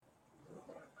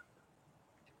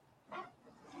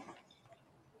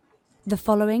The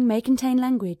following may contain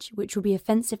language which will be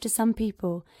offensive to some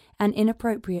people and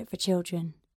inappropriate for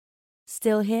children.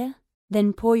 Still here?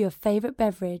 Then pour your favorite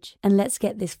beverage and let's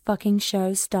get this fucking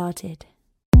show started.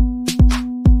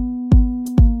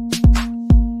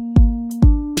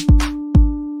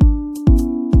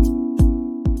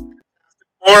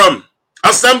 Forum,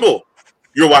 assemble!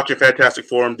 You're watching Fantastic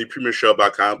Forum, the premier show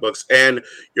about comic books, and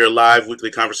your live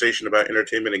weekly conversation about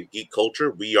entertainment and geek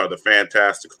culture. We are the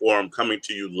Fantastic Forum, coming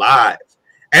to you live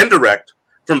and direct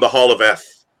from the Hall of F.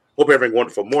 Hope you're having a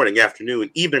wonderful morning, afternoon,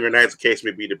 evening, or night, as the case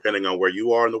may be, depending on where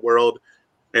you are in the world.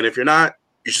 And if you're not,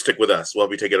 you should stick with us while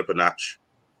we take it up a notch.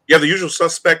 You have the usual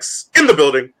suspects in the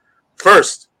building.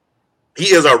 First,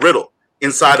 he is our riddle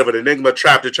inside of an enigma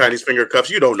trapped in Chinese finger cuffs.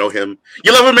 You don't know him.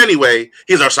 You love him anyway.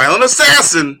 He's our silent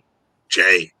assassin,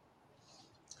 Jay.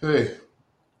 Hey.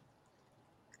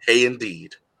 Hey,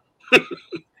 indeed.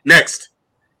 Next,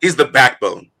 he's the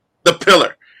backbone, the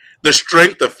pillar, the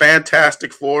strength of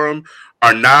Fantastic Forum,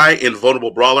 our nigh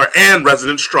invulnerable brawler and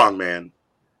resident strongman,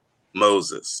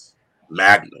 Moses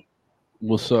Magnum.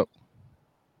 What's up?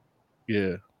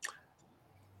 Yeah.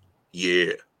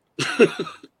 Yeah.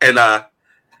 And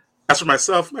as for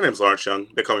myself, my name's Lawrence Young.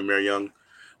 They call me Mary Young.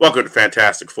 Welcome to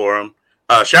Fantastic Forum.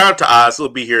 Shout out to Oz. He'll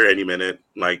be here any minute.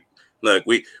 Like, look,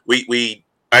 we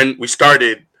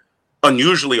started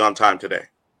unusually on time today.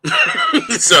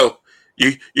 So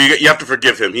you have to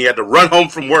forgive him. He had to run home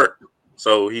from work.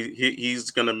 So he's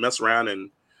gonna mess around,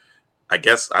 and I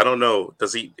guess, I don't know.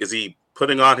 Is he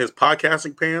putting on his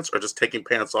podcasting pants or just taking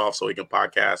pants off so he can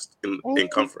podcast in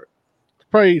comfort?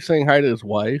 Probably saying hi to his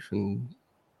wife, and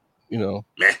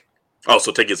Meh. Oh,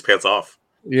 so take his pants off.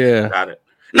 Yeah. Got it.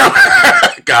 No,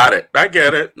 got it. I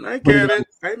get it. I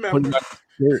remember.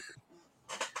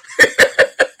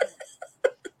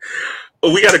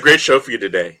 Well, we got a great show for you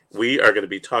today. We are going to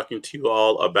be talking to you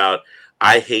all about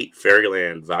I Hate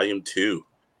Fairyland, Volume 2.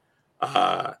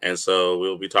 And so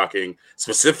we'll be talking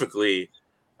specifically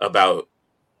about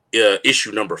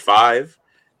issue number 5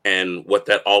 and what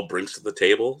that all brings to the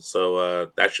table. So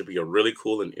that should be a really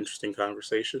cool and interesting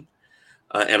conversation.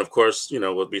 And of course,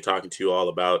 we'll be talking to you all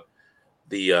about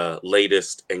the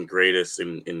latest and greatest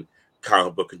in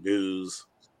comic book news.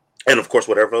 And of course,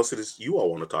 whatever else it is you all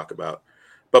want to talk about.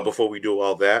 But before we do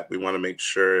all that, we want to make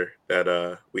sure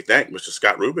that we thank Mr.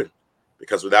 Scott Rubin,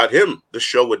 because without him, the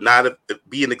show would not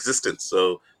be in existence.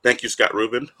 So thank you, Scott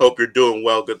Rubin. Hope you're doing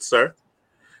well, good sir.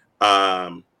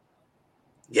 Yeah,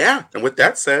 and with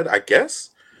that said, I guess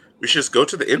we should just go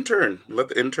to the intern. Let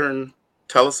the intern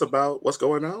tell us about what's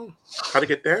going on, how to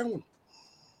get down.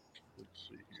 Let's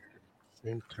see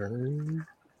here. Intern.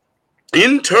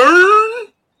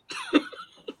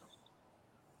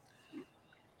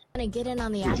 Want to get in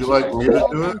on the Would action? you like me to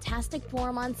do it? Fantastic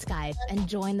Forum on Skype and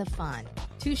join the fun.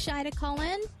 Too shy to call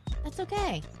in? That's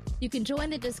okay. You can join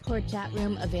the Discord chat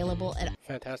room available at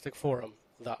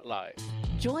fantasticforum.live.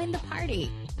 Join the party.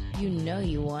 You know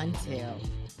you want to.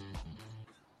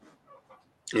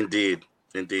 Indeed.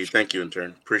 Thank you,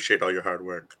 intern. Appreciate all your hard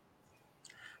work.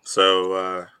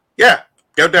 So, yeah,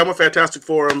 get down with Fantastic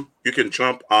Forum. You can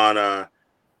jump on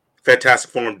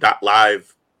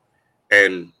fantasticforum.live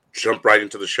and jump right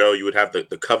into the show. You would have the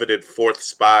coveted 4th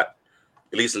spot,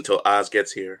 at least until Oz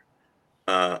gets here.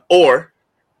 Or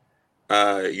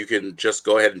you can just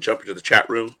go ahead and jump into the chat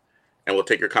room, and we'll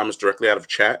take your comments directly out of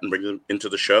chat and bring them into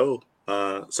the show.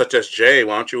 Such as Jay,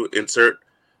 why don't you insert...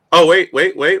 Oh, wait.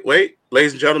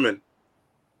 Ladies and gentlemen,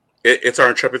 it's our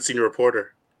intrepid senior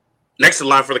reporter. Next in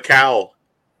line for the cowl,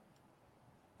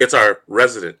 it's our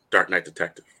resident Dark Knight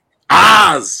detective,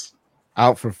 Oz!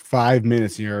 Out for 5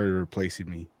 minutes, and you're already replacing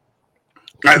me.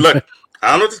 All right, look, I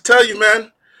don't know what to tell you,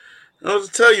 man.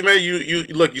 You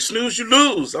look, you snooze, you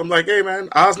lose. I'm like, hey, man,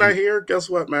 Oz not here. Guess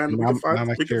what, man? Now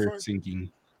my carrot's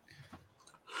sinking.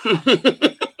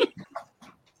 It's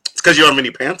because you don't have any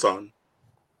pants on.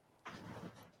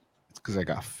 It's because I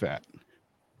got fat.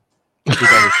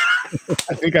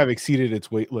 I think I've exceeded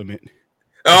its weight limit.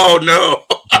 Oh, no.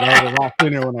 I was a lot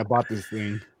thinner when I bought this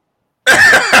thing.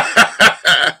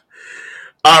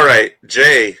 All right,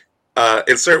 Jay.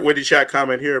 Insert witty chat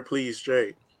comment here, please,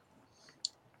 Jay.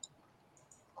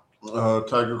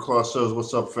 Tiger Claw says,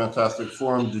 "What's up, Fantastic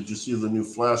Forum? Did you see the new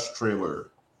Flash trailer?"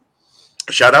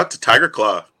 Shout out to Tiger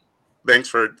Claw. Thanks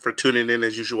for tuning in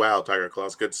as usual, Tiger Claw.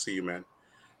 It's good to see you, man.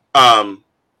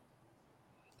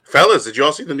 Fellas, did you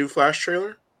all see the new Flash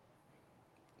trailer?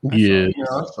 Yeah.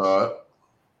 I saw it.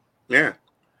 Yeah.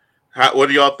 What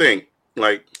do y'all think?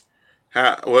 Like,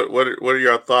 what are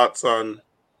your thoughts on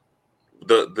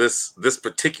this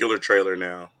particular trailer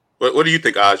now? What do you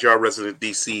think, Oz? You're our resident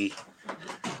DC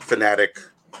fanatic.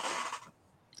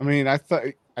 I mean, I thought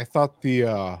I thought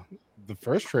the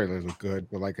first trailers were good,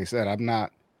 but like I said, I'm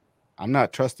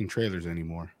not trusting trailers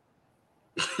anymore.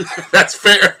 That's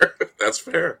fair. That's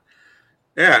fair.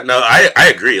 Yeah, no,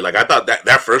 I agree. Like I thought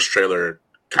that first trailer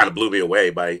kind of blew me away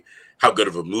by how good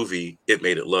of a movie it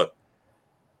made it look.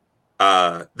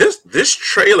 This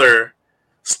trailer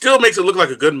still makes it look like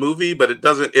a good movie, but it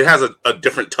doesn't. It has a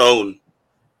different tone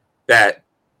that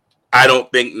I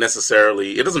don't think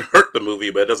necessarily. It doesn't hurt the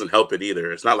movie, but it doesn't help it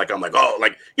either. It's not like I'm like, oh,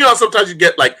 like sometimes you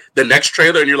get like the next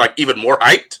trailer and you're like even more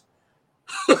hyped.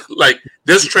 Like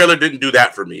this trailer didn't do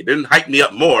that for me. It didn't hype me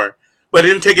up more, but it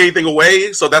didn't take anything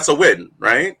away, so that's a win,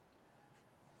 right?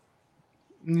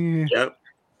 Yeah. Yep.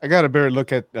 I got a better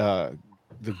look at the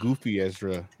goofy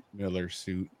Ezra Miller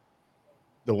suit.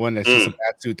 The one that's just a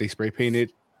bat suit they spray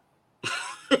painted.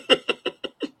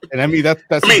 And I mean that's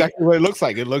exactly what it looks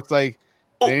like. It looks like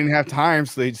they didn't have time,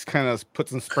 so they just kind of put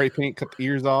some spray paint, cut the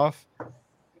ears off,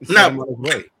 and send him on his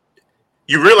way.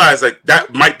 You realize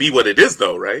that might be what it is,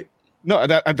 though, right? No,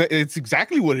 that it's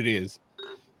exactly what it is.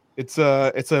 It's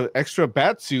a extra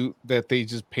bat suit that they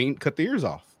just cut the ears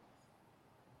off.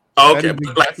 Oh, okay,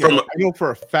 but like I know for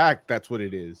a fact that's what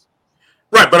it is.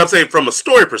 Right, but I'm saying from a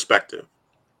story perspective,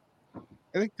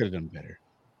 I think could have done better.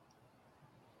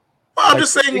 Well, I'm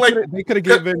just saying, they could have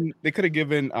given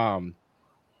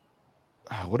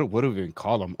what would have been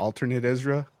called him alternate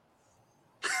Ezra.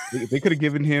 They could have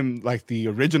given him like the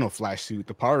original Flash suit,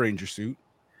 the Power Ranger suit.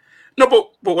 No,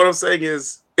 but what I'm saying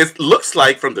is, it looks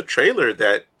like from the trailer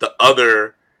that the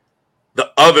other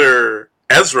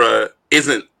Ezra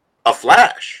isn't a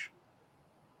Flash.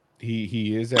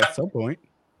 He is at some point.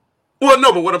 Well,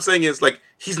 no, but what I'm saying is, like,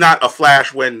 he's not a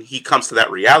Flash when he comes to that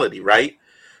reality, right?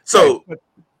 So right,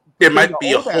 it might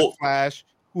be a whole Flash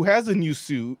who has a new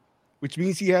suit, which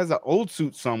means he has an old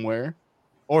suit somewhere,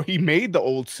 or he made the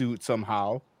old suit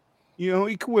somehow. You know,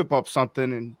 he could whip up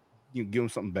something and give him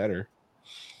something better.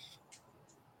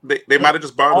 They might have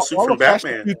just borrowed a suit from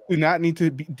Batman. Do not need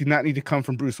to come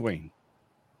from Bruce Wayne.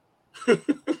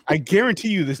 I guarantee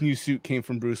you, this new suit came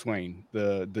from Bruce Wayne.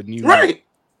 The new right.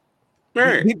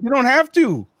 You don't have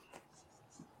to.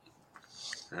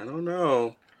 I don't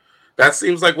know. That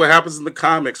seems like what happens in the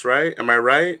comics, right? Am I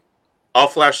right? All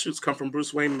Flash suits come from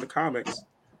Bruce Wayne in the comics.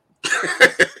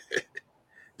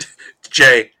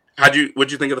 Jay,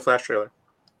 what'd you think of the Flash trailer?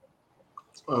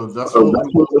 Definitely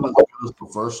wasn't as good as the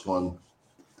first one.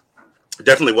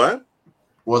 Definitely what?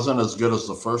 Wasn't as good as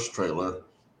the first trailer.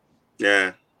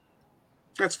 Yeah,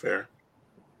 that's fair.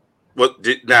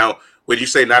 Now, would you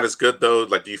say not as good though?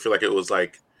 Like, do you feel like it was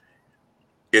like?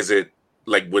 Is it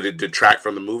like would it detract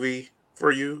from the movie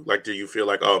for you? Like, do you feel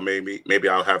like maybe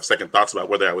I'll have second thoughts about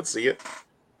whether I would see it?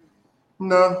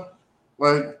 No,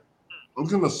 like I'm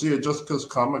gonna see it just because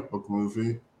comic book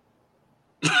movie.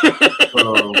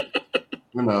 So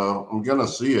I'm gonna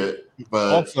see it.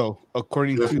 But also,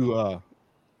 according to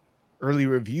early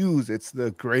reviews, it's the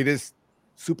greatest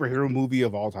superhero movie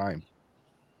of all time.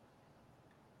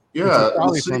 Yeah,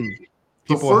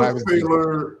 the first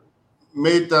trailer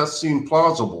made that seem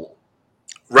plausible.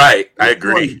 Right, I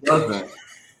agree. I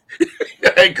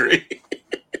agree.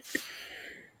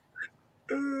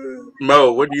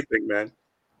 Mo, what do you think, man?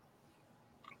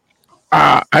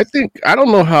 I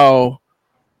don't know how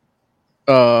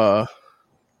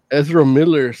Ezra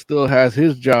Miller still has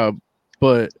his job,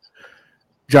 but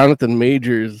Jonathan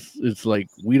Majors is like,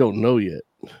 we don't know yet.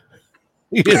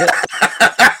 Yeah,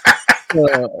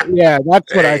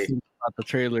 that's what I think about the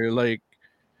trailer. Like,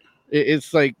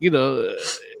 it's like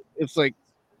it's like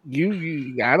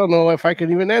you. I don't know if I can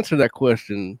even answer that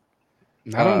question.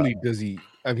 Not only does he,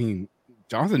 I mean,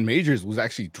 Jonathan Majors was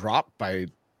actually dropped by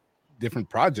different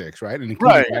projects, right? And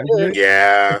right,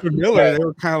 yeah. Miller, they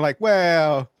were kind of like,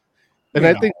 well, and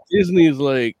I think Disney's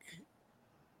like,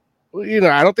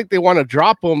 I don't think they want to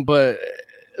drop him, but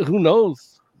who knows?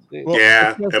 Well,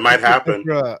 yeah, it might happen.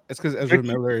 It's because Ezra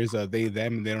Miller is they,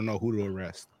 them, and they don't know who to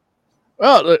arrest.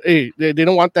 Well, hey, they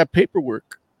don't want that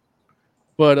paperwork.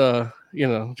 But,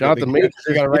 Jonathan Majors.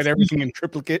 You got to write everything in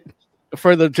triplicate.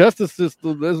 For the justice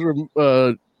system,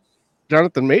 Ezra,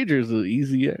 Jonathan Majors is an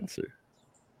easy answer.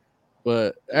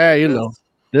 But,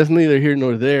 there's neither here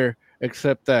nor there,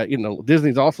 except that,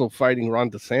 Disney's also fighting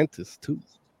Ron DeSantis, too.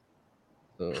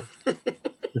 So...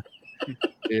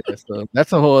 Yeah, so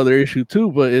that's a whole other issue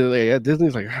too. But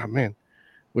Disney's like, oh man,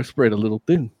 we're spread a little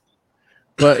thin.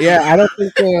 But yeah, I don't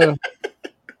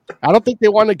think they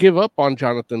want to give up on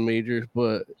Jonathan Majors.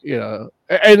 But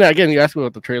and again, you asked me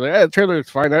about the trailer. The trailer is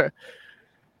fine.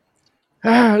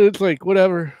 It's like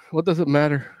whatever. What does it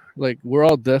matter? Like we're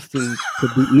all destined to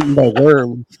be eaten by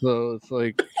worms. So it's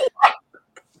like,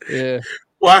 yeah.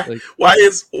 Why? Like, Why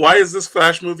is this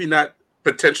Flash movie not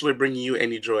potentially bringing you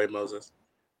any joy, Moses?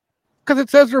 because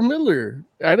it's Ezra Miller.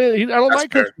 I don't That's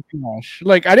like him fair. for Flash.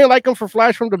 Like, I didn't like him for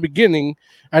Flash from the beginning.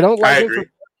 I don't like I him agree.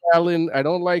 for Allen. I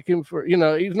don't like him for he's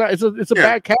not. It's a Yeah.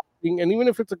 bad casting, and even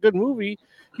if it's a good movie,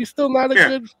 he's still not a Yeah.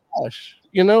 good Flash.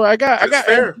 I got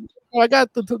fair. I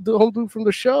got the whole dude from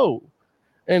the show,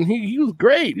 and he was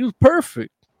great. He was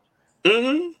perfect.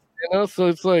 Mm-hmm. So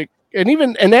it's like, and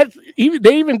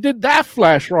they even did that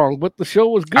Flash wrong, but the show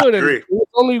was good, and agree. it was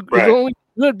only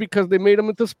good because they made him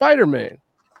into Spider-Man.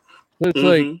 So it's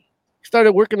like he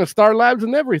started working at Star Labs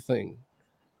and everything,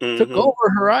 took over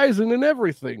Horizon and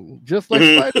everything, just like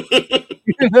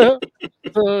Spider-Man.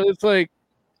 So it's like,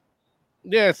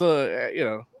 yeah.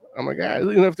 So oh my God,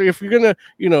 if you're gonna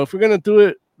do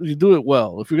it, you do it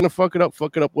well. If you're gonna fuck it up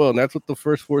well, and that's what the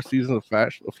first 4 seasons of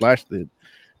Flash did.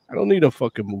 I don't need a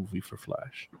fucking movie for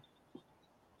Flash.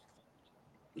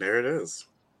 There it is.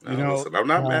 Listen, I'm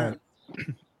not mad.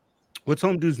 What's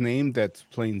some dude's name that's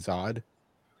playing Zod?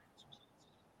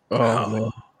 Oh man,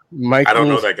 Michael, I don't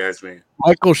know that guy's name.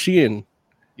 Michael Sheehan.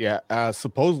 Yeah,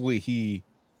 supposedly he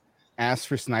asked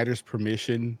for Snyder's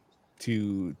permission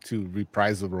to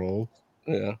reprise the role.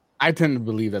 Yeah, I tend to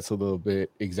believe that's a little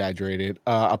bit exaggerated.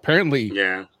 Apparently,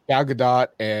 Yeah. Gal Gadot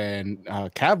and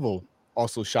Cavill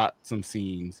also shot some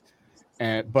scenes,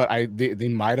 but they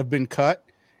might have been cut,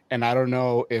 and I don't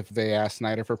know if they asked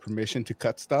Snyder for permission to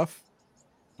cut stuff,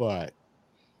 but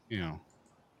yeah.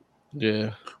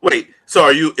 Wait, so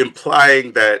are you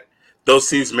implying that those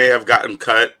scenes may have gotten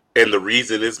cut, and the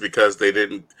reason is because they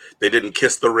didn't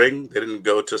kiss the ring? They didn't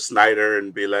go to Snyder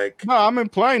and be like, no, I'm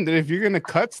implying that if you're gonna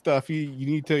cut stuff, you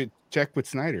need to check with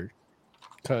Snyder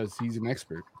because he's an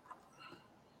expert.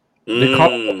 They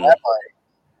call it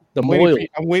the Moyle.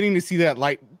 I'm waiting to see that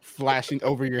light flashing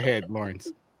over your head,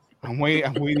 Lawrence. I'm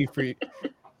waiting for you.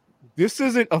 This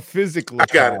isn't a physical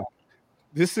attack. got it.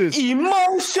 This is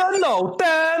emotional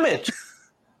damage.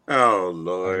 Oh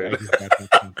Lord.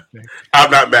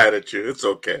 I'm not mad at you. It's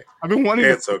okay. I've been wanting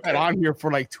to put okay. that on here for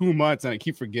like 2 months and I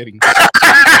keep forgetting.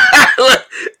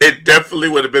 It definitely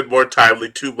would have been more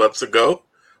timely 2 months ago,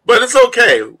 but it's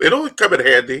okay. It'll come in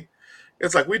handy.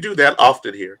 It's like we do that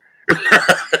often here.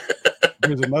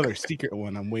 There's another secret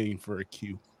one I'm waiting for a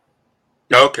cue.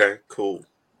 Okay, cool.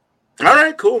 All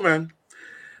right, cool, man.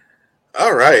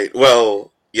 All right.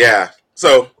 Well, yeah.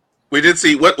 So we did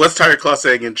see what's Tiger Claw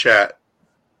saying in chat.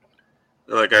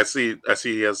 Like I see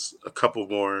he has a couple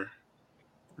more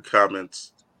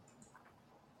comments.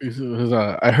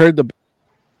 I heard the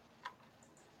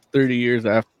 30 years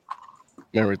after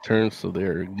my return, so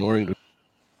they're ignoring the.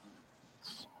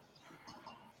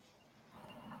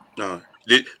 No,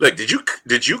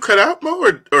 did you cut out,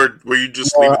 Mo, or were you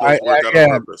just leaving those words out on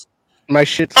purpose? My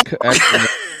shit's actually.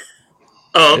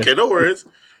 Oh, okay, no worries.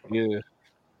 Yeah.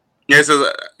 Yeah, it says,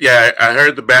 I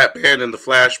heard the Batman and the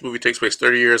Flash movie takes place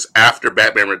 30 years after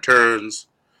Batman Returns,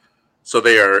 so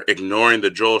they are ignoring the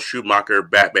Joel Schumacher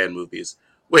Batman movies.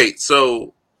 Wait,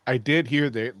 so I did hear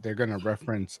they're going to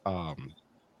reference Adam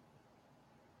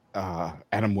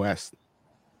West.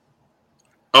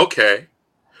 Okay,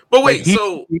 but wait,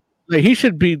 he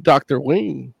should be Dr.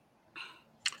 Wayne.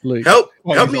 Like, help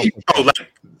me! Oh,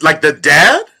 like the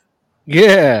dad?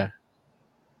 Yeah.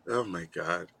 Oh my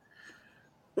God.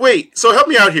 Wait, so help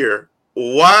me out here.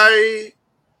 Why?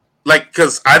 Like,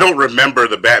 because I don't remember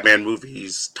the Batman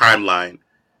movies timeline.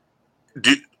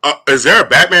 Is there a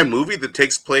Batman movie that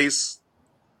takes place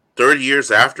 30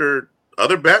 years after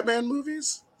other Batman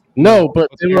movies? No,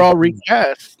 but they were all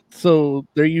recast, so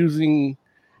they're using.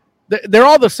 They're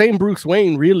all the same Bruce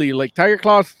Wayne, really. Like Tiger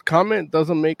Claw's comment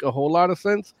doesn't make a whole lot of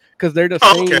sense because they're the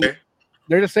same. Okay.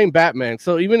 They're the same Batman.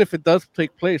 So even if it does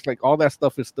take place, like all that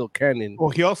stuff is still canon. Well,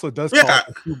 he also does call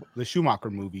the Schumacher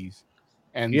movies,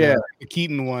 and the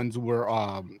Keaton ones were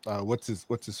what's his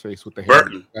face with the hair?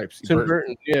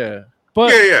 Burton. Yeah,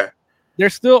 but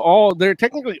they're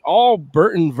technically all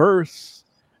Burton verse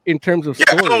in terms of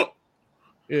story.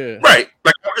 Right.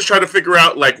 Like I'm just trying to figure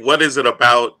out like what is it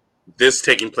about this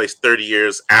taking place 30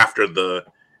 years after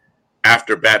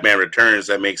Batman Returns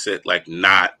that makes it like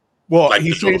not. Well, like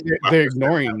he's saying they're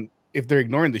ignoring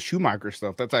the Schumacher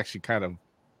stuff. That's actually kind of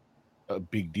a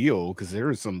big deal because there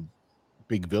are some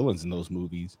big villains in those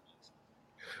movies.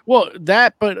 Well,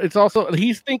 but it's also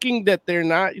he's thinking that they're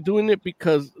not doing it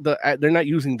because they're not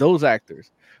using those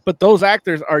actors, but those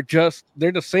actors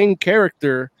they're the same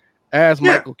character as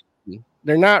Michael Keaton.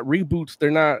 They're not reboots.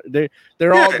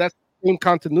 They're all that's the same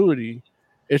continuity.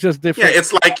 It's just different. Yeah,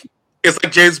 it's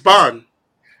like James Bond.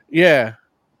 Yeah.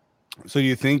 So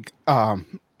you think I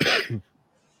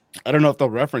don't know if they'll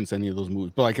reference any of those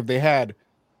movies, but like if they had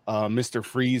Mr.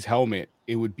 Freeze helmet,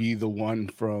 it would be the one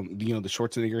from the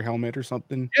Schwarzenegger helmet or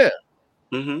something. Yeah.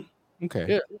 Mm-hmm. Okay.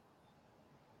 Yeah.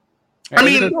 I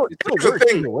mean, it here's still the works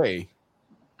thing. either way.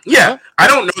 Yeah, I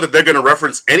don't know that they're going to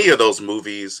reference any of those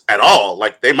movies at all.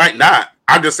 Like, they might not.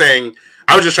 I'm just saying,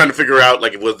 I was just trying to figure out,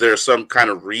 like, was there some kind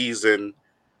of reason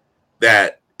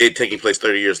that it taking place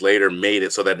 30 years later made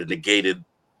it so that it negated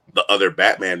the other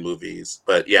Batman movies?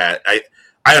 But yeah, I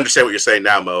understand what you're saying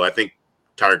now, Mo. I think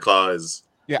Tiger Claw is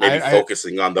maybe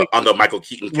focusing on the Michael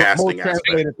Keaton casting Mo aspect.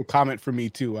 translated the comment for me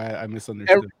too. I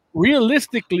misunderstood. And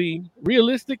realistically,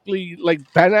 like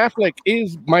Ben Affleck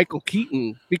is Michael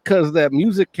Keaton because that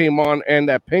music came on and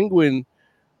that penguin,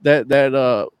 that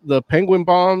the penguin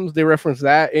bombs, they reference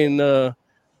that in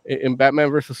Batman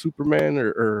versus Superman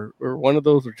or one of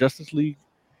those, or Justice League,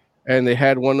 and they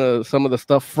had some of the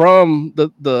stuff from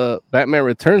the Batman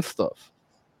Returns stuff.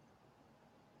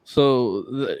 So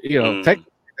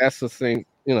technically that's the same.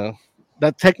 The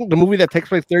movie that takes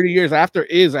place 30 years after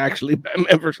is actually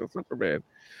Batman versus Superman.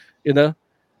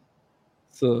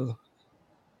 So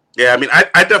Yeah, I mean,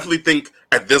 I definitely think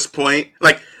at this point,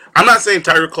 like, I'm not saying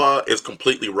Tiger Claw is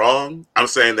completely wrong. I'm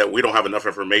saying that we don't have enough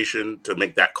information to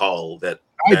make that call that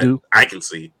I can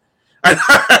see.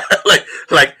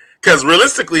 like, because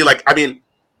realistically, like, I mean,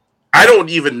 I don't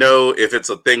even know if it's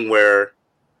a thing where,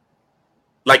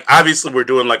 like, obviously we're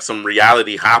doing like some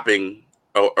reality hopping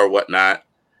or whatnot.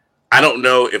 I don't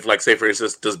know if, like, say for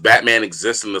instance, does Batman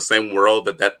exist in the same world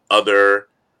that other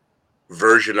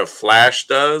version of Flash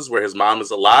does, where his mom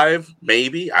is alive?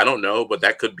 Maybe, I don't know, but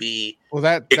that could be. Well,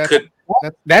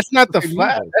 that's not the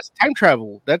Flash. That's time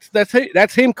travel.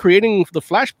 That's him creating the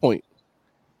Flashpoint.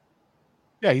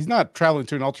 Yeah, he's not traveling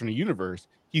to an alternate universe.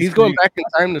 He's going back in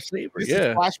time to save her. This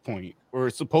is Flashpoint, or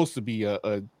it's supposed to be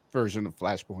a version of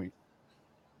Flashpoint.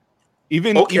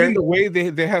 Even the way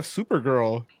they have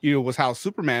Supergirl, was how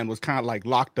Superman was kind of like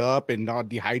locked up and not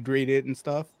dehydrated and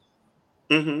stuff.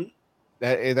 Mm-hmm.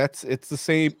 It's the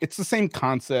same. It's the same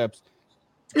concepts.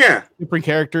 Yeah, different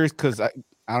characters, because I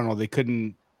don't know, they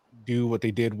couldn't do what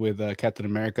they did with Captain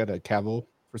America to Cavill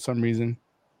for some reason.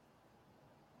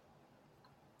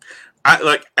 I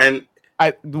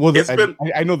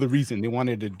know the reason they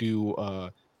wanted to do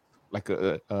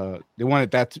they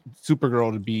wanted that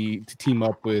Supergirl to team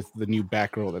up with the new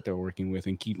Batgirl that they're working with,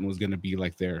 and Keaton was going to be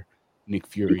like their Nick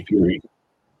Fury.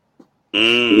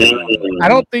 I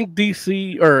don't think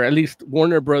DC, or at least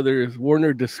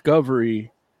Warner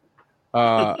Discovery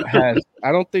has.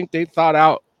 I don't think they thought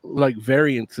out like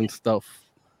variants and stuff,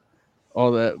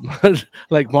 all that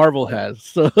like Marvel has.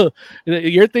 So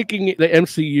you're thinking the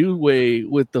MCU way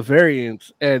with the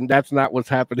variants, and that's not what's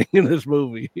happening in this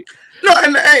movie. No,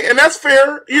 and that's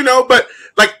fair, but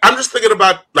like, I'm just thinking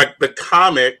about like the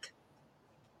comic,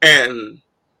 and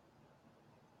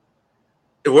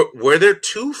were there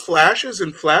two Flashes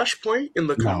in Flashpoint in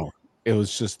the comic? No, it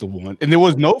was just the one, and there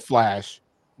was no Flash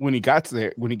when he gets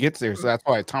there. So that's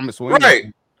why Thomas Wayne.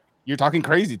 Right. You're talking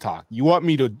crazy talk. You want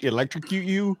me to electrocute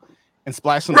you and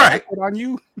splash some liquid on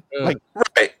you? Right.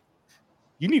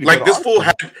 You need to like this fool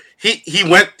had he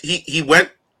went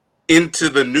into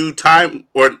the new time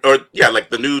or like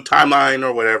the new timeline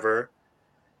or whatever,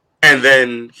 and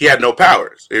then he had no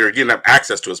powers, or he didn't have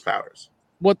access to his powers.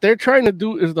 What they're trying to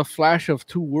do is the Flash of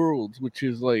Two Worlds, which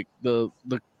is like the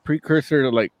precursor to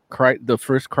like the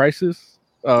first Crisis,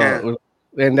 and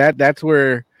that's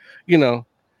where it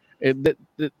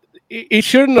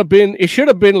shouldn't have been. It should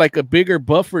have been like a bigger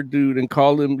buffer dude and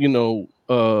call him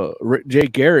Jay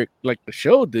Garrick like the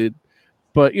show did.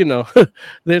 But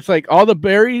it's like all the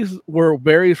berries were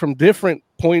berries from different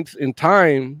points in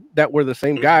time that were the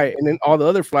same guy, and then all the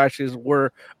other Flashes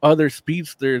were other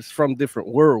speedsters from different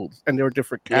worlds, and they were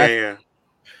different cast. Yeah.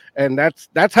 And that's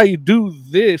how you do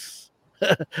this,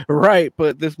 right?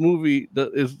 But this movie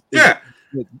is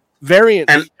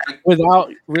variants and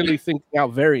without really thinking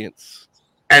out variants,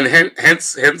 and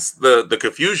hence the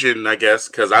confusion, I guess,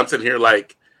 because I'm sitting here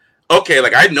like, okay,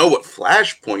 like I know what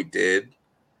Flashpoint did,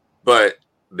 but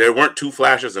there weren't two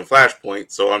Flashes in Flashpoint,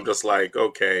 so I'm just like,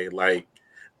 okay, like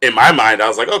in my mind, I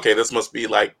was like, okay, this must be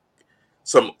like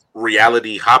some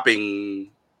reality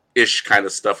hopping ish kind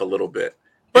of stuff a little bit,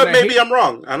 but maybe I'm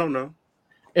wrong. I don't know.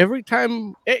 Every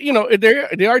time,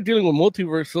 they are dealing with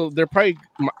multiverse, so they're probably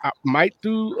might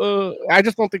do. I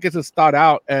just don't think it's as thought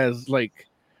out as like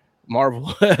Marvel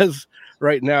has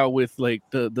right now with like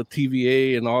the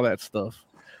TVA and all that stuff.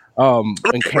 But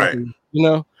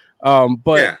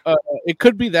it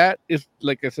could be that it's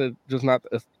like I said, just not.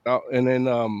 And then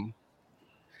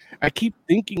I keep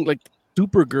thinking like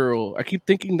Supergirl. I keep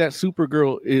thinking that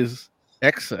Supergirl is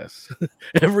excess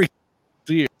every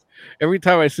year. Every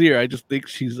time I see her, I just think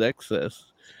she's excess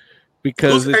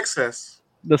because Who's excess?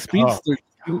 the speedster.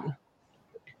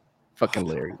 Fucking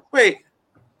Larry. Wait,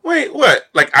 what?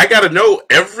 Like, I gotta know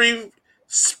every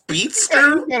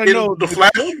speedster You gotta in know the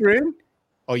Flash? children.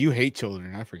 Oh, you hate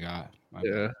children. I forgot.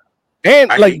 Yeah.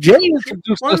 And I like hate Jay children.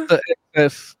 introduced What? us to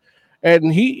excess,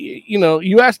 and he,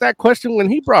 you asked that question when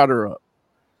he brought her up.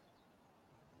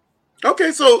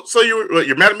 Okay, so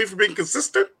you're mad at me for being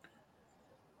consistent?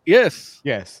 Yes.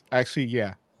 Yes, actually,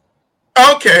 yeah.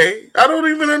 Okay, I don't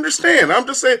even understand. I'm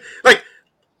just saying, like,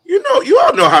 you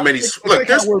all know how many. It's Look, like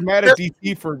how we're mad at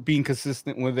DC for being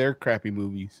consistent with their crappy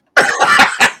movies.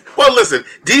 well, listen,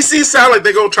 DC sound like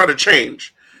they're gonna try to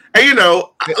change, and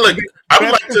look, I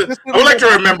would like to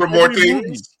remember more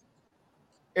things.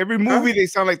 Every movie they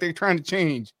sound like they're trying to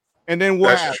change, and then what?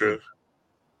 That's happens? true.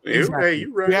 Exactly.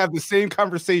 You right. We have the same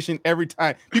conversation every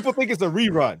time. People think it's a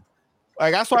rerun.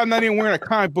 Like, that's why I'm not even wearing a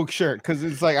comic book shirt, because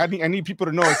it's like I need people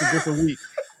to know it's a different week.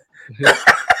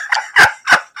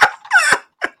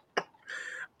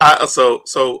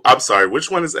 So I'm sorry. Which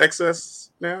one is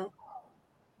excess now?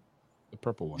 The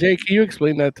purple one. Jay, can you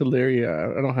explain that to Larry?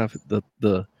 I don't have the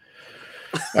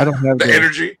I don't have the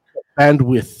energy,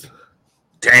 bandwidth.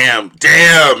 Damn.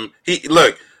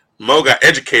 Mo got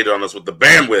educated on us with the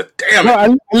bandwidth. Damn. No, I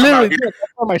literally did. That's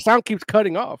why my sound keeps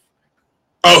cutting off.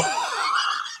 Oh.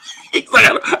 He's like, I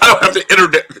don't have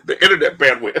the internet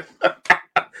bandwidth.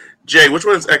 Jay, which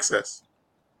one is excess?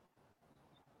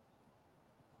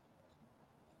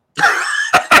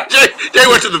 Jay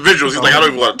went to the visuals. He's like, I don't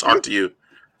even want to talk to you.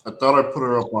 I thought I put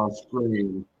her up on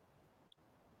screen.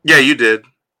 Yeah, you did.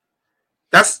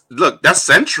 That's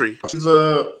Sentry. She's in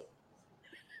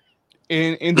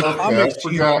the Okay, comics, I she's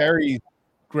forgot. Barry's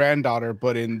granddaughter,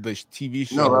 but in the TV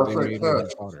show, No, they that's made like her that.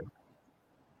 his daughter.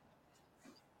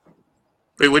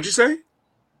 Wait, what'd you say?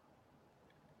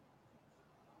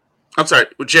 I'm sorry,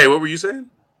 Jay. What were you saying?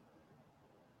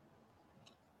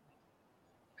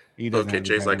 He doesn't Okay, have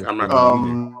Jay's his like, I'm not.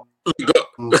 Go.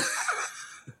 Go.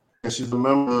 She's a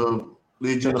member of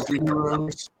Legion of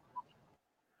Superheroes.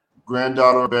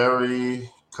 Granddaughter of Barry,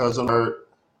 cousin Hurt.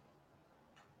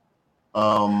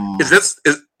 Is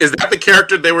that the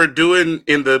character they were doing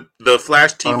in the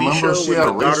Flash I TV remember show? she with had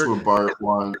the a race daughter? with Bart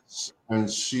once, and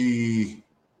she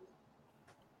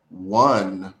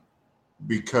won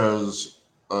because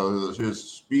his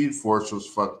speed force was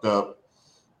fucked up,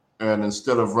 and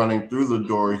instead of running through the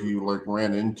door, he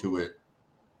ran into it.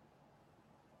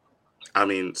 I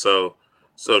mean, so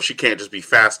she can't just be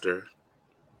faster.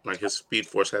 Like, his speed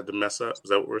force had to mess up. Is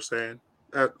that what we're saying?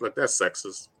 That's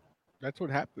sexist. That's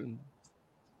what happened.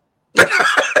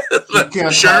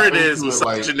 Can't Sure, tap it is into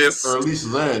misogynist. or at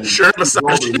least then. Sure, She's older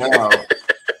misogynist. now.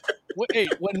 Wait,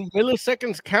 when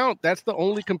milliseconds count, that's the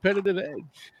only competitive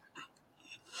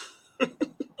edge.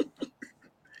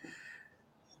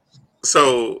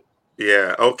 So,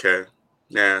 yeah, okay.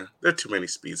 Yeah, there are too many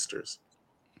speedsters.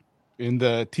 In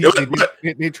the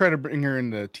TV, they try to bring her in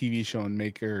the TV show and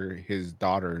make her his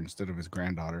daughter instead of his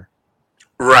granddaughter.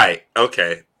 Right.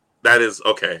 Okay. That is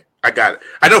okay. I got it.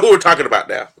 I know who we're talking about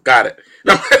now. Got it.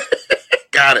 No,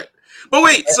 got it. But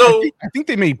wait, so I think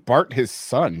they made Bart his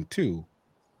son too.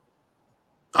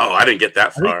 oh, I didn't get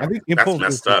that far. I think That's Impulse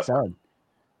messed was up. his son.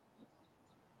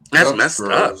 That's messed up.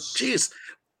 gross. Jeez.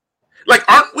 Like,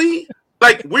 aren't we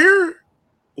like we're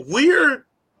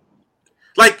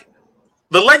like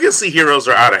the legacy heroes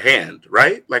are out of hand,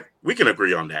 right? Like, we can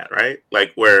agree on that, right?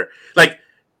 Like, where like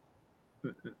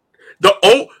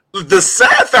the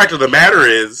sad fact of the matter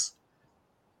is,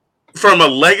 from a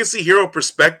legacy hero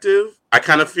perspective, I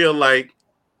kind of feel like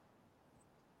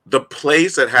the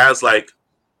place that has like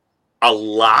a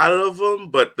lot of them,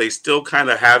 but they still kind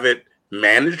of have it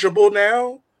manageable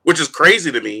now, which is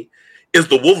crazy to me, is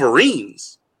the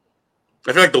Wolverines.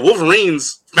 I feel like the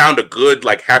Wolverines found a good,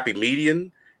 like, happy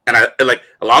median, and I like,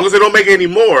 as long as they don't make any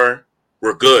more,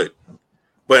 we're good.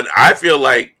 But I feel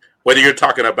like whether you're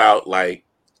talking about like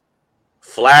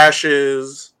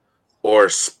Flashes or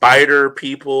Spider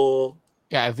people,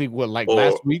 Yeah, I think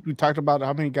last week we talked about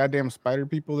how many goddamn spider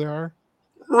people there are.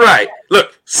 right?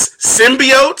 Look,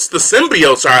 symbiotes. The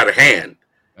symbiotes are out of hand.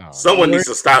 Someone needs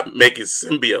to stop making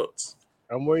symbiotes.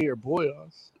 I'm wearing your boy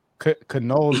off.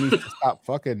 Canole needs to stop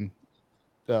fucking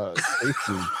the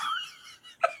spacesuit.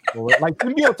 Well, like,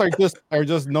 symbiotes are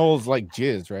just Noel's like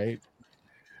jizz, right?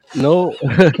 No,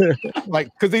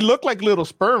 Like, because they look like little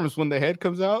sperms when the head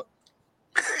comes out.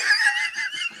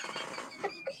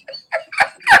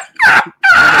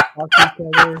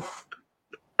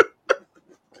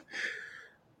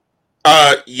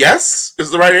 Yes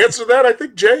is the right answer to that. I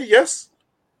think Jay. Yes.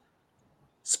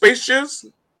 Space jizz,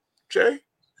 Jay.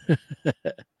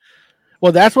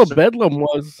 Well, that's what Bedlam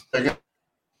was. I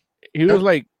He was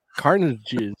like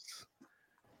Carnages.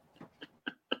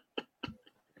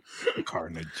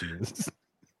 Carnages.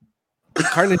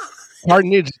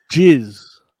 Carnage jizz.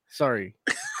 Sorry,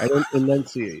 I don't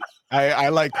enunciate. I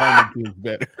like Carnages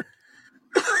better.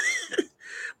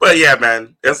 But yeah,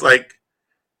 man, it's like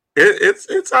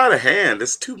it's out of hand.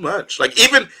 It's too much. Like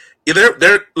even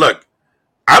they're look.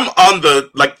 I'm on the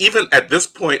like even at this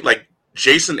point like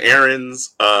Jason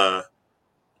Aaron's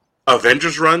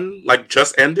Avengers run like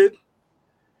just ended,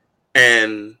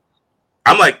 and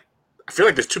I'm like I feel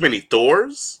like there's too many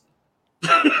Thors.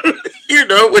 You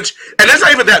know, which and there's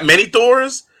not even that many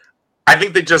Thors. I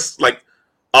think they just like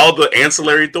all the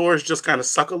ancillary Thors just kind of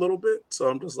suck a little bit. So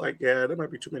I'm just like, yeah, there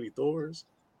might be too many Thors.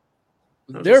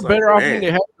 They're better off when they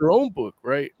have their own book,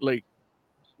 right? Like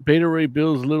Beta Ray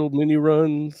Bill's little mini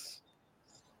runs,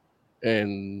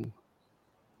 and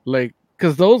like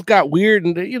because those got weird,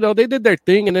 and they did their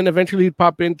thing, and then eventually he'd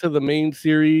pop into the main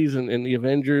series and the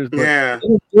Avengers. But yeah, it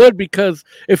was good because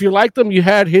if you liked them, you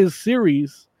had his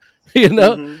series,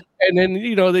 Mm-hmm. and then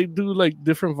they do like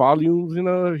different volumes,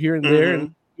 here and there,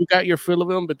 and you got your fill of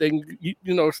them. But then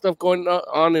stuff going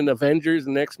on in Avengers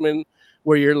and X-Men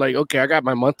where you're like, okay, I got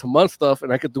my month-to-month stuff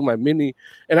and I could do my mini.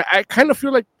 And I kind of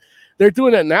feel like they're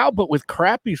doing it now, but with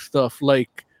crappy stuff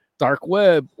like Dark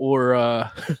Web or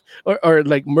or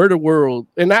like Murder World.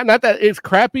 And not that it's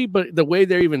crappy, but the way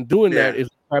they're even doing that is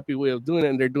a crappy way of doing it.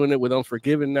 And they're doing it with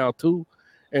Unforgiven now too.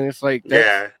 And it's like,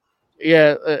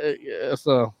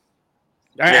 so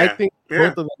I think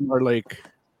both of them are like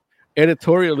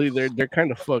editorially, they're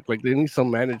kind of fucked. Like they need some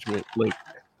management. Like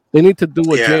they need to do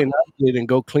what Jay and I did and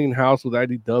go clean house with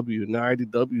IDW. Now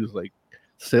IDW is like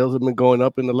sales have been going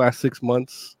up in the last 6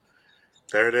 months.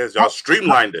 There it is. Y'all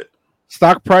streamlined it.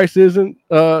 Stock price isn't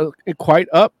quite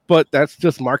up, but that's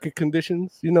just market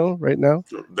conditions, right now.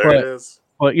 It is.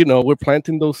 But we're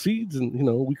planting those seeds, and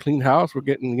we clean house. We're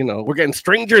getting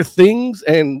Stranger Things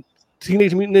and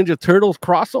Teenage Mutant Ninja Turtles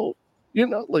crossover.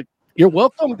 Like you're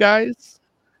welcome, guys.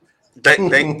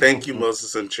 Thank you,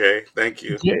 Moses and Jay. Thank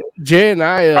you. Jay and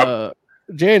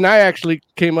I actually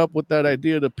came up with that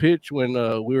idea to pitch when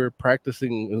we were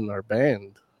practicing in our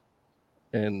band.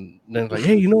 And then like,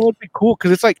 hey, what'd be cool?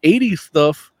 Because it's like 80s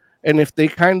stuff. And if they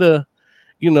kind of,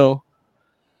 and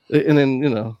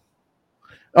then,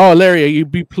 oh, Larry, you'd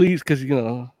be pleased because,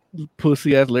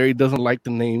 pussy ass Larry doesn't like the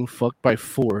name Fucked by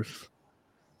Force.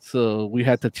 So we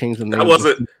had to change the name. That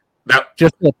wasn't that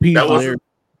just a piece that Larry.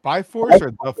 By Force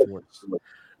or the Force?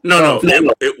 No.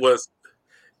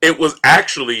 It was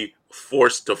actually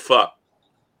Forced to Fuck.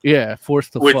 Yeah,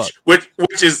 Forced to Fuck.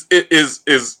 Which is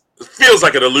feels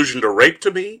like an allusion to rape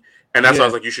to me, and that's why I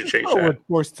was like, you should change that.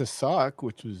 Forced to Suck,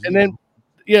 which was, and then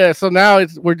so now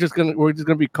we're just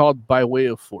gonna be called By Way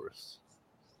of Force.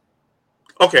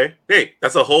 Okay, hey,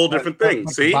 that's a whole different thing.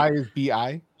 See, By is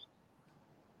BI,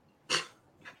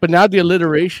 but now the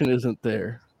alliteration isn't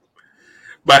there.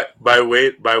 But by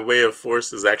way of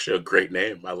Force is actually a great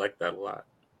name. I like that a lot.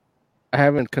 I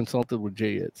haven't consulted with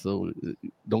Jay yet, so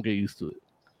don't get used to it.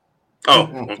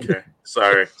 Oh, okay.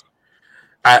 Sorry.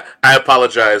 I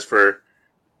apologize for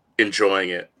enjoying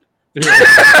it.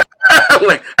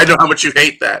 Like I know how much you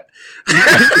hate that.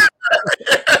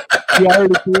 You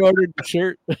already pre-ordered the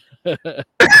shirt.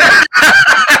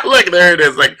 Look, there it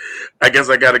is. Like, I guess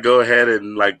I got to go ahead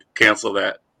and like cancel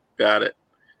that. Got it.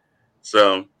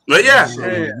 So, but yeah,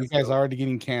 you guys are already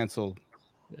getting canceled.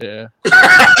 Yeah.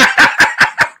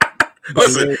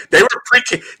 Listen, they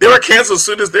were canceled as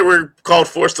soon as they were called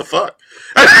Forced to Fuck.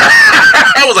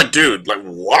 I was like, dude, like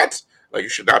what? Like you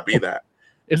should not be that.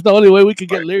 It's the only way we could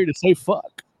get Larry to say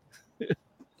fuck.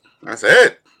 That's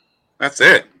it.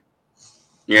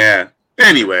 Yeah.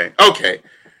 Anyway, okay.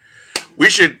 We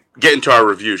should get into our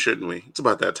review, shouldn't we? It's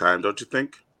about that time, don't you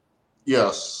think?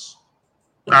 Yes.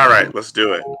 All right, let's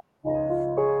do it.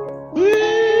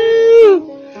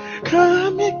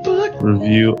 Comic book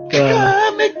review.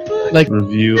 Comic book like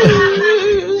review.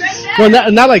 Well,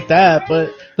 not like that,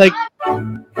 but like.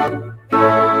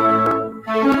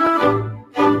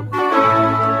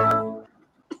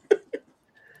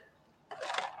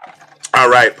 All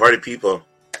right, party people.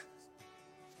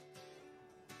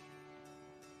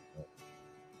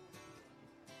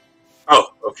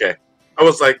 Oh, okay. I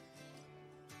was like,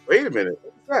 wait a minute,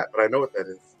 what's that? But I know what that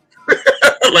is.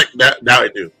 Like now I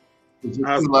do. Is it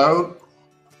too loud?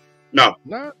 No.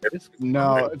 No.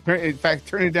 In fact,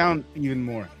 turn it down even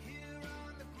more.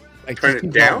 Like turn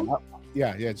it down?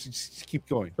 Yeah. Just keep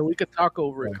going. So we could talk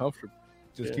over it comfortably.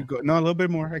 Just keep going. No, a little bit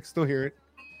more. I can still hear it.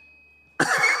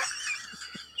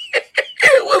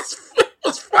 It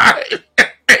was fine.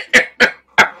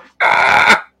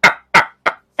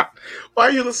 Why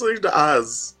are you listening to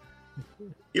Oz?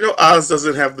 You know, Oz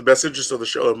doesn't have the best interest of the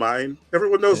show in mind.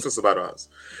 Everyone knows this about Oz.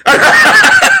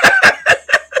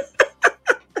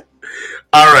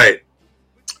 All right.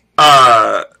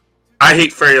 I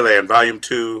Hate Fairyland, Volume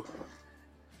 2.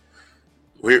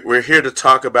 We're here to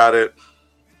talk about it.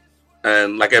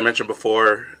 And like I mentioned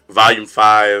before,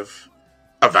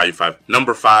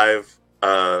 Number 5,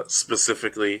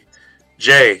 specifically.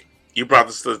 Jay, you brought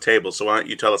this to the table, so why don't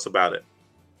you tell us about it?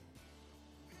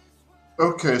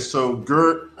 Okay, so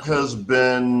Gert has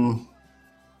been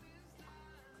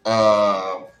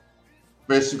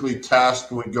basically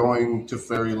tasked with going to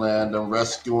Fairyland and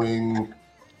rescuing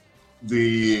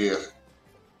the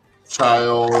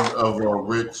child of a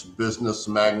rich business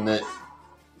magnate.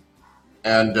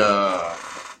 And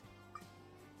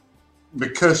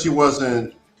because she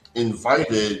wasn't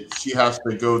invited, she has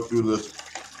to go through this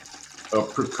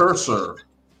precursor.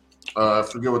 I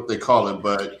forget what they call it,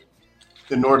 but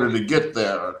in order to get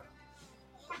there.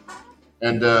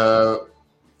 And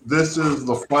this is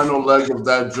the final leg of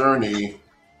that journey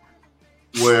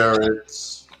where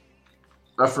it's,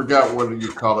 I forgot what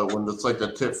you call it, when it's like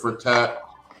a tit for tat,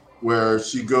 where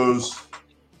she goes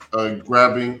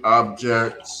grabbing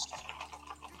objects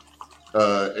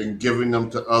and giving them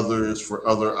to others for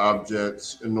other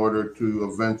objects in order to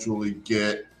eventually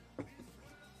get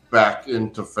back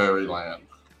into Fairyland.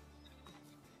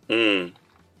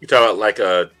 You talk about like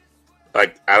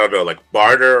I don't know, like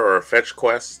barter or a fetch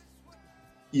quest?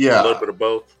 Yeah. A little bit of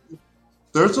both.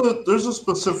 There's a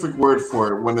specific word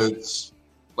for it when it's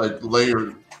like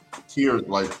layered, tiered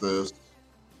like this.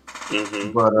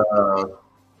 Mm-hmm. But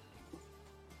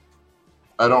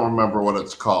I don't remember what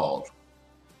it's called.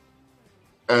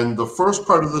 And the first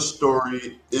part of the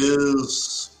story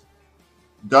is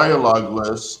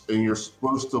dialogueless, and you're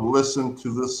supposed to listen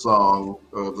to this song,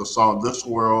 the song "This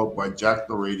World" by Jack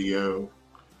the Radio.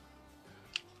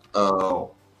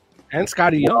 And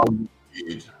Scotty Young.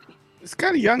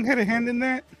 Scotty Young had a hand in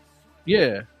that?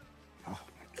 Yeah.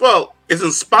 Well, it's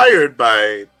inspired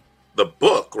by the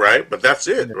book, right? But that's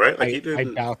it, right? Like I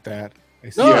doubt that.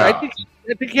 No, Yeah.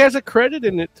 I think he has a credit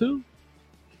in it too.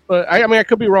 But I mean, I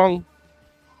could be wrong.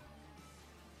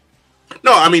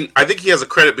 No, I mean, I think he has a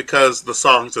credit because the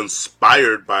song's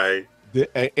inspired by.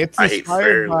 It's I Hate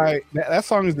inspired by Fairyland. that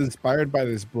song is inspired by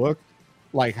this book,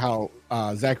 like how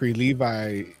Zachary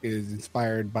Levi is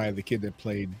inspired by the kid that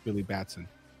played Billy Batson.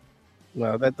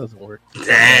 No, that doesn't work.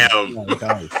 Damn. Yeah, it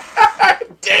does.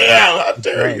 Damn, how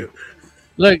dare Right. you?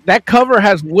 Look, that cover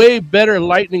has way better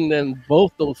lighting than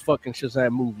both those fucking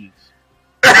Shazam movies.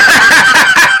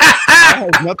 That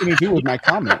has nothing to do with my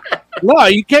comment. No,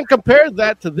 you can't compare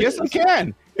that to this. Yes, I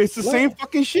can. It's the No. same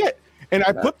fucking shit. And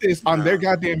I put this on their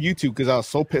goddamn YouTube because I was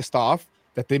so pissed off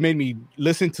that they made me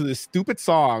listen to this stupid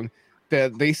song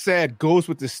that they said goes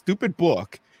with this stupid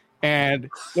book. And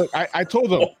look, I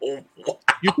told them,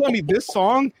 you're telling me this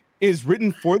song is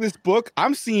written for this book?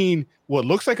 I'm seeing what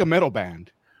looks like a metal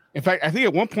band. In fact, I think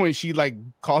at one point she like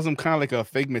calls them kind of like a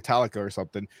fake Metallica or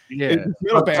something. Yeah. This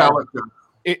metal band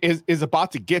is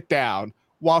about to get down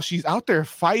while she's out there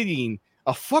fighting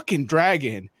a fucking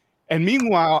dragon. And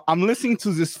meanwhile, I'm listening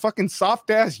to this fucking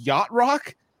soft ass yacht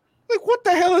rock. Like, what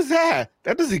the hell is that?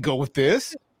 That doesn't go with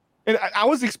this. And I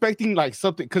was expecting like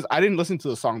something because I didn't listen to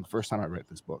the song the first time I read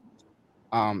this book.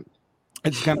 I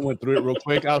just kind of went through it real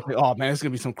quick. I was like, oh man, it's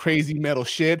gonna be some crazy metal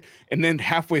shit. And then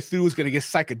halfway through, it's gonna get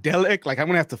psychedelic. Like I'm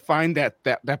gonna have to find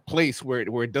that place where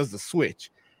it does the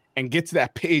switch and get to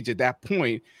that page at that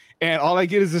point. And all I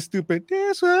get is a stupid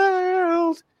this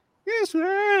world. I was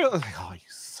like, oh, you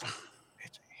son of a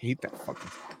bitch. I hate that fucking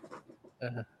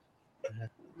song.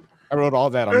 I wrote all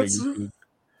that on the YouTube.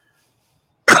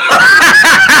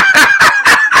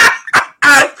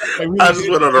 I just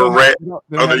went on a rant on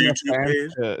the have YouTube enough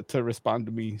page. fans to respond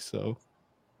to me, so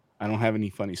I don't have any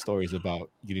funny stories about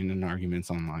getting in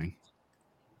arguments online.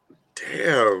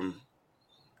 Damn.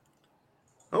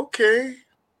 Okay.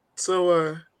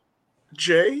 So,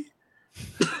 Jay?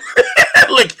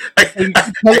 Like, I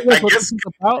guess,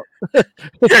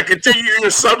 yeah, continue your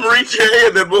summary, Jay,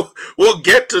 and then we'll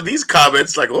get to these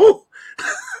comments. Like, oh,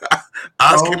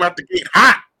 Oz came out the gate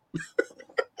hot.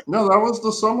 No, that was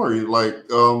the summary. Like,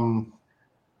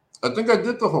 I think I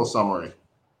did the whole summary.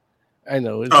 I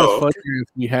know. It's just funnier if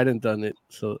we hadn't done it.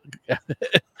 So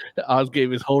Oz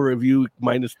gave his whole review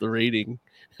minus the rating.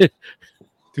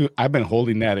 Dude, I've been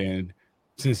holding that in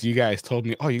since you guys told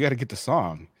me, oh, you got to get the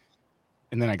song.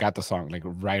 And then I got the song like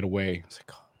right away. I was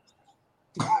like,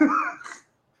 oh.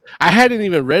 I hadn't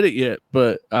even read it yet,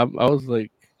 but I was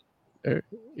like,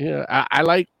 yeah, I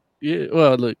like, yeah.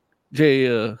 Well, look, Jay,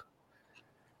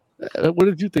 what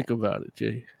did you think about it,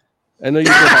 Jay? I know you've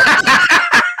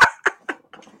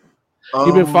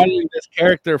been following this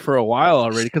character for a while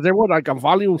already because they're like on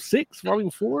volume 6, volume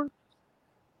 4.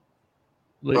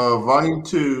 Like, volume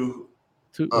 2.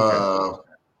 Okay.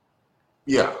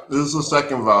 Yeah, this is the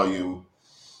second volume,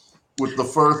 with the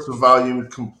first volume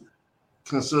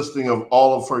consisting of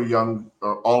all of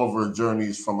her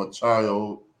journeys from a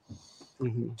child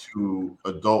to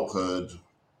adulthood,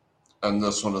 and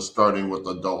this one is starting with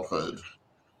adulthood.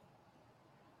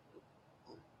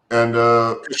 And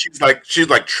she's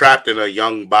like trapped in a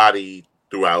young body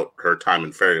throughout her time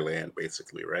in Fairyland,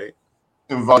 basically, right?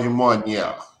 In volume 1,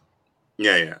 yeah.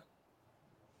 Yeah.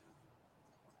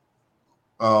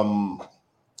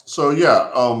 So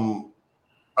yeah,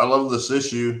 I love this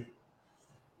issue.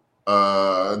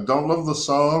 Don't love the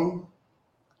song.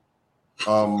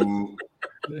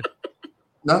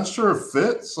 Not sure it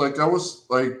fits. Like I was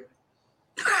like,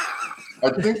 I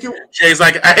think it. Jay's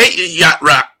like, I hate you, yacht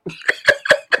rock.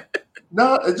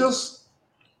 No, it just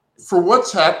for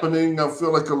what's happening, I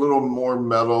feel like a little more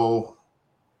metal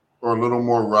or a little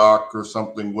more rock or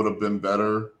something would have been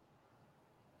better.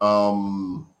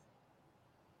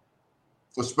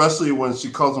 Especially when she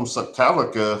calls him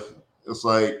Sectalica, it's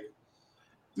like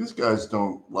these guys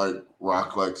don't like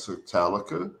rock like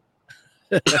Sectalica.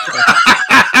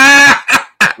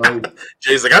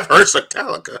 Jay's like, I've heard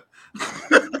Sectalica.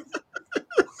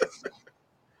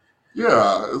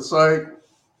 Yeah, it's like,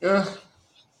 yeah.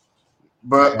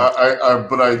 But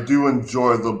I do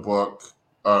enjoy the book,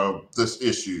 this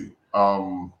issue.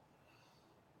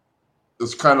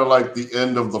 It's kind of like the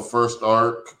end of the first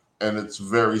arc, and it's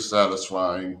very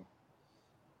satisfying.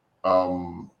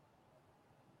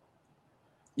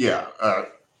 Yeah, I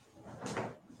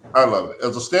love it.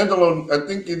 As a standalone, I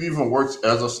think it even works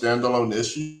as a standalone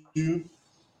issue.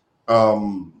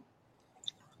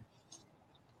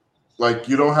 Like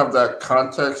you don't have that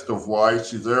context of why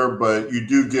she's there, but you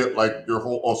do get like your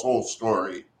whole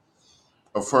story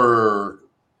of her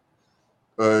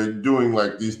doing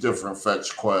like these different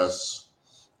fetch quests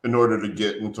in order to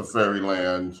get into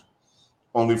Fairyland,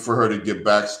 only for her to get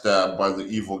backstabbed by the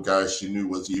evil guy she knew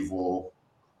was evil.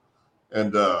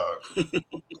 And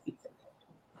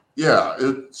yeah,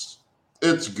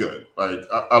 it's good. Like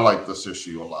I like this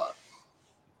issue a lot.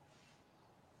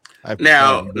 I've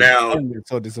Now, been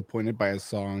so disappointed by a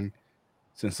song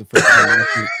since the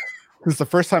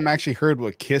first time I actually heard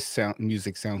what Kiss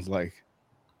music sounds like.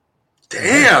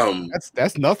 Damn,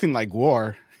 that's nothing like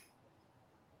War.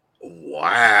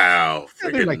 Wow,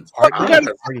 They're like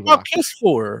what Kiss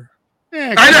for?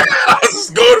 Yeah, I know. I was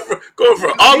going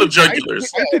for all the jugulars.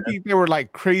 I think they were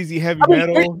like crazy heavy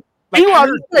metal.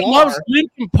 Meanwhile, like loves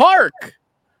Linkin Park.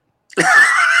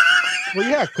 Well,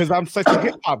 yeah, because I'm such a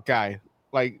hip hop guy.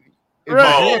 Like, we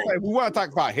want to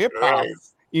talk about hip hop.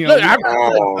 You know,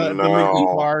 Linkin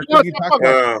Park.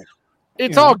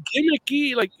 It's all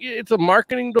gimmicky. Like, it's a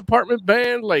marketing department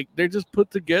band. Like, they're just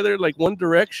put together like One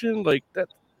Direction. Like that,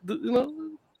 you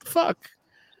know, fuck.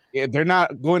 Yeah, they're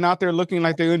not going out there looking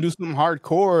like they're gonna do something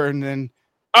hardcore, and then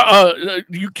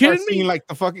you kidding me? Like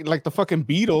the fucking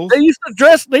Beatles. They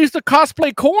used to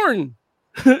cosplay Korn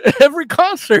every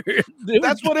concert.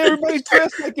 That's what everybody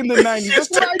dressed like in the 90s.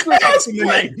 That's what I dressed like in the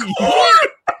 90s.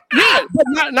 Yeah, but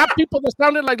not people that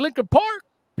sounded like Linkin Park.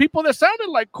 People that sounded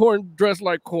like Korn dressed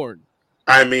like Korn.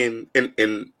 I mean,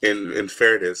 in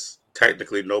fairness,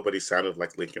 technically nobody sounded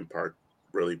like Linkin Park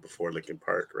really before Linkin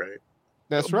Park, right?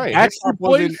 That's right. Backstreet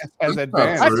Boys as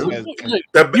advanced.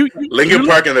 Linkin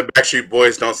Park and the Backstreet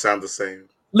Boys don't sound the same.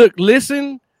 Look,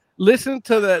 listen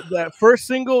to that first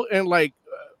single and like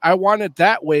I Want It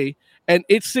That Way, and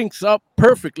it syncs up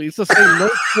perfectly. It's the same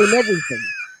notes and everything.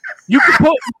 You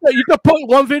can put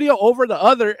one video over the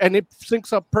other, and it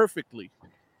syncs up perfectly.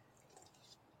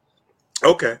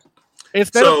 Okay.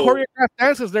 Instead of choreographed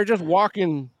dances, they're just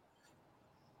walking,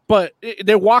 but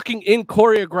they're walking in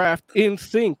choreographed in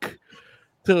sync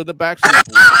to the Backstreet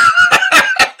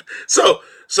Boys.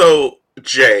 So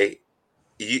Jay,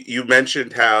 you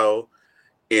mentioned how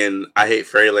in I Hate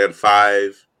Fairyland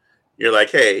 5, you're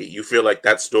like, hey, you feel like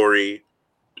that story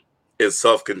is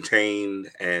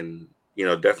self-contained and, you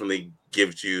know, definitely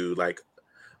gives you like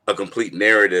a complete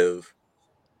narrative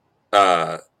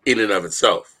in and of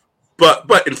itself.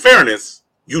 But in fairness,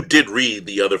 you did read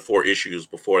the other 4 issues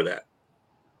before that.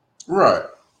 Right.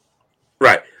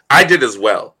 I did as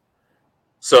well.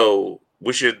 So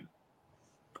we should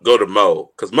go to Mo,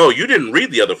 because Mo, you didn't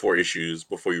read the other 4 issues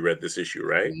before you read this issue,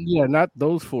 right? Yeah, not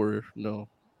those 4, no.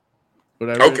 But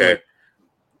I read like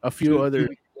a few other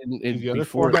in the other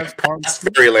before 4 has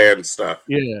Fairyland stuff.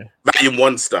 Yeah. Volume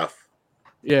 1 stuff.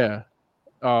 Yeah.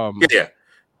 Yeah.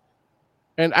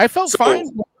 And I felt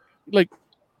fine like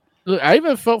I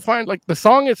even felt fine. Like the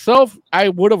song itself, I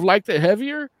would have liked it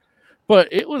heavier, but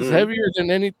it was heavier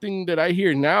than anything that I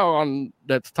hear now on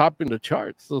that's topping the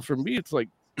charts. So for me, it's like,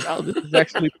 oh, this is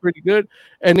actually pretty good.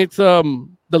 And it's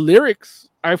the lyrics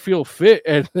I feel fit,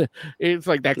 and it's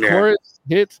like that chorus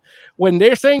hits when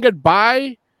they're saying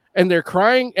goodbye and they're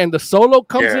crying, and the solo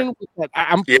comes in. With that,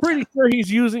 I'm pretty sure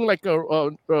he's using like a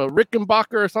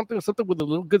Rickenbacker or something with a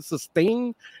little good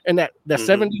sustain and that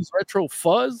 70s retro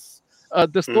fuzz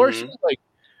distortion. Like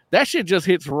that shit just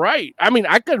hits right. I mean,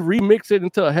 I could remix it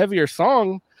into a heavier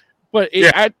song, but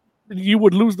you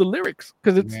would lose the lyrics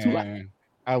because it's too loud.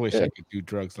 I wish I could do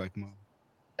drugs like Mo.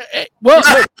 Well,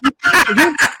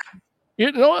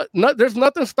 you know what? No, there's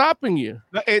nothing stopping you.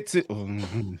 It's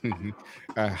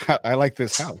I like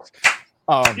this house.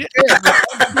 That's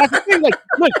the thing. Like,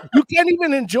 look, you can't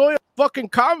even enjoy a fucking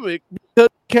comic because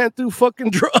you can't do fucking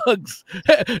drugs.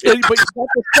 But you got this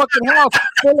fucking house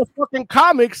full of fucking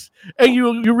comics, and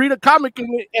you read a comic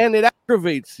and it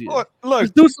aggravates you. Look,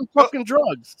 just do some fucking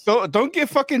drugs. So don't get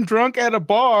fucking drunk at a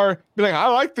bar. Be like, I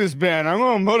like this band. I'm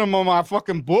gonna put them on my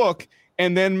fucking book,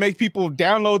 and then make people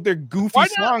download their goofy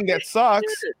song that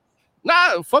sucks.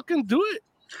 Nah, fucking do it.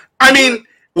 I mean,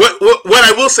 what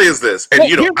I will say is this, and I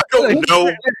don't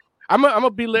know. I'm gonna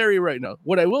be Larry right now.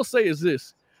 What I will say is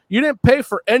this: you didn't pay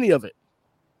for any of it.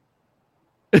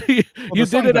 You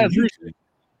did it as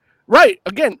right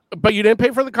again, but you didn't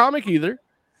pay for the comic either,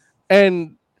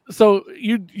 and so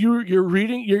you're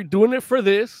reading, you're doing it for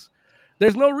this.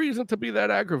 There's no reason to be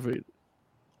that aggravated.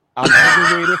 I'm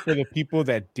aggravated for the people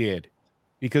that did,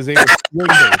 because they were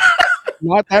swindled.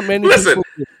 Not that many. Listen,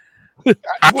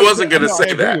 I wasn't going to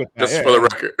say that, just for the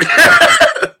record.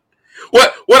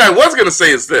 What I was going to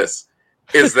say is this,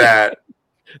 is that...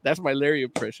 That's my Larry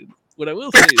impression. What I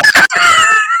will say is...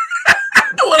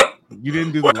 You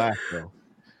didn't do the laugh, though.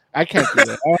 I can't do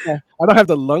that. I don't have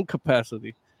the lung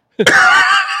capacity.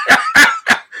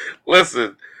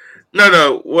 Listen,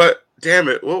 no, what... Damn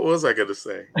it, what was I going to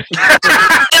say?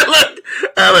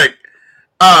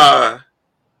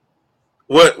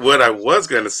 What I was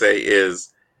going to say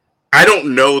is, I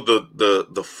don't know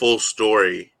the full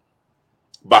story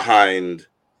behind,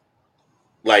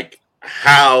 like,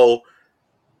 how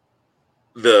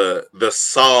the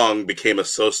song became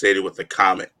associated with the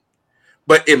comic.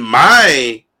 But in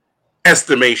my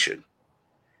estimation,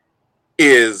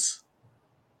 I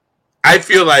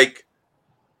feel like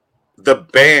the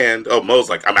band. Oh, Mo's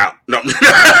like, I'm out. No,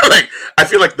 like I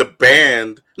feel like the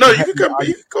band. No, you can come.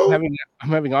 You can go. I'm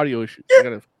having audio issues.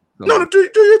 Yeah. No, do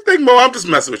your thing, Mo. I'm just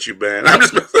messing with you, man. I'm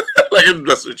just messing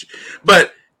with you.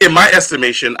 But in my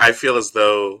estimation, I feel as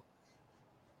though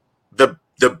the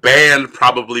band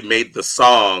probably made the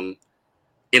song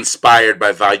inspired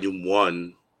by Volume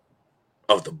 1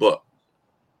 of the book,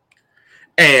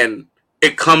 and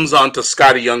it comes onto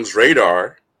Scotty Young's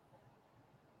radar,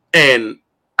 and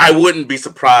I wouldn't be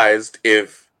surprised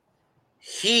if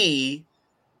he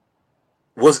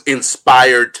was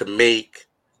inspired to make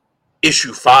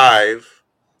issue 5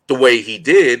 the way he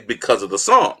did because of the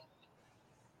song.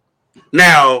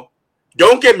 Now,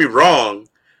 don't get me wrong.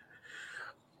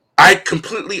 I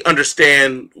completely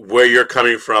understand where you're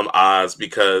coming from, Oz,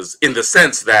 because in the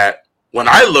sense that when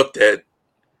I looked at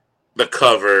the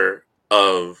cover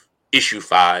of issue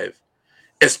 5,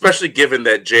 especially given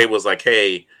that Jay was like,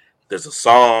 hey, there's a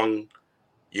song,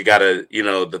 you gotta,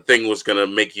 the thing was gonna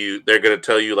make you, they're gonna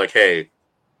tell you like, hey,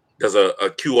 there's a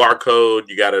QR code,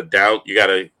 you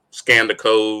gotta scan the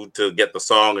code to get the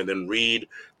song and then read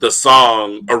the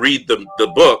song or read the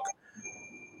book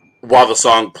while the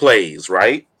song plays,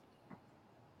 right?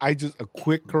 A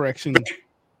quick correction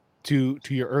to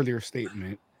your earlier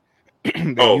statement.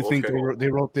 You think they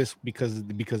wrote this because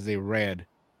they read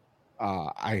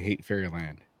I Hate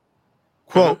Fairyland.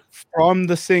 Quote from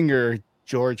the singer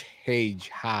George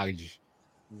Hodge,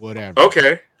 whatever.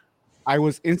 Okay. I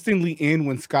was instantly in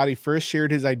when Scotty first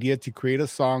shared his idea to create a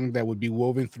song that would be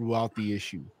woven throughout the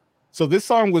issue. So this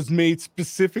song was made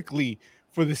specifically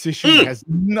for this issue. It has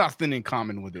nothing in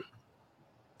common with it.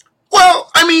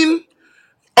 Well, I mean,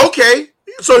 okay.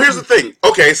 So here's the thing.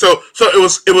 Okay, so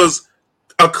it was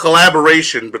a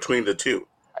collaboration between the two.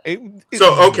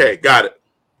 Okay, got it.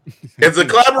 It's a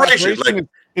collaboration. Like,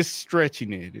 it's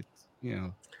stretching it. It's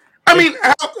I mean,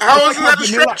 how is that a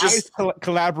stretch? Just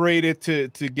collaborated to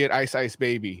get Ice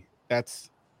Baby. And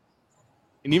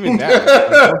even that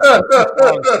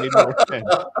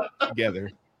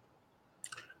together.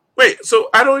 Wait, so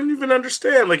I don't even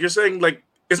understand. Like you're saying, like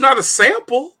it's not a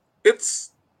sample.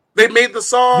 They made the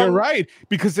song. You're right,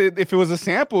 because if it was a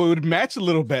sample, it would match a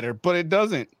little better, but it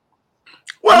doesn't.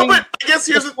 Well, but I guess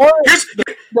here's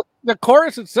the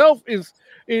chorus itself is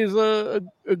a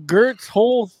Gert's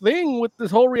whole thing with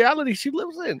this whole reality she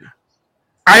lives in.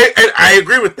 I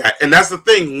agree with that, and that's the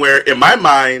thing where in my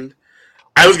mind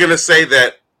I was gonna say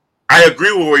that I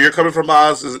agree with where you're coming from,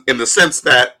 Oz, in the sense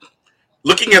that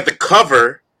looking at the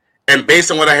cover and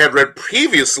based on what I had read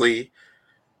previously,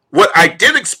 what I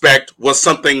did expect was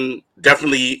something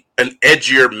definitely an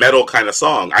edgier metal kind of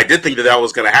song. I did think that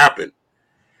was going to happen.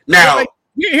 Now, like,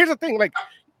 here's the thing,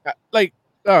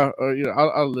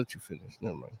 I'll let you finish.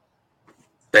 Never mind.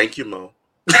 Thank you, Mo.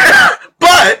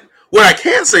 But what I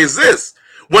can say is this: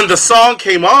 when the song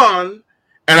came on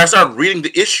and I started reading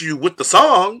the issue with the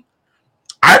song,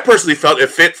 I personally felt it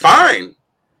fit fine,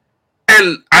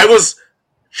 and I was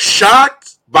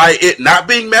shocked by it not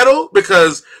being metal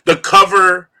because the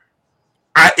cover,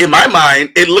 in my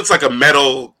mind, it looks like a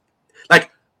metal,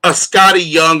 like a Scotty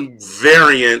Young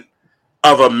variant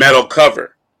of a metal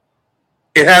cover.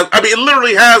 It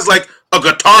literally has like a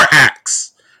guitar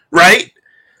axe, right?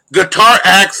 Guitar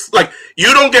axe, like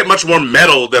you don't get much more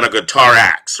metal than a guitar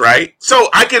axe, right? So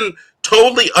I can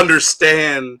totally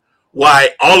understand why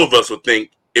all of us would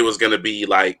think it was going to be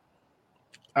like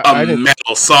a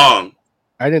metal song.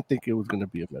 I didn't think it was going to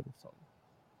be a metal song.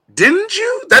 Didn't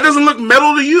you? That doesn't look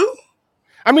metal to you?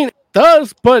 I mean, it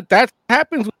does, but that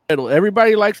happens with metal.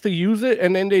 Everybody likes to use it,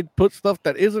 and then they put stuff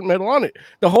that isn't metal on it.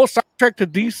 The whole soundtrack to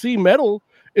DC metal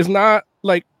is not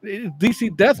like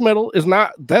DC death metal is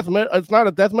not death metal. It's not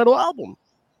a death metal album.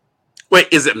 Wait,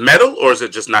 is it metal or is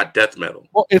it just not death metal?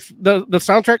 Well, it's the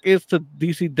soundtrack is to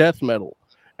DC death metal,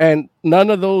 and none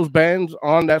of those bands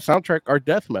on that soundtrack are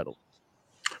death metal.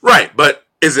 Right, but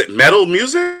is it metal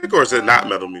music or is it not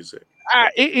metal music?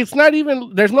 It's not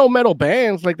even. There's no metal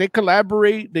bands. Like they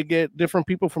collaborate. They get different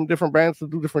people from different bands to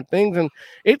do different things, and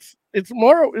it's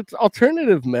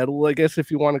alternative metal, I guess,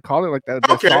 if you want to call it like that.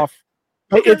 Okay. Soft.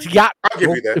 Okay. It's yacht. I'll give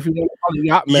you that. If you want to call it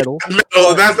yacht metal.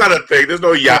 No, that's not a thing. There's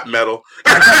no yacht metal.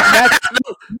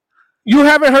 You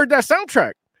haven't heard that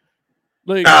soundtrack.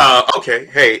 Like, okay.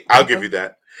 Hey, I'll give you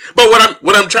that. But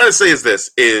what I'm trying to say is this: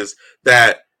 is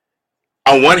that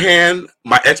on one hand,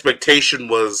 my expectation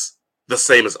was the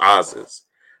same as Oz's,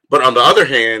 but on the other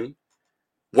hand,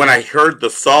 when I heard the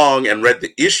song and read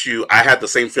the issue, I had the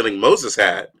same feeling Moses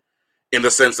had, in the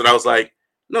sense that I was like,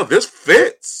 no, this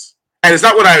fits. And it's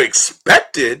not what I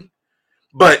expected,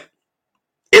 but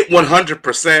it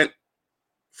 100%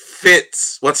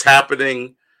 fits what's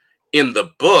happening in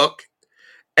the book.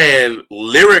 And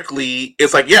lyrically,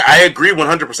 it's like, yeah, I agree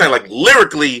 100%. Like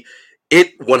lyrically,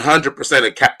 it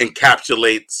 100%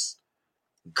 encapsulates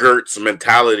Gert's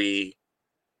mentality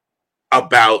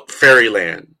about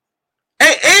Fairyland.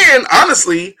 And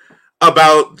honestly,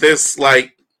 about this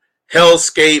like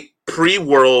hellscape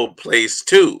pre-world place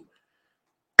too.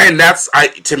 And that's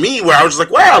to me where I was just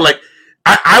like, wow, like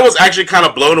I was actually kind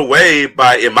of blown away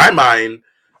by, in my mind,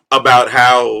 about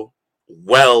how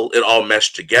well it all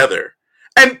meshed together.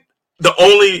 And the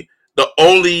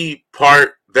only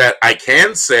part that I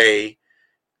can say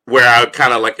where I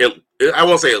kind of like it, I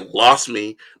won't say it lost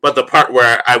me, but the part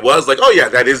where I was like, oh yeah,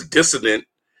 that is dissonant,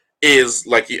 is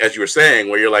like, as you were saying,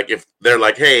 where you're like, if they're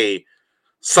like, hey,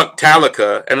 suck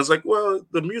Metallica, and it's like, well,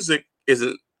 the music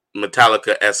isn't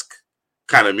Metallica-esque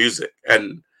kind of music,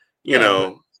 and you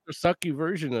know, the sucky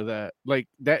version of that, like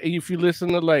that. If you listen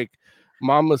to like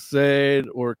Mama Said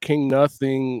or King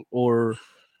Nothing or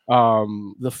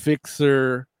The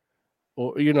Fixer,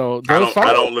 or you know, I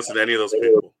don't listen to any of those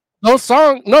people. Those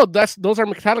songs, no, those are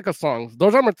Metallica songs.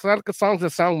 Those are Metallica songs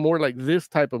that sound more like this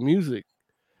type of music.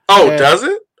 Oh, does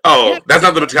it? Oh, yeah. That's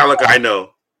not the Metallica I know.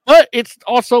 But it's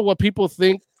also what people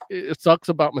think it sucks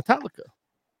about Metallica.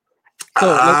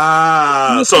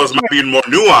 So, so it might be more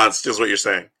nuanced, is what you're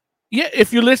saying. Yeah,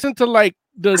 if you listen to like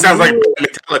it sounds like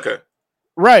Metallica,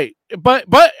 right? But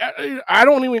I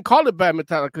don't even call it bad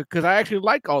Metallica because I actually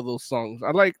like all those songs.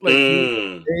 I like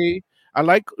I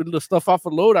like the stuff off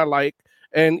of Load. I like.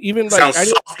 And even like sounds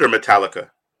softer Metallica.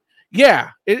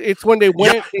 Yeah, it's when they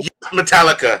went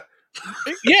Metallica.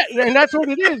 Yeah, and that's what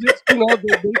it is. It's, you know,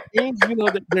 they change. You know,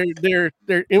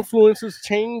 their influences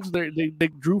changed. They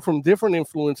drew from different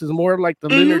influences, more like the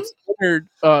Leonard Skinner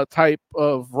type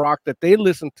of rock that they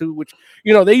listened to. Which,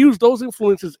 you know, they use those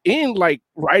influences in like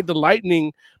Ride the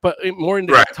Lightning, but more in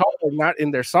their guitar, not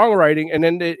in their songwriting. And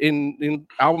then in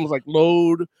albums like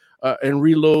Load and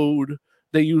Reload,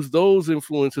 they use those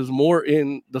influences more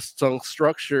in the song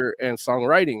structure and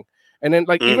songwriting. And then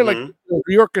like even like the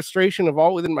reorchestration of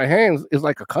All Within My Hands is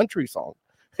like a country song.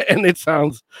 And it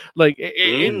sounds like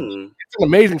it's an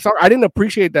amazing song. I didn't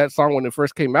appreciate that song when it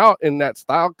first came out in that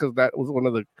style because that was one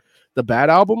of the bad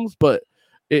albums, but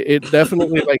it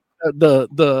definitely like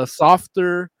the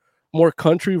softer more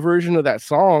country version of that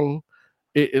song,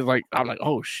 it's like I'm like,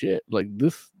 oh shit, like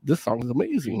this song is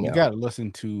amazing. You gotta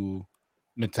listen to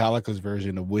Metallica's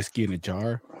version of Whiskey in a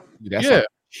Jar. Dude, that's like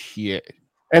shit.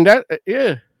 And that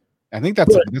I think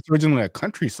that's originally a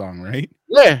country song, right?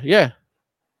 Yeah.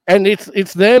 And it's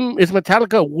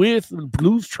Metallica with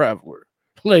Blues Traveler.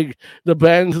 Like the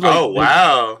band's like, oh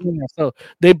wow. So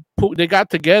they got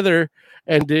together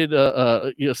and did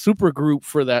a super group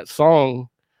for that song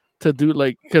to do,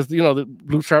 like, because the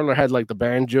Blues Traveler had like the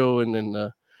banjo and then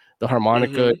the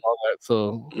harmonica and all that.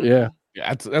 So yeah,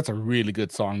 that's a really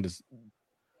good song.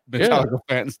 Metallica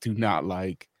fans do not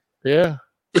like. Yeah.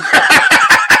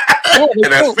 And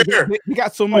that's fair. They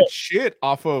got so much shit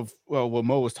off of what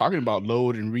Mo was talking about,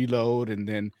 Load and Reload, and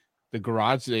then the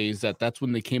Garage Days. That's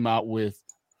when they came out with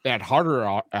that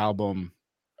harder album.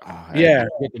 I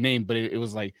forget the name, but it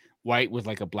was like white with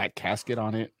like a black casket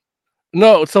on it.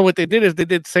 No, so what they did is they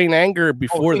did Saint Anger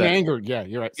before that. Saint Anger, yeah,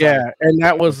 you're right. Sorry. Yeah, and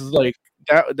that was like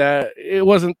that. It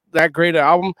wasn't that great an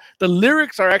album. The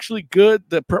lyrics are actually good.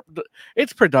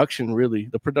 It's production, really.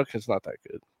 The production's not that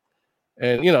good.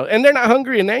 And and they're not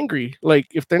hungry and angry. Like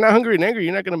if they're not hungry and angry,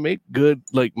 you're not gonna make good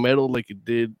like metal like you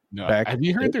did back. Have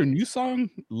you heard their new song,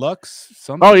 Lux?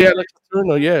 Something? Oh yeah, Lux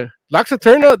Eterna. Yeah, Lux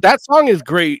Eterna. That song is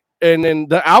great, and then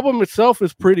the album itself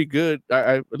is pretty good.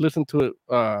 I listened to it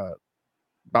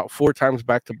about 4 times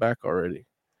back to back already.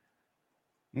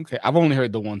 Okay, I've only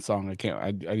heard the one song. I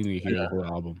didn't even hear the whole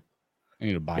album. I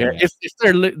need to buy it. It's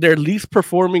their least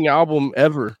performing album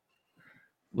ever.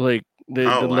 Like the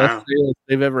less sales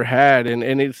they've ever had,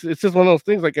 and it's just one of those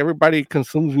things. Like everybody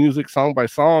consumes music song by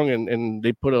song, and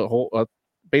they put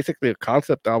basically a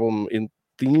concept album in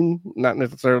theme, not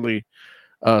necessarily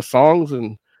songs,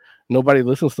 and nobody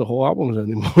listens to whole albums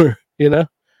anymore.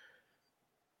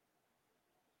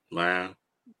 Wow.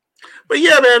 But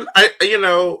yeah, man,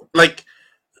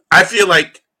 I feel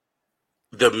like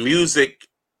the music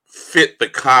fit the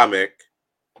comic.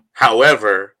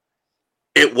 However,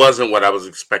 it wasn't what I was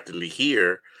expecting to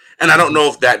hear. And I don't know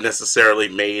if that necessarily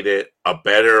made it a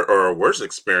better or a worse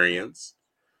experience.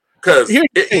 Because,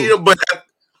 here's what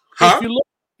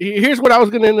I was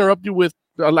going to interrupt you with,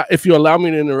 if you allow me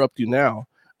to interrupt you now.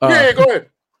 Go ahead.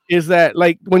 Is that,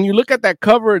 like, when you look at that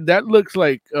cover, that looks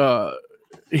like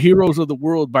Heroes of the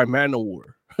World by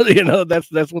Manowar.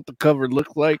 That's what the cover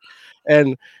looks like.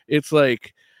 And it's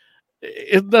like,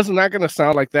 it not going to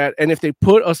sound like that. And if they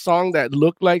put a song that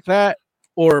looked like that,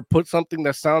 or put something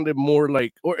that sounded more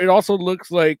like, or it also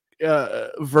looks like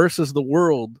Versus the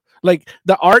World. Like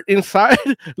the art inside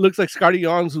looks like Scotty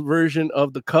Young's version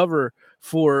of the cover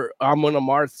for Amon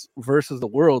Amarth's Versus the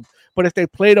World. But if they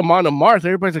played Amon Amarth,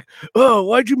 everybody's like, oh,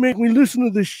 why'd you make me listen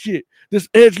to this shit? This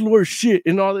edgelord shit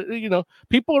and all that.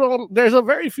 People don't, there's a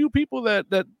very few people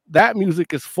that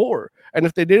music is for. And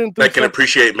if they didn't do that can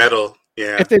appreciate metal.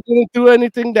 Yeah. If they didn't do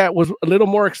anything that was a little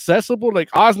more accessible, like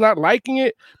Oz not liking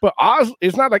it, but Oz,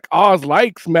 it's not like Oz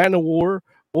likes Manowar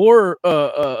or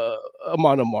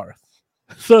Amon Amarth.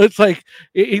 So it's like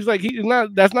he's like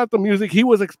that's not the music he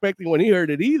was expecting when he heard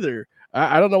it either.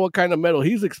 I don't know what kind of metal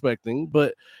he's expecting,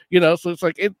 but so it's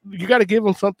like you got to give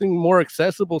him something more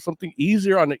accessible, something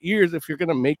easier on the ears if you're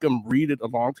gonna make them read it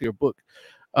along to your book.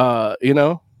 Yeah,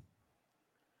 no,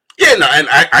 and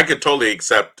I could totally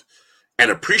accept and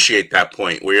appreciate that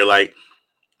point where you're like,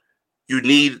 you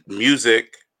need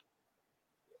music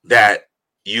that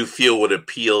you feel would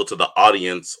appeal to the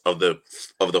audience of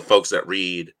the folks that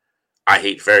read I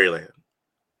Hate Fairyland.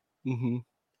 Mm-hmm.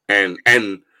 And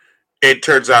it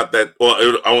turns out that,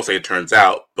 well, I won't say it turns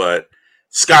out, but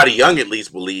Scotty Young at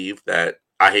least believed that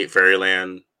I Hate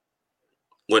Fairyland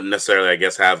wouldn't necessarily, I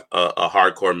guess, have a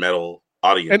hardcore metal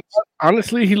audience. And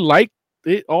honestly, he liked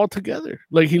it all together.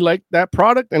 Like he liked that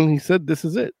product and he said this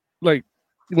is it. Like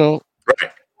right.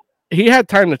 He had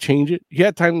time to change it. He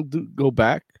had time to go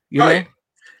back, know?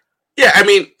 Yeah, I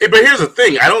mean, but here's the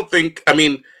thing. I don't think,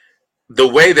 the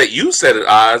way that you said it,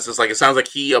 Oz, is like it sounds like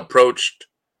he approached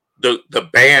the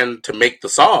band to make the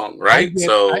song, right?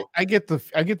 I get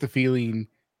the feeling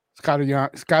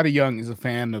Scotty Young is a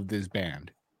fan of this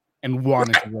band and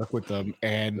wanted to work with them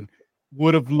and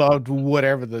would have loved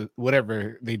whatever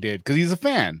they did because he's a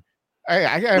fan.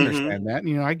 I understand that.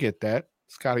 I get that.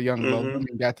 Scotty Young loved them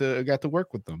and got to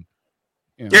work with them.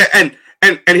 Yeah, and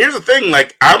here's the thing.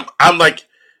 Like I'm like,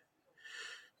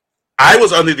 I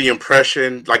was under the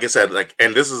impression, like I said, like,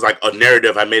 and this is like a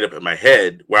narrative I made up in my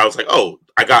head where I was like, oh,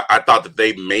 I thought that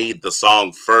they made the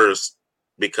song first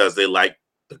because they liked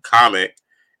the comic,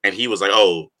 and he was like,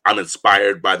 oh, I'm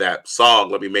inspired by that song.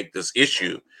 Let me make this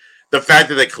issue. The fact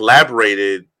that they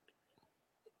collaborated,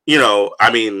 I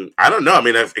don't know.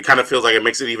 It kind of feels like it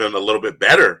makes it even a little bit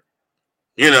better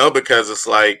because it's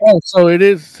like, Oh, so it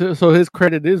is. So his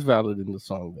credit is valid in the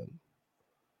song then.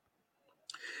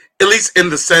 at least in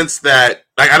the sense that,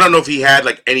 like, I don't know if he had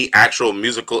like any actual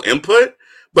musical input,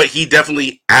 but he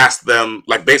definitely asked them,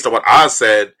 like, based on what Oz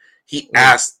said, he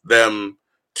asked them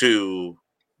to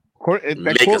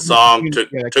make a song to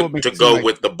go like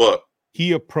with the book.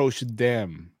 He approached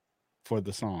them for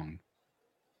the song,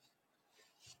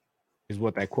 is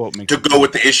what that quote makes. To go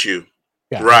with the issue.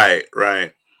 Yeah.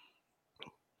 Right.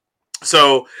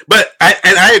 So, but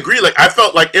I agree. Like, I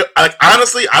felt like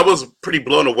honestly, I was pretty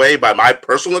blown away by my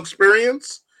personal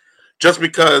experience, just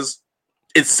because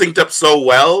it synced up so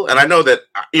well. And I know that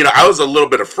I was a little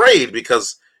bit afraid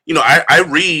because I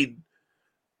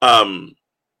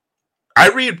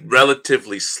read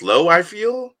relatively slow. I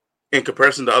feel in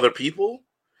comparison to other people.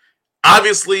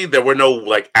 Obviously, there were no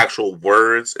like actual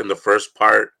words in the first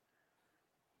part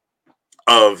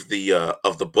of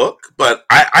the book, but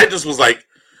I just was like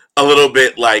a little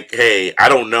bit like, hey, I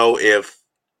don't know if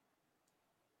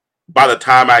by the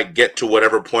time I get to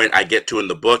whatever point I get to in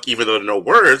the book, even though there are no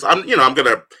words, I'm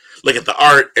gonna look at the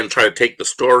art and try to take the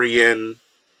story in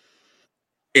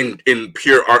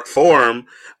pure art form.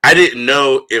 I didn't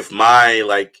know if my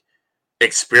like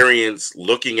experience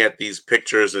looking at these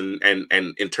pictures and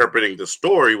interpreting the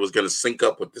story was gonna sync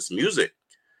up with this music.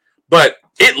 But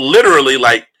it literally,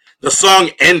 like, the song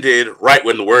ended right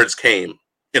when the words came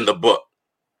in the book.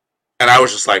 And I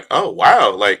was just like, oh,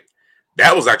 wow. Like,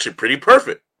 that was actually pretty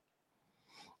perfect.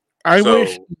 I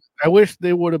wish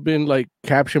they would have been like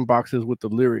caption boxes with the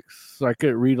lyrics so I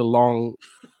could read along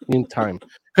in time.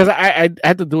 Because I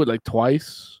had to do it like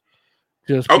twice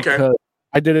just because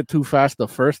I did it too fast the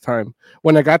first time.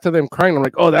 When I got to them crying, I'm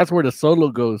like, oh, that's where the solo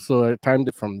goes. So I timed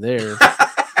it from there.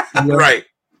 Right.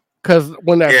 Because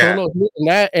when that solo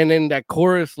hit and then that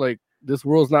chorus, like, this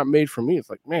world's not made for me, it's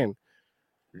like, man,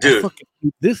 dude, I fucking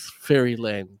need this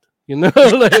Fairyland, like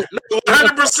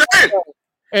 100%.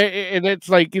 And it's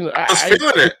like, I was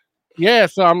feeling it. Yeah,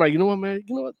 so I'm like, you know what, man?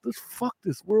 You know what? Fuck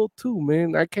this world too,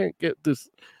 man. I can't get this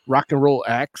rock and roll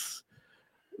axe.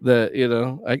 That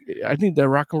I need that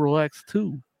rock and roll axe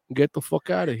too. Get the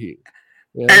fuck out of here.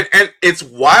 Yeah. And it's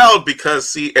wild because,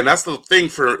 see, and that's the thing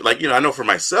for, like, I know for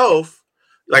myself.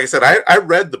 Like I said, I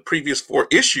read the previous 4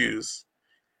 issues,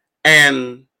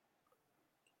 and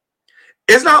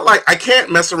it's not like I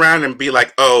can't mess around and be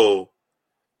like, oh,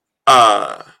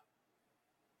 oh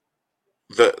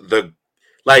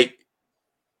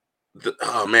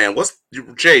man,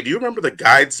 Jay? Do you remember the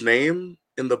guide's name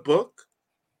in the book?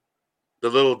 The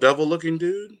little devil-looking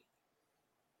dude.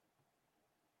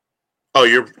 Oh,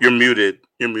 you're muted.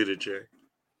 You're muted, Jay.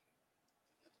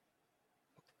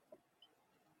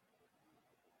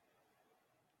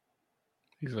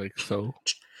 He's like, so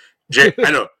Jay,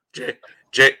 I know.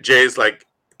 Jay's like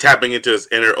tapping into his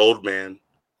inner old man.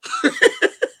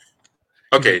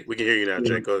 Okay, we can hear you now,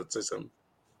 Jay. Go ahead, say something.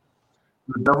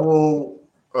 The devil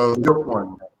goat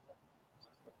one.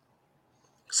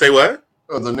 Say what?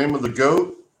 The name of the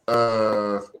goat.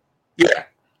 Yeah,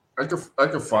 I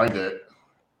could find it.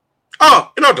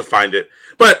 Oh, you don't have to find it,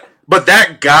 but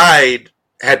that guide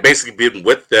had basically been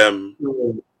with them.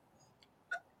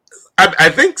 I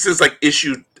think since like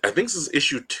issue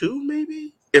 2,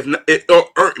 maybe, if not,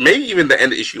 or maybe even the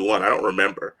end of issue 1. I don't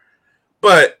remember,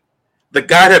 but the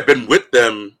guide had been with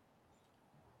them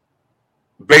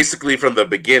basically from the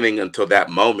beginning until that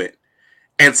moment.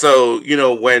 And so,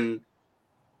 when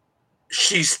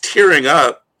she's tearing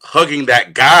up, hugging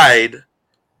that guide,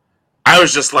 I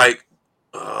was just like,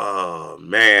 oh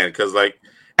man, because like,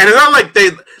 and it's not like they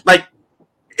like.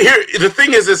 Here, the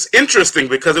thing is, it's interesting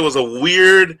because it was a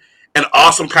weird and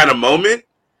awesome kind of moment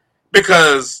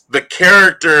because the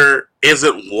character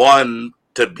isn't one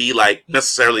to be like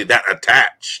necessarily that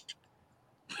attached.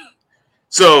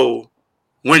 So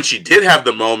when she did have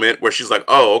the moment where she's like,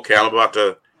 oh, okay, I'm about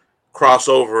to cross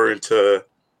over into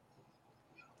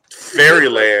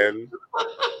Fairyland.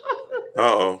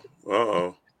 Uh-oh.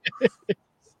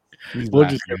 We'll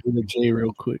just get rid of Jay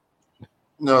real quick.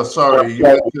 No, sorry. You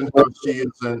mentioned how she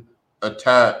isn't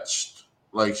attached.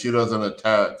 Like, she doesn't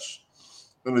attach.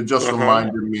 And it just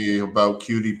reminded me about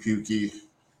Cutie Pukey.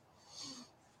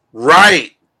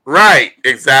 Right.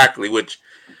 Exactly. Which,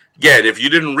 again, if you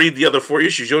didn't read the other 4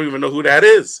 issues, you don't even know who that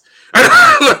is.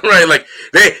 Right? Like,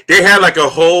 they had like a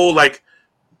whole like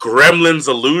Gremlins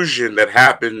illusion that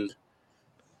happened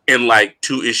in like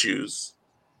 2 issues.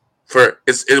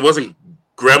 It wasn't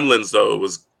Gremlins though, it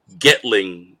was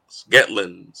Getlings.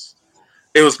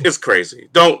 It's crazy.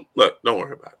 Don't worry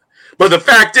about it. But the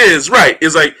fact is, right,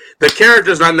 is like the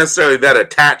character's not necessarily that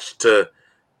attached to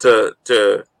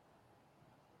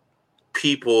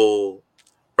people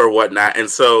whatnot. And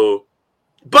so,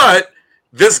 but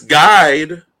this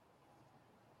guide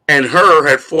and her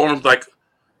had formed like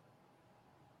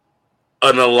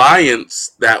an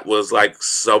alliance that was like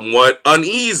somewhat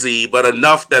uneasy, but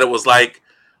enough that it was like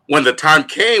when the time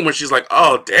came when she's like,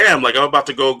 oh damn, like I'm about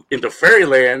to go into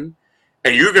Fairyland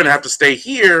and you're gonna have to stay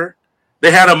here. They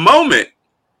had a moment.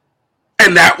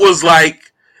 And that was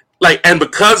like and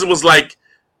because it was like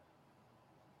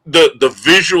the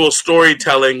visual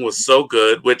storytelling was so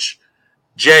good, which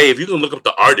Jay, if you can look up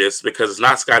the artist, because it's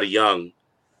not Scotty Young,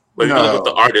 but if you can look up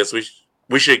the artist,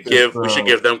 we should give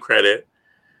them credit.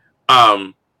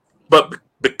 But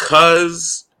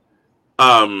because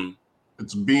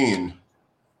it's Bean.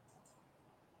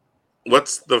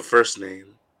 What's the first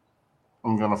name?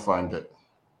 I'm gonna find it.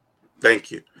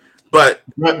 Thank you. But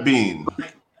Brett Bean.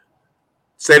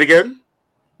 Say it again.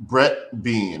 Brett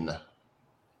Bean.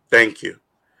 Thank you.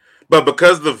 But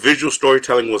because the visual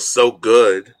storytelling was so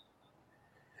good,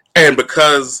 and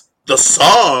because the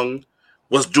song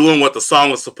was doing what the song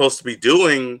was supposed to be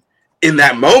doing in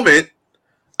that moment,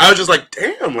 I was just like,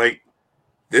 damn, like,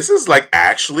 this is like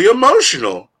actually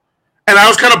emotional. And I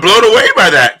was kind of blown away by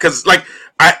that. Because like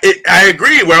I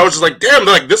agree, where I was just like, damn,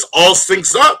 like this all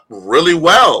syncs up really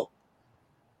well.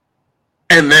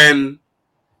 And then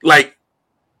like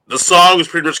the song was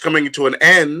pretty much coming to an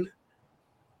end.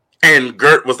 And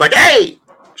Gert was like, hey,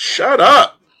 shut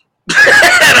up. And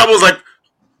I was like,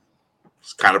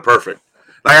 it's kind of perfect.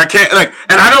 Like I can't like,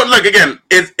 and I don't like, again,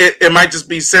 it might just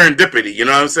be serendipity, you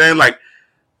know what I'm saying? Like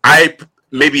I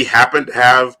maybe happen to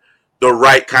have the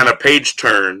right kind of page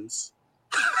turns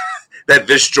that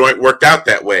this joint worked out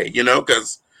that way, you know?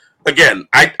 Because again,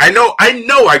 I know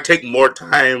I take more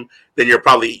time than your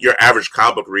average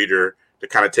comic book reader to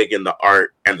kind of take in the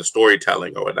art and the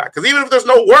storytelling or whatnot. Because even if there's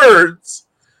no words,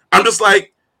 I'm just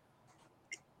like,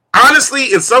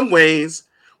 honestly, in some ways,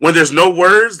 when there's no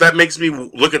words, that makes me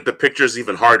look at the pictures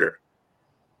even harder.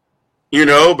 You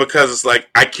know, because it's like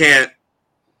I can't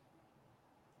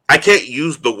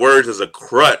use the words as a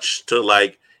crutch to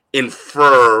like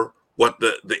infer what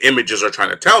the images are trying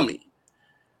to tell me.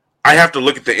 I have to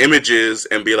look at the images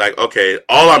and be like, okay,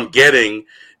 all I'm getting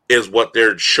is what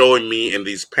they're showing me in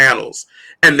these panels.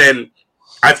 And then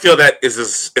I feel that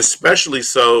is especially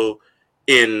so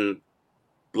in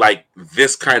like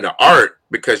this kind of art,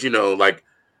 because, you know, like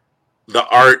the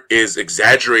art is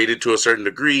exaggerated to a certain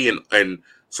degree, and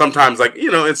sometimes, like,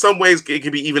 you know, in some ways it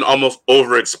can be even almost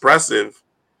over expressive.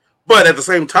 But at the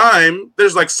same time,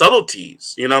 there's like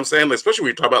subtleties, you know what I'm saying? Like, especially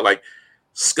when you talk about like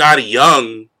Scotty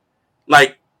Young,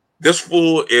 like this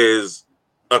fool is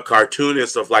a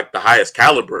cartoonist of like the highest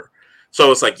caliber.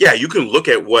 So it's like, yeah, you can look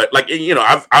at what, like, you know,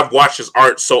 I've watched his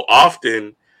art so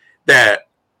often that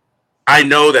I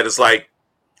know that it's like,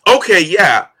 okay,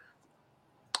 yeah,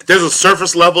 there's a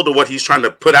surface level to what he's trying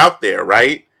to put out there,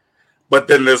 right? But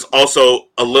then there's also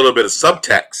a little bit of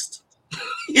subtext,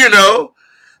 you know?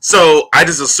 So I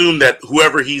just assume that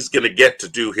whoever he's going to get to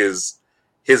do his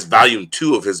volume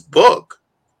 2 of his book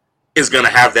is going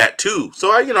to have that too.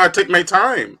 So I take my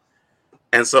time.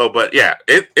 And so, but yeah,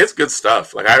 it's good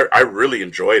stuff. Like I really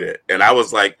enjoyed it. And I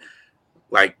was like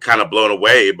kind of blown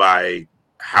away by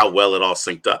how well it all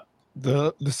synced up.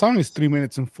 The song is 3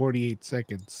 minutes and 48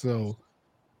 seconds. So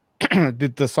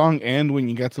did the song end when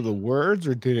you got to the words,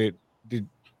 or did it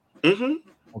Mm-hmm.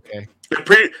 Okay.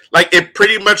 It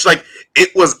pretty much like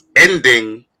it was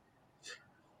ending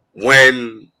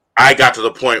when I got to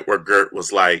the point where Gert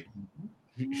was like,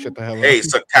 shut the hell up. Hey,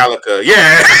 Suctalica.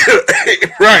 Yeah.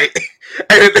 Right.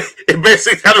 And it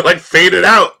basically kind of like faded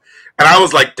out. And I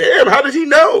was like, damn, how did he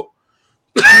know?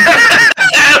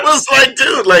 I was like,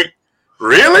 dude, like,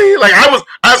 really? Like I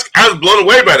was blown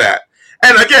away by that.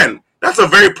 And again, that's a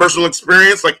very personal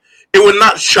experience. Like, it would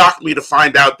not shock me to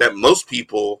find out that most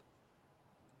people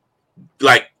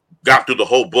like got through the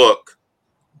whole book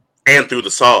and through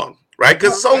the song, right?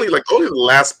 Because it's only the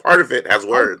last part of it has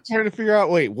words. I'm trying to figure out,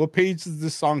 wait, what page does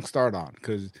this song start on?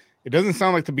 Because it doesn't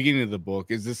sound like the beginning of the book.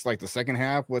 Is this like the second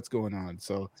half? What's going on?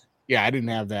 So yeah, I didn't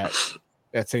have that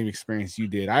same experience you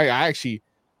did. I actually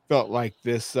felt like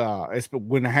this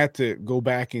when I had to go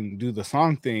back and do the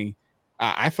song thing,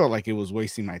 I felt like it was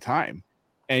wasting my time.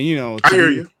 And you know, I hear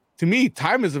you. To me,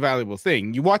 time is a valuable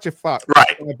thing. You watch it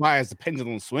right by as the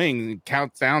pendulum swings and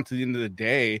counts down to the end of the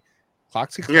day.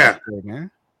 Clock's a clock,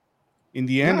 man. In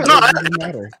the end, it doesn't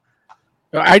matter.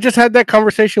 I just had that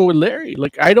conversation with Larry.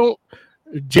 Like,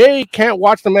 Jay can't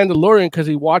watch The Mandalorian because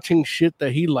he's watching shit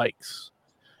that he likes.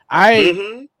 I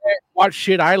can't watch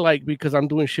shit I like because I'm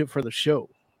doing shit for the show.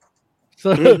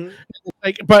 So,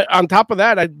 but on top of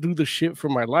that, I do the shit for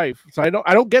my life. So I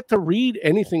don't get to read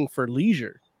anything for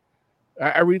leisure.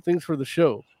 I read things for the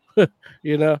show.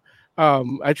 You know,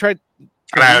 I tried.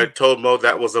 And I told Mo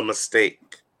that was a mistake.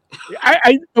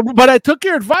 But I took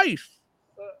your advice.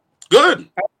 Good.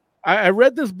 I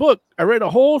read this book. I read a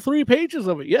whole 3 pages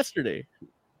of it yesterday.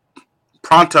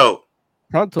 Pronto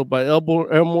by Elmore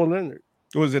Leonard.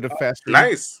 Was it a fast read?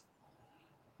 Nice.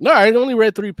 No, I only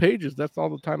read 3 pages. That's all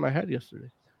the time I had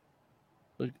yesterday.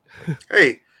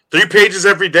 Hey, 3 pages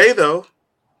every day, though.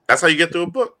 That's how you get through a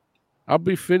book. I'll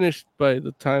be finished by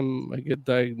the time I get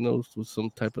diagnosed with some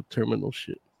type of terminal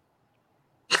shit.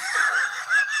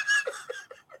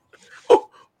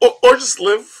 or just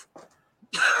live.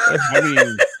 I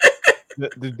mean,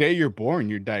 the day you're born,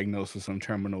 you're diagnosed with some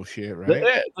terminal shit,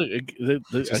 right?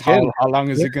 How long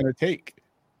is it going to take?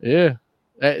 Yeah.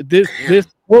 This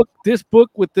book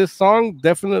with this song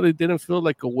definitely didn't feel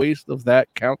like a waste of that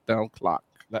countdown clock.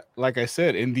 Like I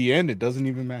said, in the end, it doesn't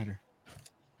even matter.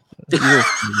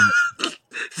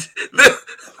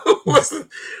 Listen,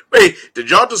 wait, did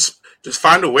y'all just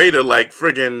find a way to like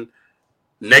friggin'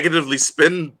 negatively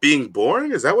spin being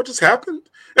born? Is that what just happened?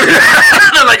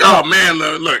 They're like, oh man,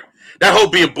 look, that whole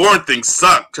being born thing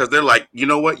sucked because they're like, you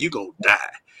know what, you gonna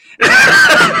die.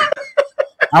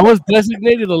 I was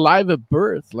designated alive at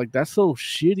birth. Like that's so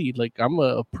shitty. Like I'm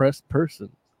a oppressed person.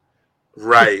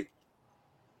 Right.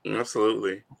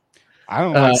 Absolutely. I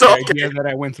don't like the idea that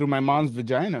I went through my mom's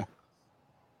vagina.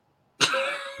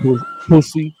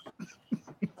 Pussy.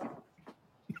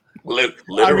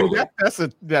 Literally. I mean,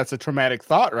 that's a traumatic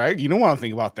thought, right? You don't want to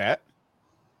think about that.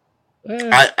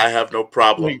 I have no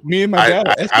problem. Like, me and my dad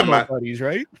are Eskimo buddies,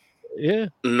 right? Yeah.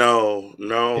 No.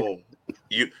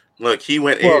 You look, he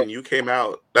went in, you came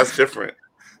out. That's different.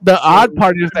 The odd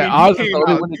part is that Oz is the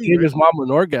only one that gave his mom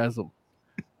an orgasm.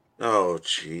 Oh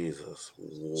Jesus!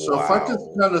 Wow. So if I could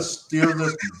kind of steer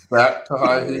this back to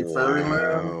I Hate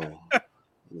Fairyland.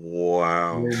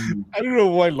 Wow. I don't know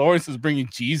why Lawrence is bringing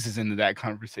Jesus into that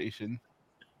conversation.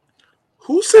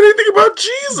 Who said anything about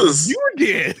Jesus? You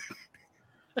did.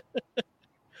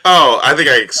 Oh, I think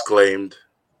I exclaimed.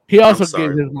 He also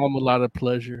gave his mom a lot of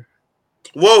pleasure.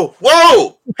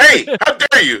 Whoa! Hey, how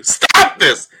dare you? Stop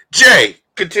this! Jay,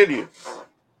 continue.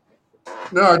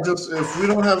 No, if we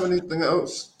don't have anything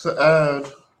else to add.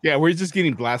 Yeah, we're just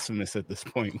getting blasphemous at this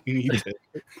point. We need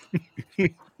to.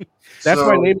 That's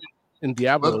my name in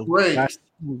Diablo. That's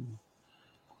great.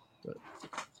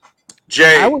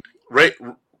 Jay,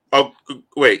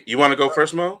 wait, you want to go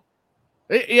first, Mo?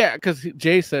 Yeah, because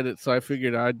Jay said it, so I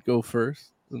figured I'd go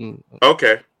first.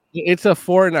 Okay. It's a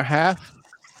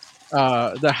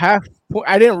 4.5. The half.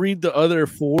 I didn't read the other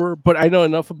 4, but I know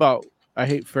enough about. I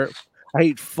hate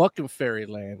fucking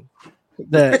Fairyland.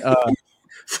 That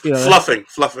fluffing.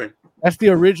 That's the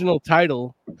original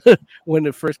title when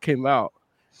it first came out,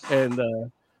 and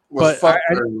fuck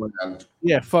Fairyland.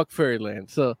 Yeah, fuck Fairyland.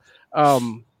 So,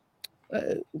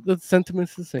 the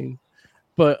sentiment's the same,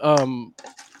 but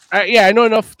I know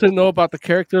enough to know about the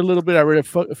character a little bit. I read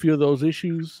a few of those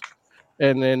issues,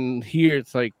 and then here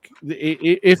it's like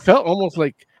it felt almost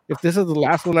like if this is the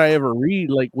last one I ever read,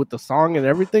 like with the song and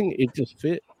everything, it just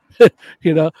fit.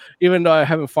 Even though I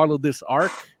haven't followed this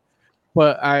arc,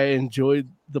 but I enjoyed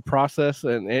the process,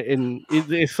 and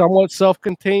it's somewhat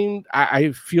self-contained.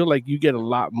 I feel like you get a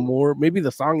lot more. Maybe the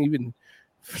song even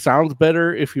sounds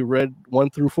better if you read 1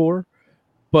 through 4,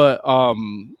 but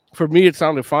for me, it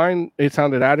sounded fine. It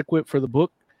sounded adequate for the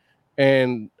book,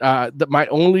 and my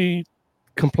only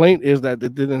complaint is that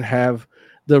it didn't have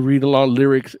the read-along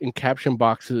lyrics and caption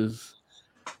boxes,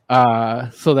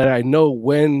 so that I know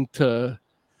when the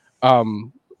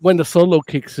solo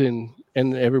kicks in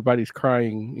and everybody's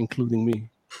crying, including me.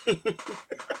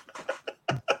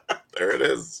 There it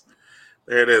is.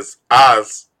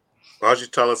 Oz, why don't you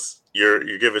tell us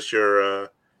you give us your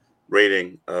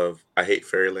rating of I Hate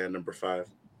Fairyland number 5?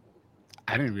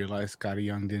 I didn't realize Scotty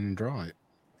Young didn't draw it.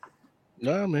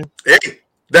 No, man. Hey,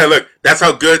 that's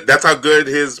how good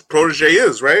his protege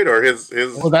is, right? Or his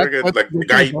the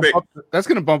guy he picked. That's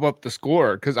gonna bump up the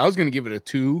score because I was gonna give it a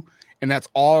 2, and that's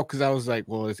all because I was like,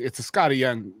 well, it's a Scotty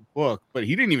Young book, but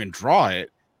he didn't even draw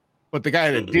it. But the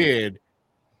guy that did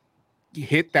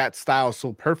hit that style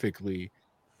so perfectly.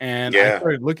 And I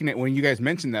started looking at when you guys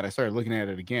mentioned that, I started looking at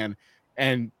it again,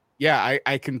 and yeah,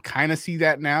 I can kind of see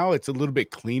that now. It's a little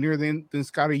bit cleaner than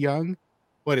Scotty Young,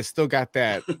 but it's still got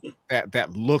that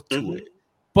look to it.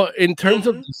 But in terms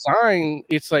of design,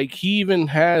 it's like he even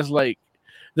has like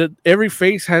every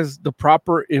face has the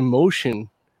proper emotion.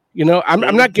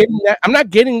 I'm not getting that. I'm not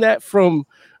getting that from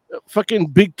fucking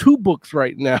big 2 books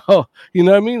right now. You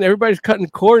know what I mean? Everybody's cutting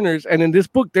corners, and in this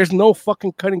book, there's no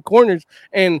fucking cutting corners,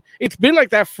 and it's been like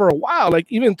that for a while. Like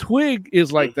even Twig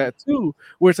is like that too,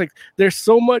 where it's like there's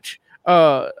so much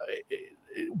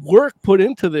work put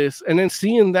into this, and then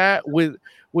seeing that with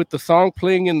the song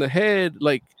playing in the head,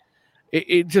 like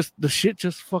it just the shit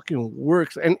just fucking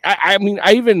works. And I mean,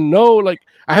 I even know, like,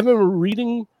 I haven't been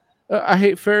reading I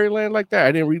Hate Fairyland like that.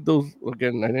 I didn't read those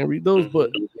again. I didn't read those, but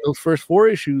those first 4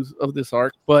 issues of this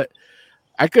arc. But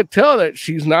I could tell that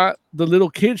she's not the little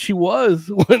kid she was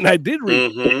when I did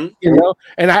read it, you know.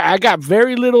 And I got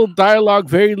very little dialogue,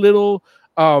 very little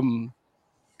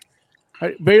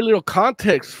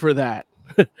context for that.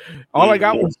 All I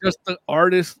got was just the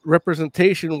artist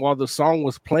representation while the song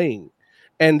was playing.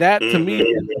 And that to me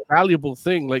is a valuable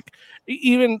thing. Like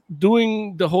even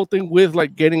doing the whole thing with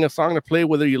like getting a song to play,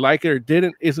 whether you like it or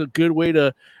didn't, is a good way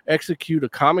to execute a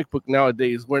comic book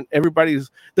nowadays, when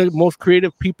the most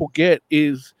creative people get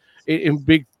is in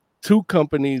big 2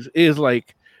 companies is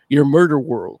like your Murder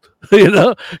World. You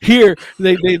know, here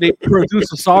they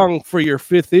produce a song for your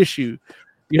 5th issue.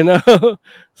 You know,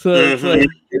 so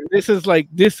it's like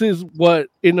this is what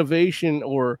innovation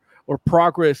or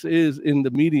progress is in the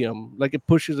medium. Like it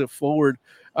pushes it forward.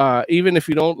 Even if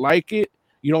you don't like it,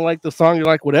 you don't like the song, you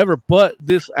like whatever, but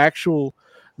this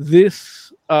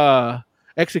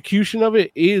execution of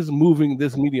it is moving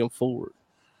this medium forward.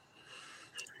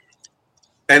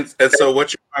 And so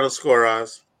what's your final score,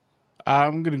 Oz?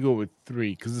 I'm gonna go with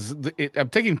 3 because I'm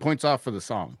taking points off for the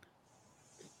song.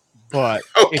 But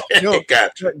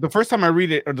gotcha. The first time I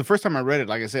read it, or the first time I read it,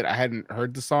 like I said, I hadn't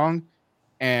heard the song.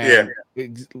 And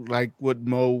it's like what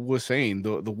Mo was saying,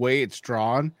 the way it's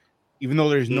drawn, even though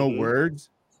there's no words,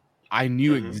 I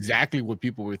knew exactly what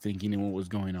people were thinking and what was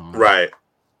going on. Right.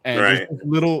 And there's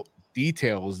little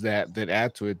details that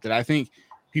add to it that I think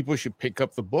people should pick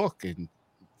up the book and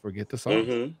forget the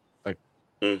song. Like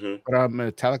put on a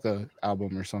Metallica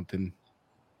album or something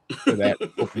for that.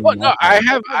 Well, no,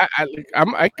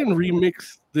 I can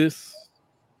remix this.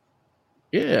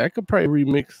 Yeah, I could probably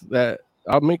remix that.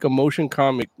 I'll make a motion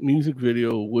comic music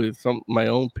video with my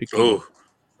own picking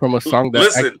from a song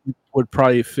that would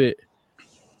probably fit.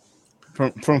 I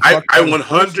was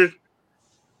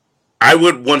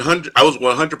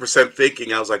 100%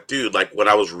 thinking, I was like, dude, like when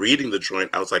I was reading the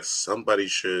joint, I was like, somebody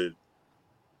should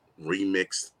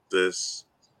remix this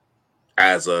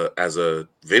as a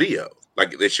video.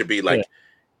 Like it should be like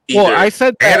well, I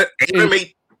said that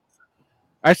animate.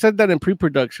 I said that in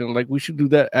pre-production, like we should do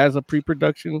that as a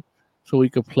pre-production so we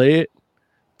could play it,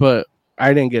 but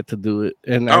I didn't get to do it,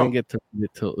 and I didn't get to read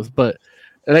it till. But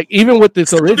like even with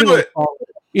this original song,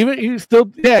 even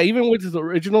with this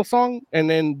original song, and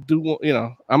then do one, you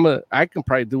know, I can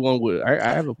probably do one with. I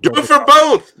have a do it for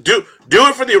both. Do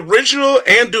it for the original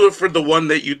and do it for the one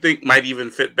that you think might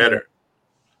even fit better.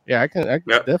 Yeah, I can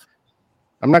definitely.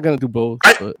 I'm not gonna do both,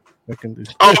 but I can do.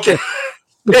 Okay.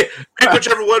 Hey,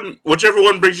 whichever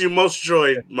one brings you most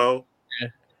joy, Mo.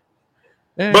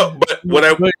 Yeah. But what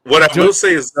I will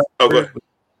say is, go ahead.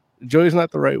 Joy is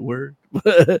not the right word,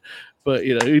 but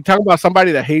you know, you talk about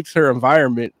somebody that hates her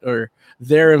environment or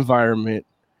their environment,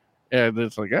 and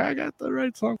it's like I got the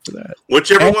right song for that.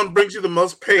 Whichever one brings you the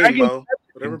most pain, Mo.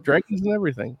 Whatever, dragons and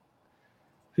everything.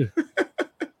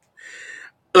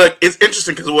 Look, it's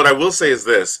interesting because what I will say is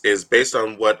this: is based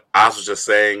on what Oz was just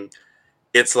saying.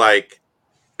 It's like,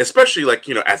 especially like,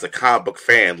 you know, as a comic book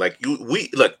fan, like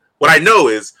look. What I know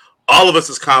is all of us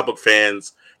as comic book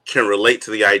fans can relate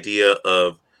to the idea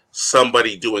of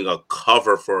somebody doing a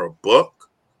cover for a book,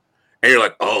 and you're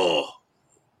like, oh,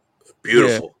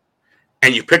 beautiful. Yeah.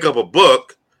 And you pick up a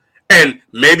book, and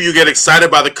maybe you get excited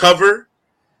by the cover,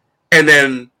 and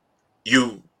then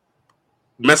you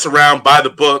mess around, buy the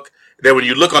book. Then when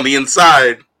you look on the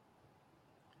inside,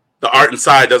 the art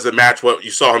inside doesn't match what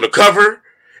you saw on the cover,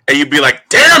 and you'd be like,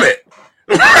 damn it.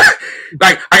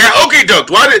 Like I got okay duked.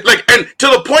 Why did and to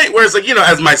the point where it's like, you know,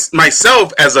 as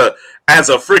myself as a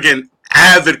friggin'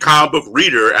 avid comic book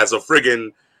reader, as a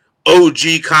friggin'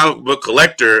 OG comic book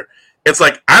collector, it's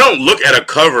like I don't look at a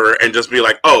cover and just be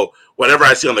like, oh, whatever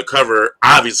I see on the cover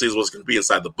obviously is what's gonna be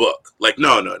inside the book. Like,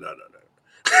 no.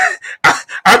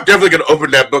 I'm definitely gonna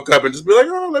open that book up and just be like,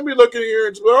 oh, let me look in here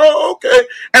and just, oh, okay.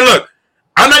 And look,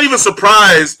 I'm not even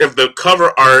surprised if the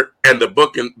cover art and the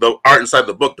book and the art inside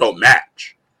the book don't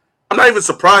match. I'm not even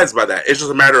surprised by that. It's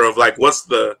just a matter of like, what's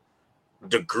the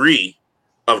degree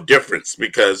of difference?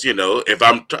 Because, you know,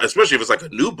 especially if it's like a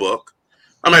new book,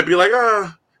 I might be like,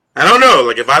 I don't know.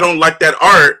 Like if I don't like that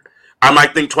art, I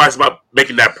might think twice about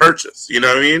making that purchase. You know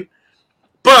what I mean?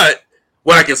 But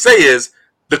what I can say is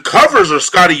the covers are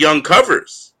Scotty Young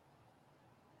covers.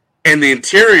 and the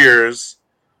interiors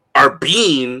are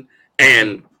bean,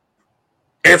 and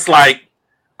it's like,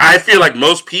 I feel like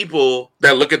most people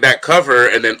that look at that cover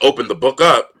and then open the book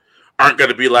up aren't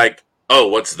going to be like, oh,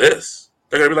 what's this?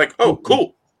 They're going to be like, oh,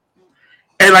 cool.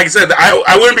 And like I said,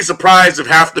 I wouldn't be surprised if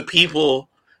half the people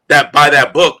that buy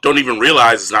that book don't even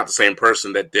realize it's not the same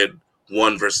person that did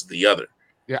one versus the other.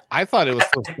 Yeah, I thought it was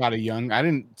still Scotty Young. I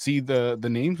didn't see the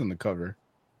names on the cover.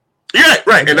 Yeah,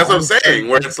 right. And that's what I'm saying,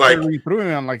 where it's like, through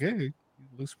it, I'm like, hey, it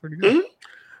looks pretty good.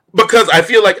 Mm-hmm. Because I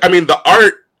feel like, I mean, the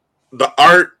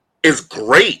art is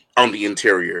great on the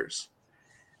interiors,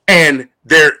 and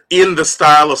they're in the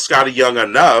style of Scotty Young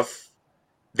enough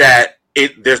that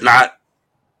there's not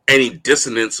any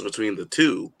dissonance between the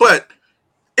two, but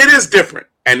it is different.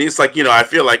 And it's like, I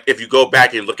feel like if you go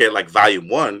back and look at like volume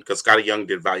 1, because Scotty Young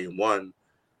did volume 1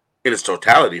 in its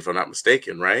totality, if I'm not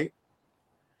mistaken, right?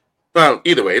 Well,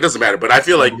 either way, it doesn't matter. But I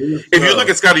feel like if you look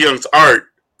at Scotty Young's art,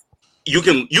 you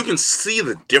can see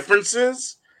the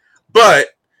differences, but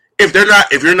if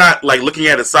you're not like looking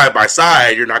at it side by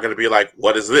side, you're not going to be like,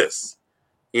 what is this?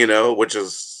 Which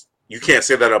is, you can't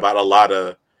say that about a lot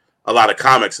of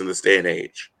comics in this day and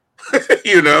age,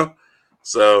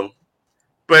 So,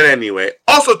 but anyway,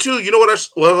 also too,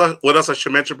 what else I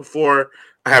should mention before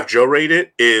I have Joe rate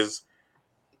it is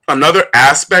another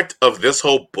aspect of this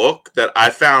whole book that I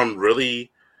found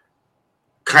really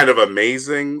kind of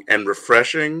amazing and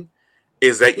refreshing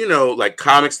is that, like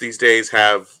comics these days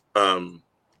have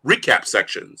recap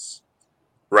sections,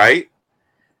 right?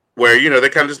 Where, they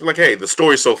kind of just be like, hey, the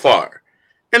story so far.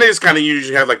 And they just kind of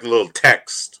usually have like a little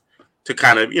text to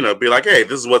kind of, be like, hey,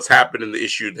 this is what's happened in the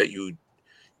issue that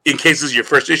in case this is your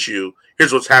first issue,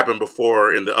 here's what's happened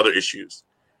before in the other issues.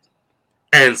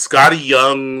 And Scotty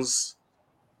Young's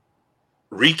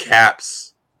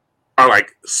recaps are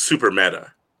like super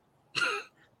meta.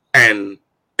 And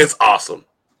it's awesome.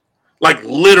 Like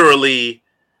literally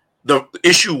the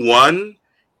issue 1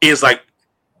 is like,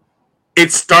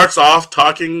 it starts off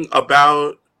talking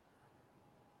about,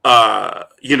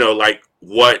 like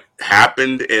what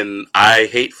happened in I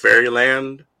Hate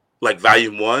Fairyland, like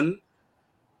volume 1.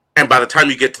 And by the time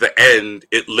you get to the end,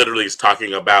 it literally is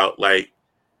talking about like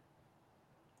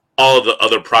all the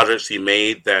other projects he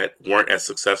made that weren't as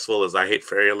successful as I Hate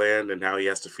Fairyland, and how he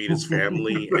has to feed his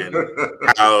family and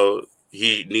how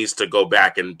he needs to go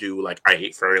back and do like I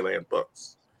Hate Fairyland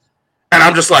books. And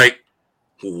I'm just like,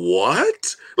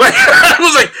 what? Like, I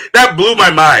was like, that blew my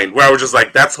mind, where I was just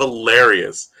like, that's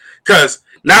hilarious. Because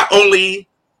not only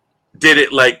did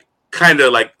it like kind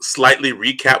of like slightly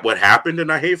recap what happened in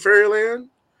I Hate Fairyland,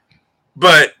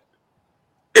 but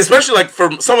especially like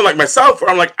for someone like myself, where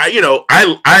I'm like,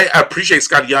 I appreciate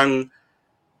Scott Young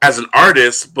as an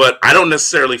artist, but I don't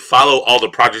necessarily follow all the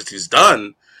projects he's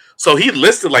done. So he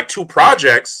listed like 2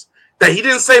 projects that he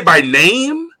didn't say by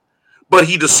name, but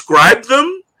he described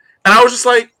them. And I was just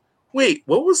like, wait,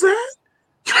 what was that?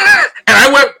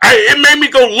 And it made me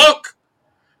go look.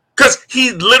 Because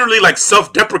he literally like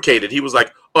self-deprecated. He was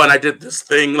like, oh, and I did this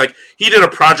thing. Like he did a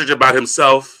project about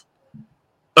himself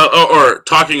or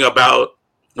talking about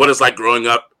what it's like growing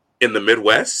up in the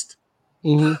Midwest.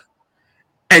 Mm-hmm.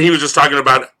 And he was just talking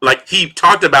about, like, he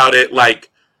talked about it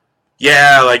like,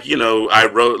 yeah, like, I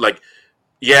wrote like,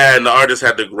 yeah, and the artist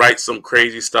had to write some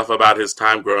crazy stuff about his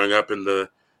time growing up in the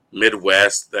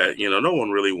Midwest that, no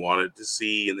one really wanted to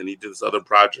see. And then he did this other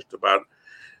project about,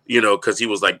 because he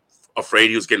was like afraid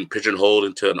he was getting pigeonholed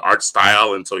into an art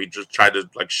style. And so he just tried to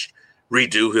like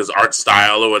redo his art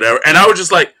style or whatever. And I was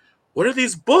just like, what are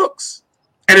these books?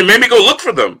 And it made me go look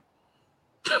for them.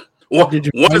 One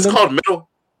is called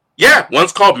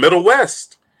one's called Middle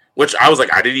West, which I was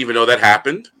like, I didn't even know that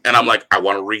happened. And I'm like, I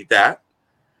want to read that.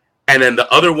 And then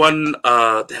the other one,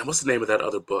 what's the name of that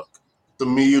other book? The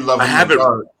Me You Love I in the haven't.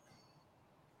 Dark.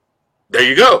 There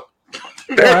you go.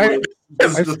 The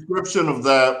description of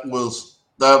that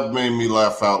made me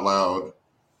laugh out loud.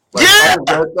 Like, yeah,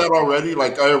 I read that already.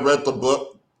 Like I read the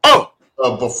book.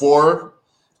 Before,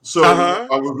 so I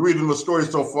was reading the story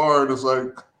so far, and it's like,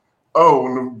 oh,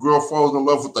 when the girl falls in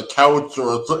love with the couch,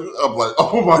 or I'm like,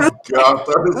 oh my god,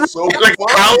 that is so like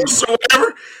funny. house or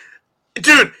whatever,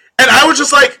 dude. And I was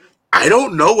just like, I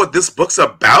don't know what this book's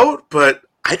about, but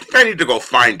I think I need to go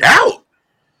find out.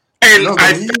 And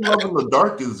The Me You Love in the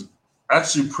Dark is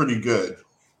actually pretty good.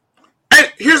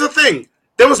 And here's the thing: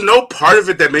 there was no part of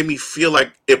it that made me feel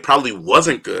like it probably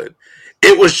wasn't good.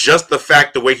 It was just the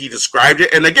fact, the way he described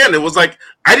it. And again, it was like,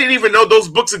 I didn't even know those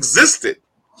books existed.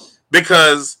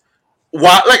 Because,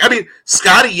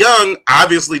 Scotty Young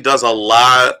obviously does a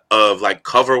lot of, like,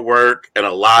 cover work and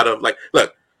a lot of, like,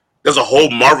 look, there's a whole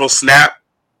Marvel Snap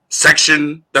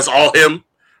section that's all him,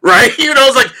 right?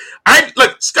 It's like,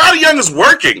 Scotty Young is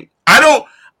working.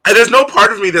 There's no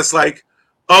part of me that's like,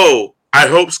 oh, I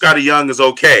hope Scotty Young is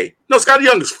okay. No, Scotty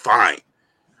Young is fine.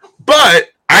 But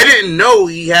I didn't know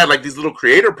he had like these little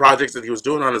creator projects that he was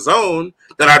doing on his own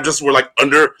that I just were like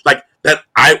under like that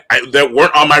that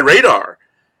weren't on my radar.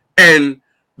 And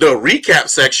the recap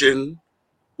section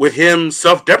with him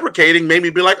self-deprecating made me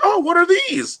be like, oh, what are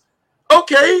these?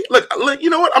 Okay, look, you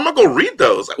know what? I'm gonna go read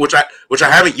those, which I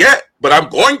haven't yet, but I'm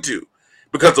going to,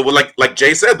 because of like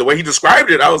Jay said, the way he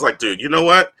described it, I was like, dude, you know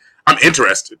what? I'm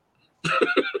interested.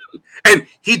 And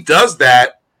he does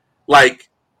that like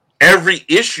every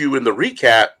issue in the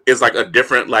recap is like a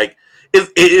different like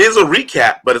it is a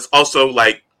recap, but it's also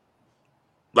like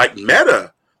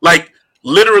meta, like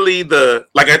literally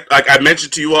I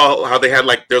mentioned to you all how they had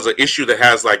like there's an issue that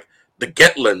has like the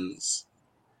Getlins,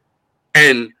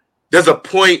 and there's a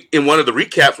point in one of the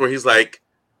recaps where he's like,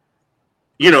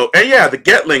 you know, and yeah, the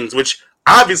Getlings, which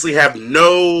obviously have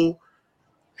no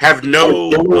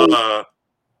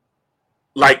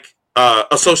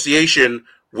association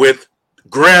with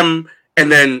Grimm,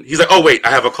 and then he's like, oh wait, I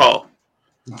have a call,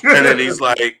 and then he's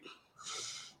like,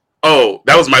 oh,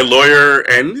 that was my lawyer,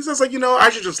 and he's just like, you know, I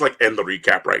should just like end the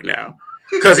recap right now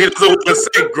because he doesn't want to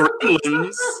say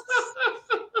Gremlins,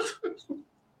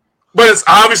 but it's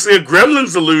obviously a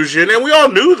Gremlins illusion, and we all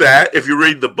knew that if you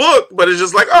read the book. But it's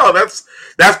just like, oh,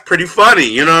 that's pretty funny,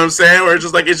 you know what I'm saying? Where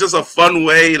it's just a fun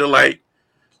way to like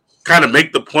kind of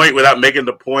make the point without making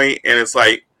the point, and it's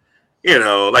like, you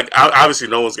know, like obviously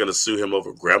no one's gonna sue him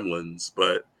over Gremlins,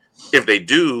 but if they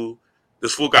do,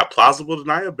 this fool got plausible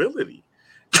deniability.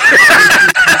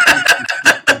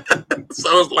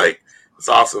 So it's like, it's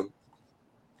awesome.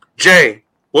 Jay,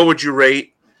 what would you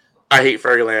rate I Hate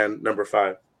Fairyland number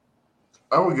 5?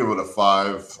 I would give it a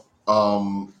 5.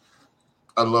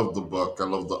 I love the book. I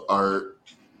love the art.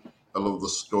 I love the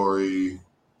story.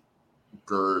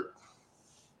 Gert.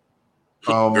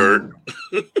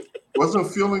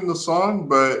 Wasn't feeling the song,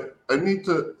 but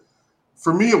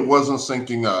for me, it wasn't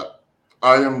syncing up.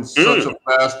 I am such a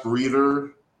fast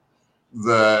reader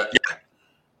that,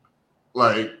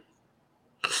 like,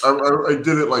 I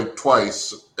did it like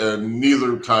twice, and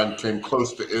neither time came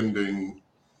close to ending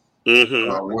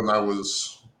when I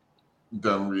was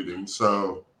done reading.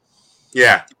 So,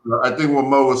 yeah, I think what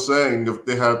Mo was saying, if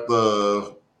they had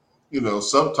the,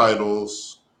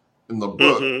 subtitles in the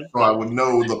book, so I would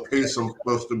know the pace I'm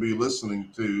supposed to be listening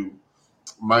to,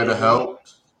 might have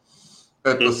helped.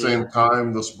 At the same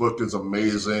time, this book is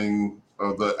amazing.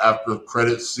 The after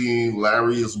credit scene,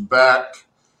 Larry is back.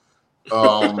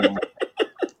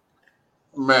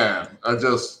 Man, I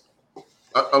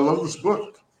love this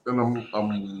book, and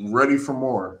I'm ready for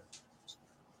more.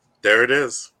 There it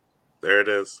is.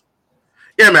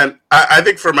 Yeah, man. I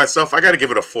think for myself, I got to give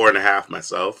it a 4.5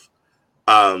 myself.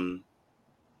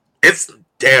 It's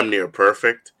damn near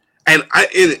perfect. And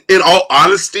in all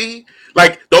honesty,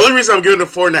 like the only reason I'm giving it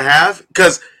a 4.5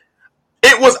 because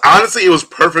it was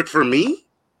perfect for me.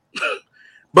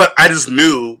 But I just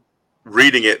knew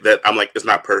reading it that I'm like, it's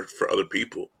not perfect for other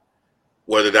people.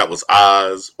 Whether that was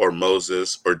Oz or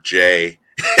Moses or Jay,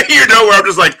 where I'm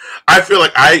just like, I feel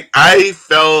like I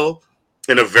fell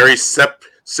in a very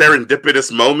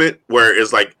serendipitous moment where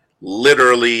it's like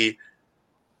literally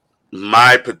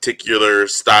my particular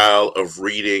style of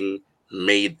reading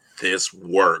made this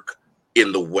work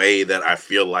in the way that I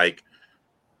feel like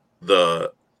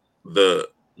the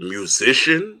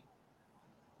musician,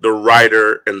 the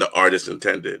writer, and the artist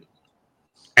intended.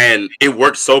 And it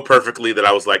worked so perfectly that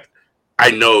I was like,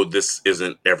 I know this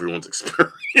isn't everyone's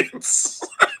experience.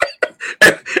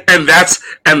 and that's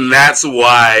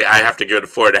why I have to give it a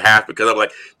 4.5, because I'm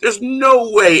like, there's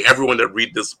no way everyone that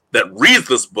reads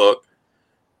this book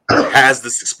has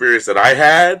this experience that I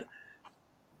had.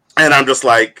 And I'm just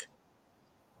like,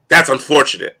 that's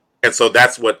unfortunate. And so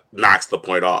that's what knocks the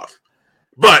point off.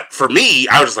 But for me,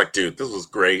 I was just like, dude, this was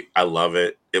great. I love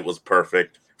it. It was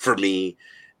perfect for me.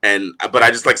 But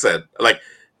I just, like I said, like,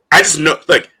 I just know,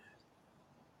 like,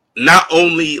 not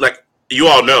only, like, you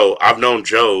all know, I've known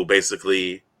Joe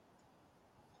basically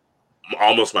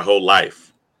almost my whole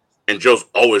life. And Joe's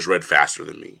always read faster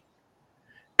than me.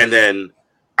 And then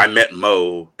I met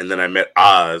Mo, and then I met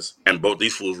Oz, and both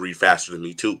these fools read faster than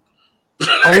me, too.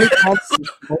 Only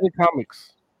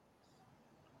comics.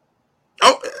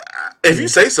 Oh, if you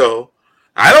say so.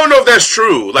 I don't know if that's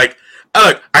true. Like,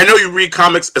 I know you read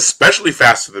comics especially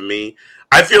faster than me.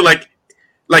 I feel like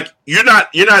you're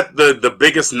not the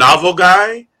biggest novel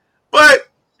guy, but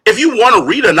if you want to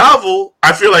read a novel,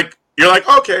 I feel like you're like,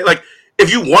 okay, like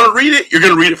if you want to read it, you're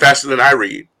gonna read it faster than I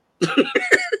read.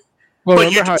 Well,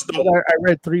 remember how I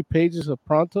read 3 pages of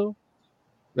Pronto?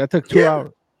 That took 2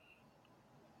 hours.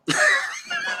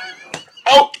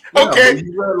 Oh, okay. Yeah,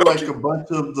 you read like a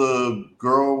bunch of the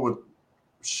girl with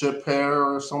ship hair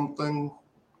or something.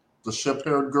 The ship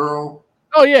haired girl.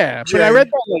 Oh yeah, Jay. but I read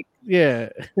that like yeah.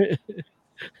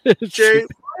 Jay,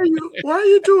 why are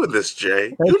you doing this,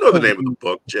 Jay? You know the name of the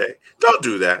book, Jay. Don't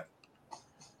do that.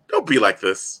 Don't be like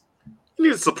this. We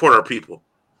need to support our people.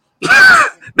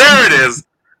 There it is.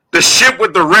 The ship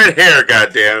with the red hair,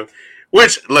 goddamn.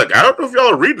 Which, look, I don't know if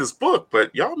y'all are reading this book,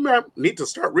 but y'all might need to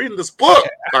start reading this book.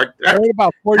 Like, I read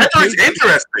about 40 that's pages.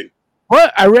 interesting.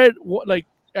 What I read, like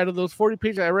out of those 40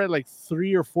 pages, I read like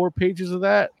 3 or 4 pages of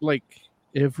that, like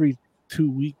every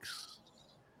 2 weeks.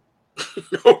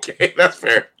 Okay, that's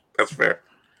fair. That's fair.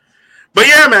 But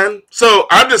yeah, man. So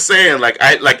I'm just saying, like,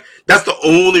 that's the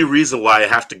only reason why I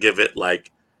have to give it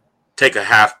like take a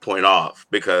half point off,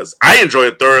 because I enjoy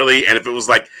it thoroughly. And if it was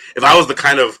like, if I was the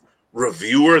kind of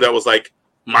reviewer that was like,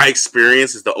 my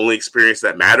experience is the only experience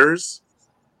that matters,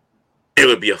 it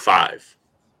would be a 5.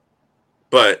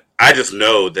 But I just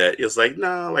know that it's like,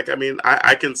 no, like, I mean,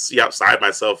 I can see outside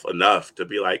myself enough to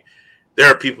be like, there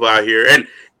are people out here,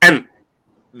 and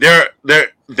there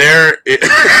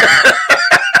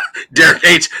Derek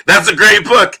H, that's a great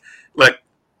book. Like,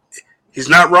 he's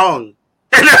not wrong.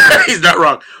 He's not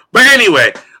wrong. But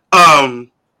anyway, I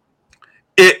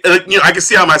can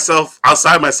see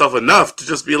outside myself enough to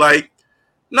just be like,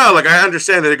 no, like, I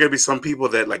understand that there are gonna be some people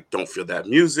that like don't feel that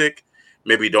music,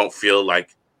 maybe don't feel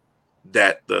like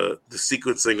that the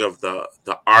sequencing of the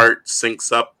art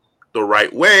syncs up the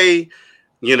right way,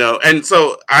 and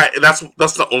so that's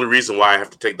the only reason why I have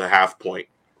to take the half point.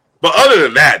 But other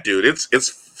than that, dude, it's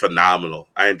phenomenal.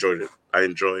 I enjoyed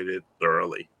it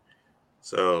thoroughly.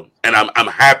 So, and I'm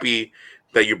happy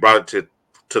that you brought it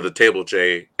to the table,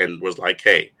 Jay, and was like,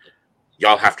 hey,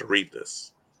 y'all have to read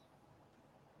this.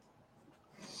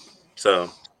 So,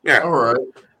 yeah. All right.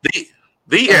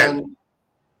 The end.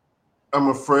 I'm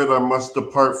afraid I must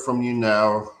depart from you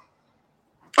now.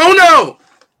 Oh no,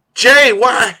 Jay!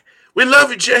 Why? We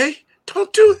love you, Jay.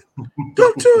 Don't do it.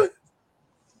 Don't do it.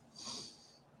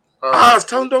 Oz,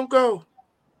 tell him don't go.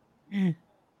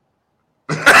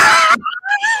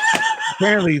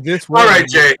 Apparently, this All right,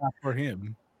 Jay. Not for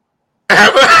him.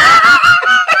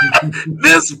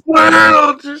 This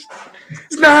world is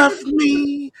not for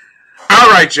me. All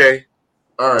right, Jay.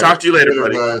 All right. Talk to you later,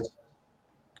 buddy. Guys.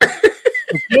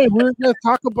 Okay, we're gonna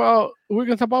talk about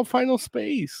Final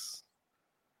Space.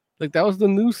 Like, that was the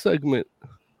news segment.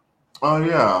 Oh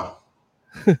yeah.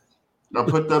 I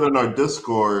put that in our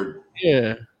Discord.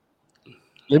 Yeah.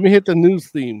 Let me hit the news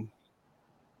theme.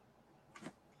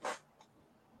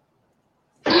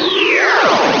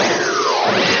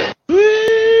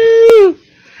 Woo!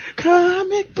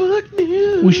 Comic book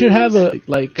news. We should have a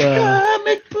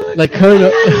comic book like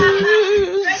current.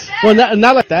 Well,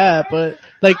 not like that, but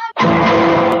like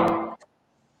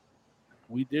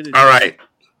we did it. All right.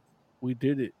 We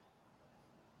did it.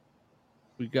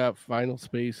 We got Final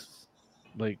Space.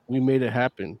 Like, we made it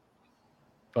happen.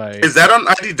 Is that on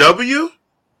IDW?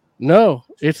 No,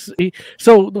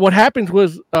 so what happened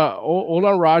was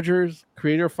Olan Rogers,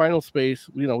 creator of Final Space.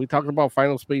 We talked about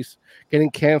Final Space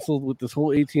getting canceled with this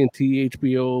whole AT&T,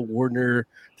 HBO, Warner,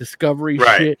 Discovery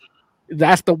shit.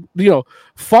 That's the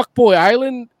Fuckboy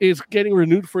Island is getting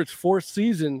renewed for its 4th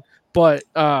season, but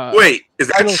wait, is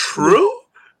that true?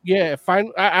 Yeah,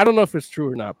 fine. I don't know if it's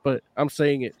true or not, but I'm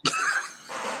saying it.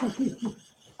 Is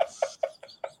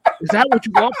that what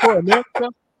you want for America?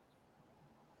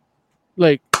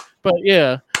 Like, but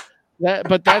yeah, that's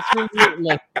really,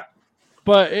 like,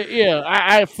 but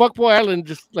I Fuckboy Island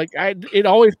just like it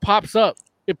always pops up.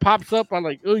 It pops up on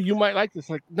like, oh, you might like this.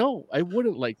 Like, no, I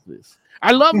wouldn't like this.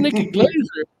 I love Nikki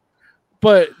Glaser,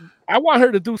 but I want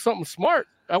her to do something smart.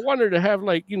 I want her to have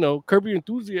like Curb Your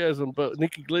Enthusiasm, but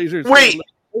Nikki Glaser. Wait,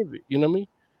 you know what I mean?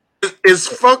 Is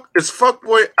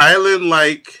Fuckboy Island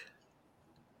like?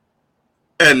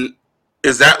 And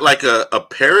is that like a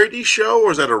parody show,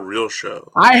 or is that a real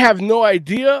show? I have no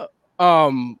idea.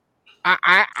 Because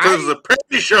it's a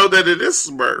parody show that it is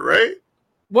smart, right?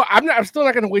 Well, I'm still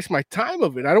not going to waste my time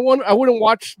of it. I wouldn't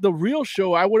watch the real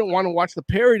show. I wouldn't want to watch the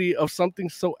parody of something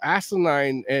so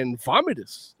asinine and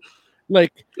vomitous.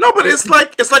 Like, no, but it's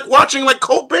like watching like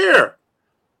Colbert.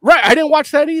 Right. I didn't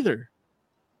watch that either.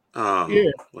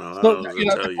 Yeah. Well, so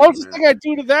the closest thing I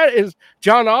do to that is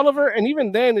John Oliver, and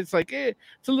even then, it's like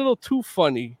it's a little too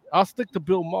funny. I'll stick to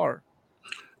Bill Maher.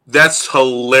 That's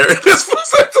hilarious.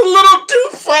 That's a little too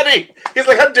funny. He's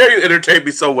like, "How dare you entertain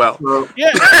me so well?"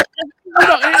 Yeah.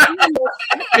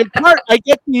 In part, I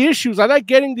get the issues. I like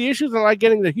getting the issues, and I like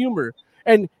getting the humor.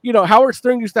 And Howard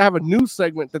Stern used to have a news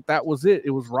segment that was it.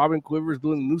 It was Robin Quivers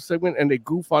doing the news segment, and they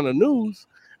goof on the news.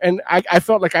 And I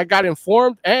felt like I got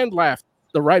informed and laughed.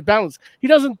 The right balance. He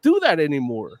doesn't do that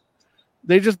anymore.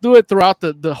 They just do it throughout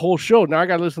the whole show. Now I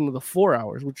got to listen to the 4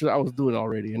 hours, which I was doing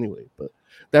already anyway. But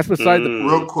that's beside the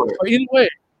real quick. But either way,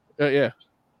 yeah.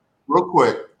 Real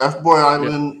quick, F-Boy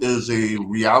Island is a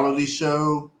reality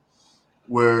show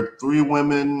where 3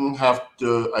 women have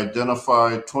to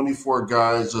identify 24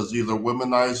 guys as either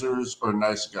womenizers or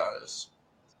nice guys.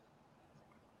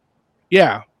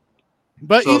 Yeah.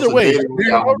 But so either it's a way, dating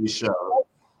reality show.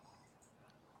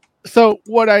 So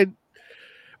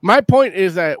my point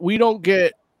is that we don't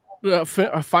get a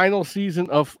final season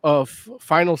of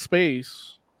Final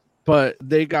Space, but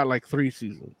they got like 3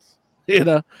 seasons,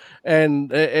 and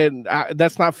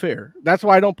that's not fair. That's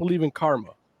why I don't believe in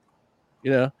karma,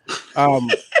 But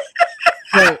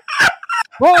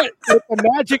with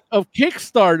the magic of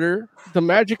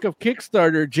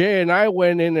Kickstarter, Jay and I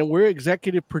went in and we're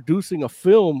executive producing a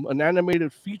film, an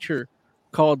animated feature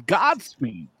called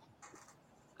Godspeed,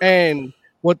 and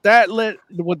what that led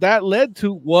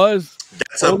to was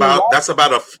that's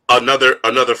about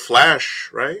another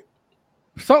Flash, right?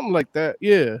 Something like that.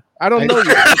 Yeah, I don't know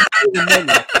yet.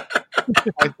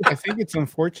 I think it's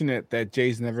unfortunate that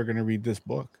Jay's never going to read this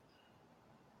book.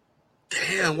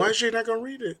 Damn, why is Jay not going to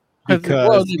read it?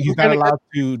 Because he's not allowed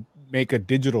to make a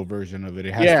digital version of it.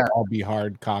 It has to all be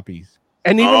hard copies.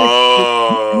 And even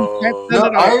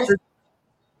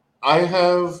I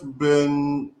have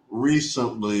been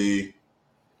recently,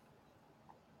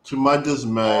 to my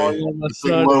dismay,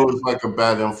 Sigmo is like a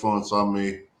bad influence on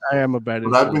me. I am a bad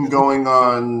influence. But I've been going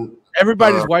on.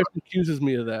 Everybody's wife accuses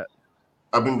me of that.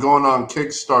 I've been going on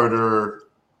Kickstarter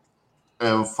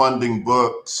and funding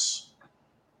books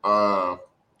that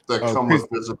come with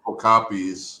physical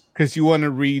copies. Because you want to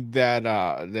read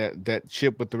that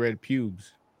ship with the red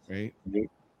pubes, right? Wait,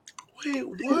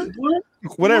 what?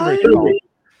 Whatever.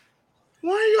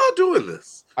 Why are y'all doing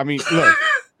this? I mean, look,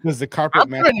 because the carpet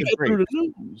matches the through the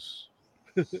news.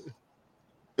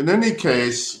 In any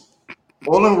case,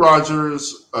 Olin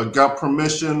Rogers got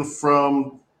permission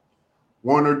from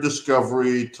Warner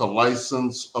Discovery to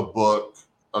license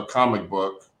a comic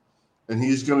book, and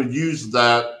he's going to use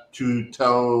that to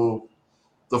tell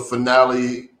the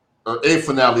finale, or a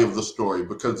finale of the story,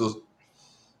 because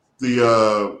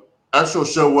the actual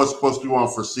show was supposed to go on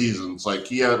for seasons. Like,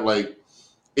 he had like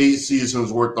 8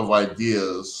 seasons worth of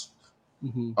ideas.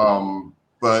 Mm-hmm.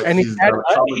 But he's got a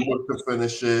comic book to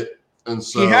finish it. And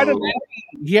so he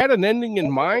had an ending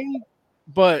in mind,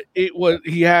 but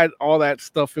he had all that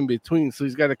stuff in between. So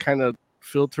he's got to kind of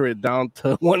filter it down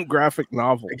to one graphic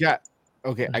novel.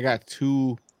 I got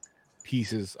 2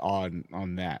 pieces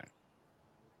on that.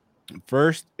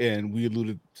 First, and we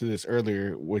alluded to this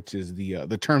earlier, which is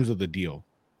the terms of the deal,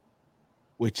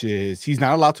 which is he's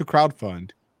not allowed to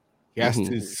crowdfund. He has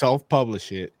to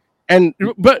self-publish it.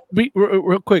 But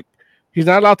real quick, he's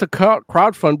not allowed to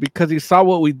crowdfund because he saw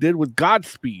what we did with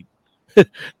Godspeed.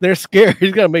 They're scared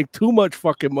he's gonna make too much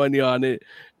fucking money on it,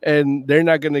 and they're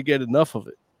not gonna get enough of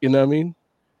it. You know what I mean?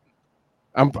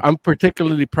 I'm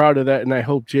particularly proud of that, and I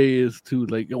hope Jay is too.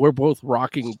 Like, we're both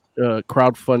rocking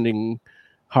crowdfunding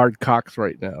hard cocks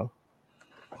right now.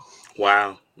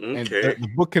 Wow. Okay. And the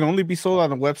book can only be sold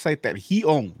on a website that he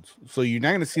owns, so you're not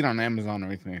going to see it on Amazon or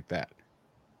anything like that.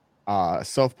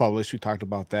 Self-published, we talked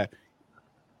about that.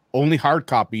 Only hard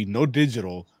copy, no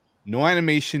digital, no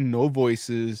animation, no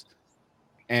voices,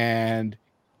 and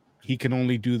he can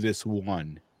only do this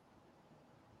one.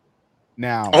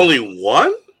 Now, only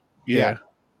one? Yeah.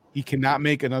 He cannot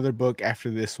make another book after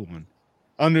this one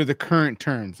under the current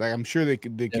terms. Like, I'm sure they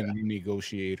can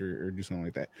renegotiate or do something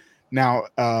like that. Now,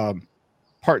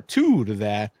 part 2 to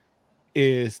that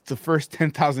is the first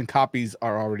 10,000 copies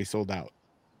are already sold out.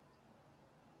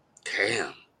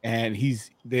 Damn. And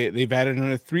they've added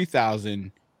another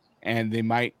 3,000, and they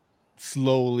might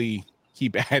slowly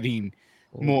keep adding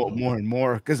more and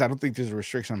more, because I don't think there's a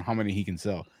restriction on how many he can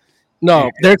sell.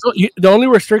 No, the only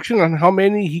restriction on how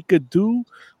many he could do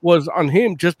was on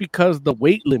him, just because the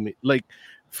weight limit, like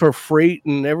for freight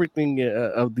and everything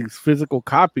of these physical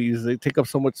copies, they take up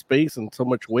so much space and so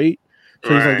much weight.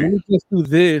 So he's like, let me just do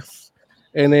this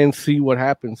and then see what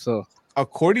happens. So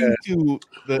according to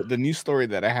the news story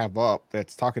that I have up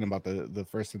that's talking about the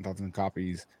first 10,000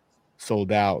 copies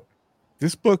sold out,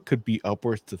 this book could be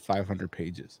upwards to 500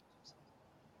 pages.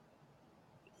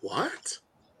 What?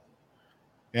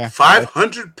 Yeah.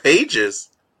 500 pages?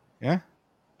 Yeah.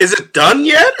 Is it done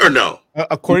yet or no?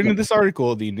 According to this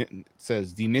article, it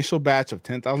says the initial batch of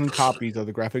 10,000 copies of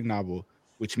the graphic novel,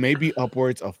 which may be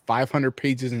upwards of 500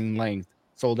 pages in length,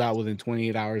 sold out within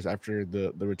 28 hours after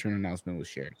the return announcement was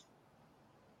shared.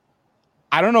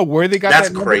 I don't know where they got That's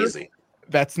that number. crazy.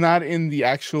 That's not in the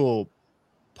actual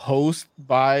post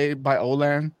by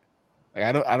Olan. Like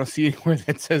I don't see anywhere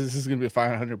that says this is gonna be a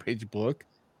 500-page book,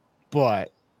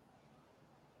 but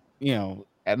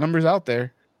that number's out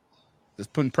there.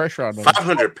 Just putting pressure on them.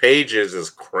 500 pages is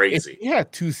crazy. If you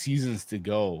had 2 seasons to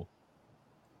go,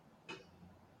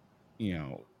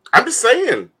 I'm just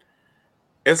saying.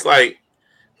 It's like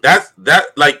that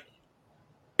like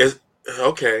is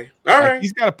okay. All right.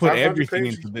 He's got to put 500 everything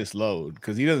pages. into this load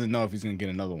because he doesn't know if he's gonna get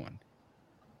another one.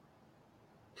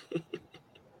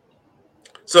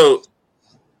 So,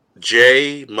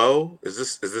 J Mo, is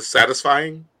this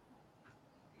satisfying?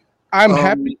 I'm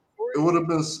happy. It would have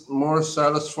been more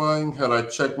satisfying had I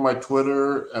checked my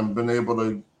Twitter and been able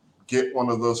to get one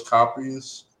of those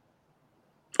copies.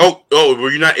 Oh,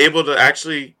 were you not able to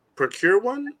actually procure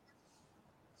one?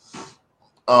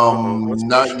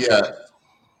 Not yet.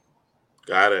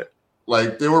 Got it.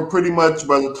 Like, they were pretty much,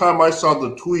 by the time I saw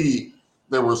the tweet,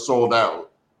 they were sold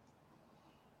out.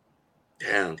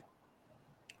 Damn.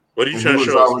 What are you And trying he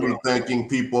to was show us? already thanking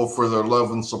people for their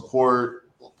love and support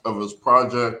of his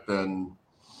project, and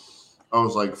I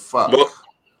was like, fuck.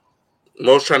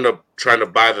 Mo's trying to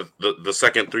buy the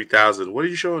second 3,000. What are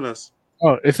you showing us?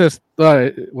 Oh, it says,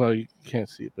 well, you can't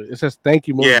see it, but it says, thank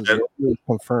you, Moses. Yeah.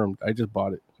 Confirmed. I just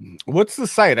bought it. What's the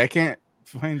site? I can't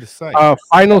find the site.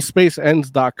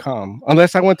 Finalspaceends.com.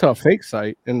 Unless I went to a fake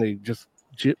site and they just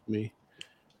gypped me.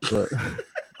 But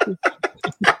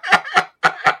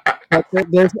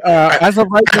there's as of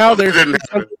right now,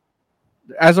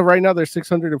 there's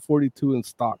 642 in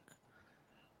stock.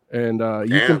 And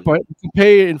you can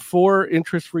pay in 4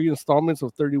 interest-free installments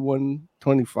of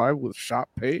 $31.25 with shop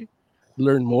pay.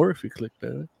 Learn more if you click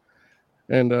that.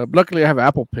 And luckily, I have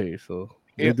Apple Pay, so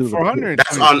they do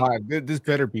 425. This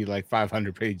better be like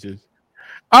 500 pages.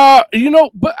 But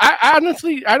I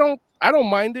honestly, I don't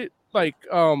mind it. Like,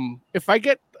 if I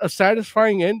get a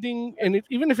satisfying ending, and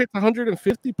even if it's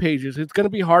 150 pages, it's gonna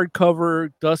be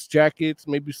hardcover, dust jackets,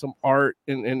 maybe some art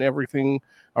and everything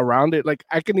around it. Like,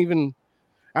 I can even.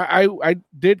 I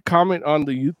did comment on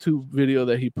the YouTube video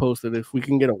that he posted. If we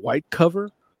can get a white cover,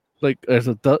 like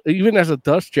even as a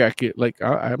dust jacket, like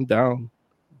I'm down.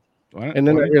 And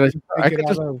then I realized I could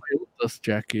just a dust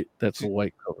jacket that's a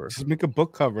white cover. Just make a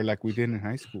book cover like we did in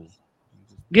high school.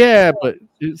 Yeah, but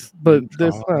that's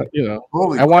not,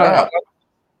 Holy crap.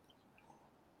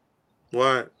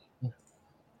 What?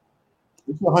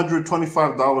 It's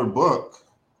 $125 book.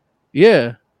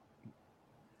 Yeah.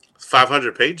 It's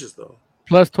 500 pages though.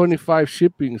 Plus 25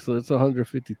 shipping, so it's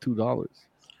 $152.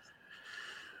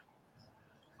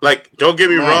 Like, don't get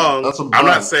me wrong. I'm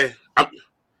not saying I'm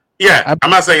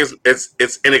not saying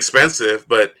it's inexpensive,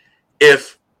 but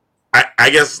if I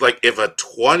guess like if a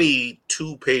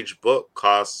 22-page book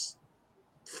costs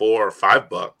 $4 or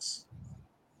 $5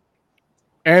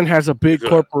 and has a big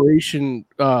corporation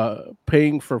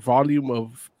paying for volume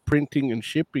of printing and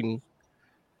shipping,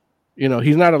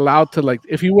 he's not allowed to, like,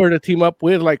 if he were to team up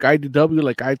with like IDW,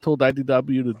 like I told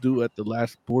IDW to do at the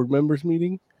last board members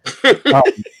meeting. But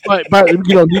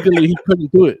legally he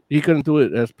couldn't do it. He couldn't do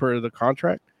it as per the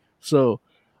contract. So,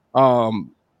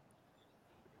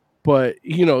 but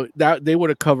that they would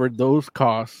have covered those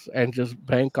costs and just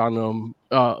bank on them,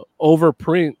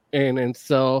 overprint and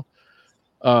sell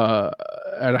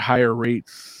at higher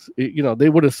rates. They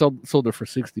would have sold it for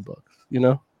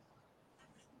 $60.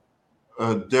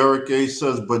 Derek A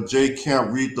says, but Jay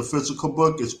can't read the physical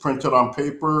book. It's printed on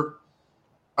paper.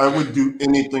 I would do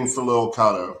anything for Lil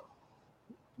Kato.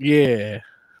 Yeah,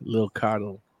 Lil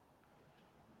Kato.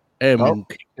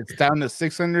 It's down to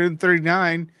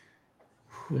 639.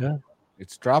 Yeah,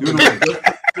 it's dropping.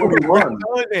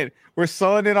 We're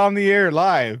selling it on the air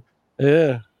live.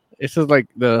 Yeah, it's just like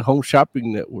the Home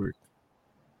Shopping Network.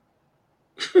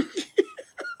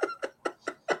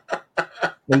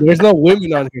 And there's no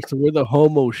women on here, so we're the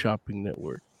Homo Shopping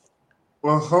Network.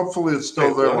 Well, hopefully it's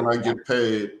still there when I get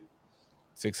paid.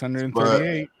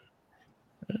 638.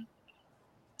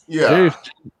 Yeah.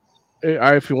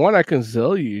 If you want, I can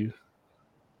sell you.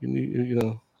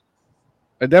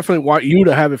 I definitely want you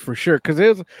to have it for sure, because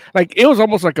it was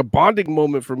almost like a bonding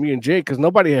moment for me and Jay, because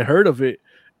nobody had heard of it.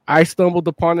 I stumbled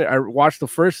upon it. I watched the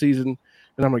first season,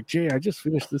 and I'm like, Jay, I just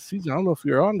finished this season. I don't know if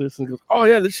you're on this. And he goes, oh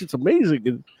yeah, this shit's amazing.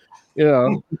 And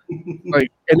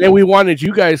and then we wanted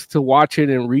you guys to watch it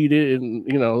and read it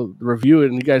and review it,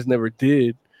 and you guys never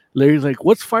did. Larry's like,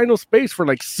 what's Final Space for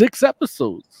like 6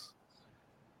 episodes?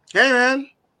 Hey man,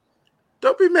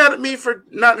 don't be mad at me for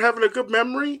not having a good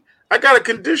memory. I got a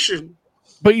condition.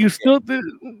 But you still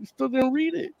didn't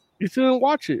read it. You still didn't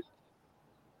watch it.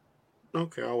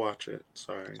 Okay, I'll watch it.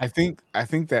 Sorry. I think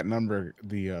that number,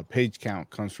 the page count,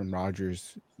 comes from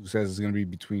Rogers, who says it's going to be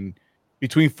between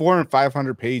 400 and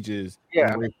 500 pages.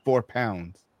 Yeah. And weigh 4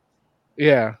 pounds.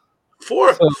 Yeah.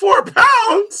 4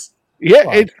 pounds. Yeah,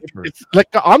 Wow, it's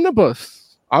like the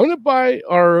omnibus. Omnibuy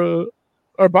are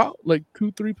about like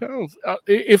 2-3 pounds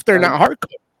if they're not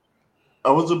hardcover.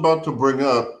 I was about to bring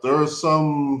up, there are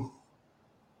some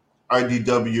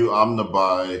IDW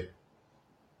Omnibuy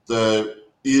that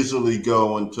easily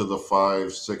go into the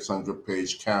 500-600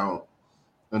 page count,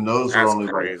 and those are That's only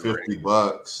crazy. like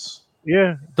 $50.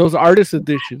 Yeah, those artist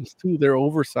editions too. They're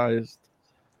oversized.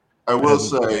 I will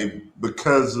say,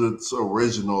 because it's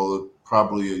original, it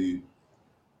probably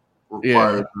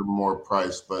requires more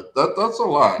price, but that's a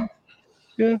lot.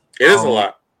 Yeah, it is a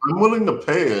lot. I'm willing to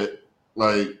pay it.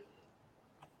 Like,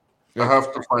 I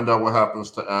have to find out what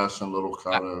happens to Ash and Little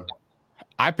Kata.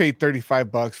 I paid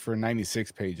 $35 for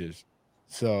 96 pages.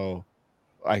 So,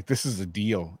 like, this is a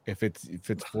deal if it's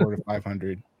 400 to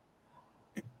 500.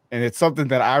 And it's something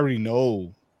that I already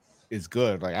know is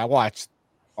good. Like, I watched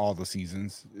all the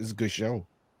seasons. It's a good show.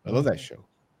 I love that show.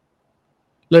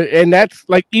 And that's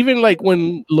like, even like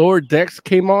when Lower Decks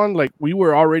came on, like we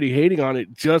were already hating on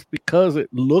it just because it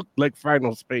looked like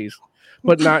Final Space,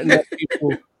 but not enough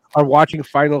people are watching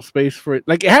Final Space for it.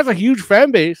 Like, it has a huge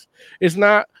fan base. It's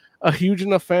not a huge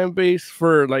enough fan base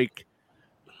for like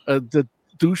the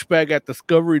douchebag at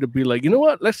Discovery to be like, you know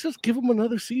what? Let's just give them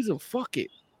another season. Fuck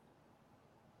it.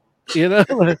 You know,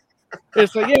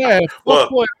 it's like, yeah,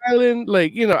 Boy Island.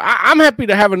 Like, you know, I'm happy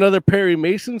to have another Perry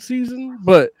Mason season,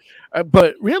 but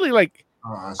really, like,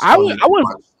 I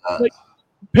was like,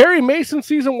 Perry Mason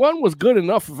season 1 was good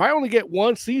enough. If I only get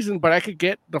one season, but I could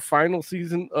get the final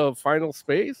season of Final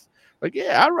Space, like,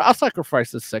 yeah, I'll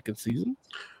sacrifice the second season.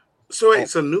 So wait,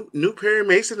 so new Perry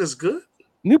Mason is good?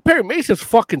 New Perry Mason's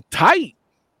fucking tight.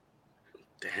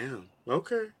 Damn.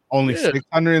 Okay. Only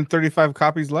 635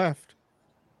 copies left.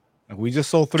 And we just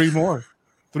sold 3 more.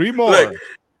 3 more. Look,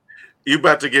 you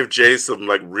about to give Jay some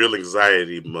like real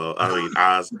anxiety, Mo. I mean,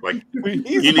 Oz. Like,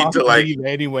 you need to like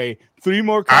anyway. 3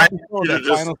 more copies.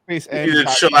 Final Space. You need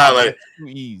to chill out. Like,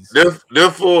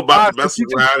 they're full about to mess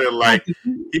around and like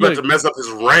he about to mess up his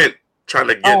rent trying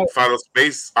to get Final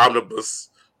Space omnibus.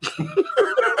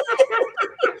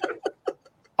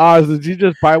 Oz, did you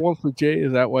just buy one for Jay?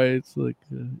 Is that why it's like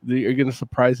you're gonna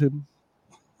surprise him?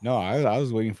 No, I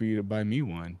was waiting for you to buy me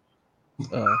one.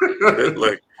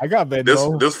 Like, I got that.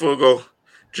 This fool go.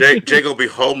 Jay gonna be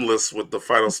homeless with the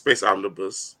Final Space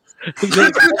omnibus. That's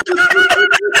gonna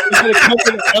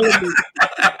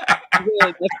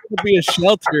be a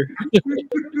shelter.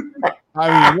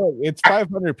 I mean, look, it's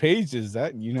 500 pages.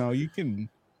 That you can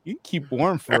keep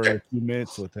warm for a few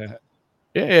minutes with that.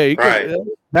 Yeah, you can.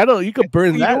 You can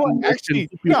burn that. Actually,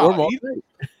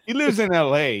 he lives in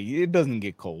LA. It doesn't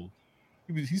get cold.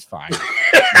 He's fine.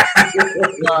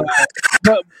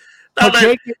 But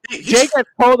Jake gets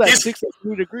cold at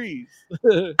 63 degrees. I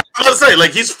was gonna say,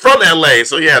 like, he's from LA,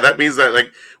 so yeah, that means that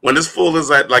like when this fool is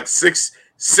at like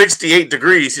 68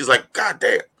 degrees, he's like, God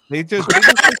damn. They just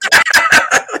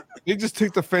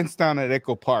took the fence down at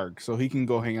Echo Park, so he can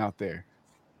go hang out there.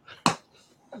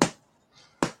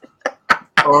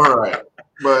 All right,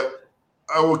 but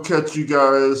I will catch you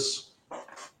guys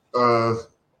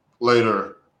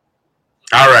later.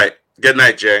 All right. Good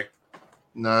night, Jay.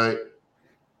 Night.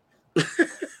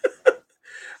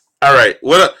 All right.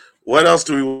 What else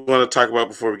do we want to talk about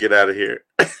before we get out of here?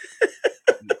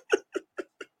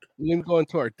 We can go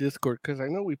into our Discord because I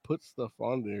know we put stuff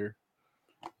on there.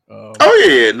 Oh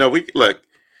yeah. No, we look.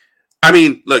 I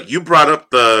mean, look. You brought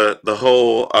up the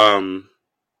whole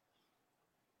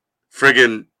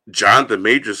friggin' Jonathan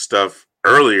Majors stuff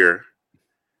earlier,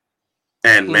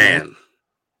 and man,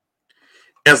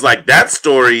 it's like that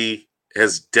story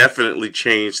has definitely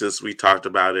changed since we talked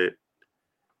about it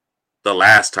the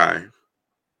last time.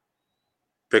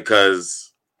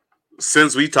 Because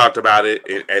since we talked about it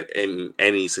in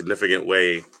any significant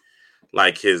way,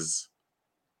 like his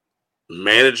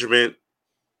management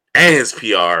and his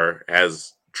PR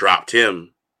has dropped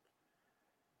him,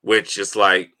 which is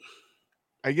like,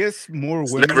 I guess more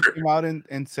women came out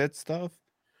and said stuff.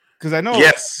 Because I know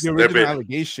the original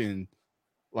allegation,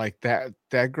 like that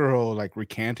girl like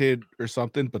recanted or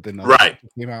something, but then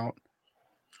came out.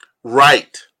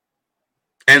 Right.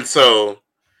 And so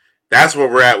that's where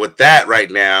we're at with that right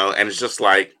now. And it's just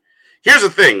like, here's the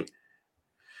thing.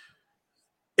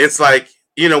 It's like,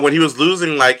 when he was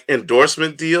losing like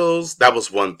endorsement deals, that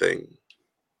was one thing.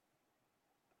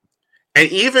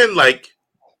 And even like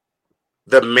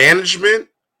the management,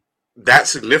 that's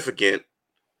significant.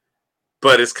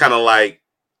 but it's kind of like,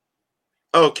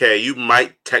 okay, you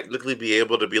might technically be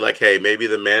able to be like, hey, maybe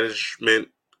the management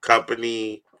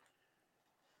company,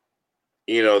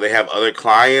 they have other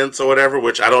clients or whatever,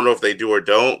 which I don't know if they do or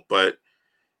don't, but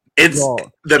it's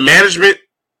the management.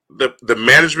 The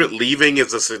management leaving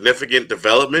is a significant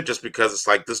development just because it's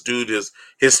like this dude his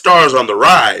star is on the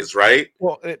rise, right?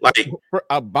 Well,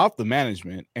 about the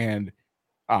management, and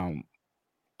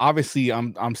obviously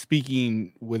I'm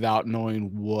speaking without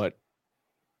knowing what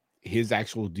his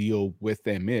actual deal with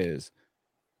them is.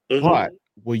 Mm-hmm. But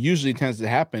what usually tends to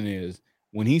happen is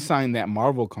when he signed that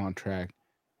Marvel contract,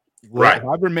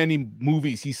 however many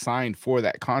movies he signed for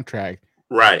that contract,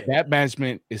 that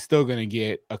management is still going to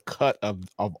get a cut of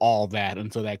all that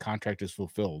until that contract is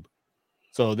fulfilled.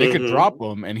 So they could drop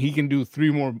him and he can do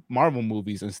 3 more Marvel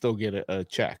movies and still get a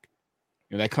check.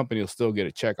 That company will still get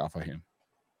a check off of him.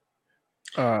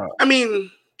 I mean,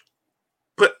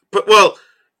 but well,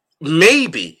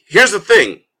 maybe. Here's the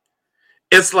thing.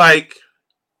 It's like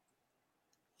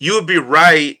you would be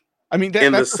right. I mean,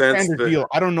 that's the standard deal.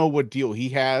 I don't know what deal he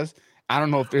has. I don't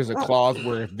know if there's a clause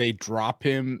where if they drop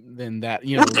him, then that,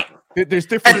 there's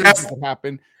different things that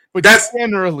happen. But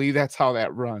generally, that's how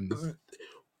that runs.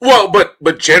 Well,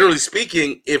 but generally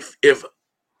speaking, if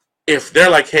they're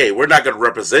like, hey, we're not going to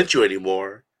represent you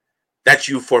anymore, that's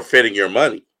you forfeiting your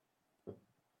money.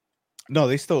 No,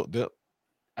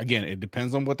 again, it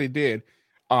depends on what they did.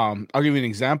 I'll give you an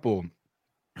example.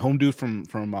 Home dude from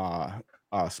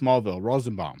Smallville,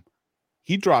 Rosenbaum,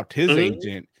 he dropped his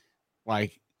agent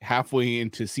like halfway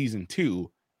into season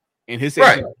 2, and his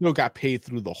agent still got paid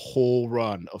through the whole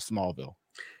run of Smallville.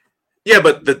 Yeah,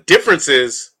 but the difference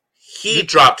is he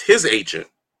dropped his agent.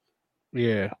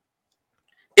 Yeah.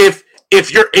 If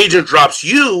your agent drops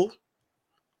you,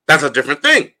 that's a different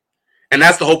thing. And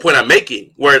that's the whole point I'm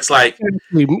making, where it's like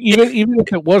even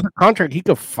if it was a contract, he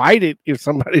could fight it if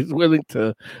somebody's willing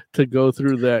to go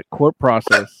through that court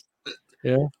process.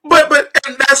 Yeah. But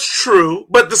and that's true.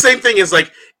 But the same thing is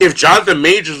like if Jonathan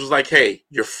Majors was like, hey,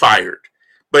 you're fired.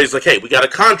 But he's like, hey, we got a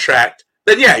contract,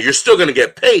 then yeah, you're still gonna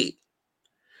get paid.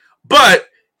 But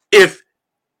if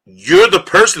you're the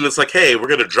person that's like, hey, we're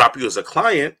gonna drop you as a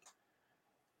client,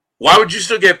 why would you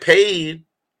still get paid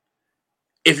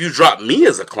if you drop me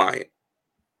as a client?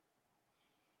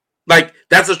 Like,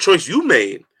 that's a choice you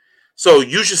made. So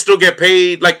you should still get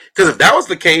paid. Like, because if that was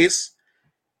the case,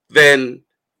 then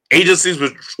agencies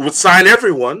would sign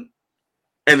everyone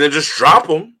and then just drop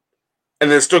them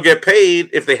and then still get paid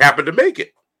if they happen to make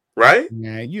it. Right?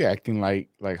 Yeah, you acting like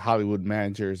Hollywood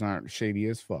managers aren't shady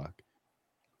as fuck.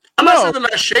 I'm not saying they're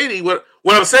not shady. What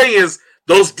I'm saying is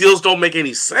those deals don't make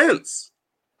any sense.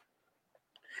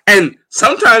 And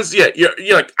sometimes, yeah,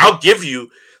 you're like, I'll give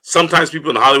you, sometimes people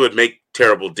in Hollywood make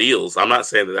terrible deals. I'm not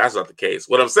saying that that's not the case.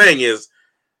 What I'm saying is,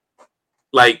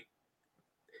 like,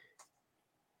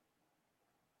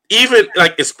 even,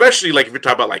 like, especially, like, if you're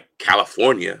talking about, like,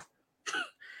 California,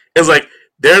 it's like,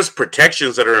 there's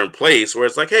protections that are in place where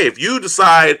it's like, hey, if you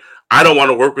decide I don't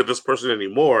want to work with this person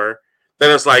anymore,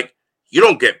 then it's like, you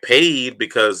don't get paid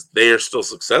because they are still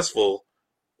successful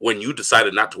when you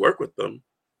decided not to work with them.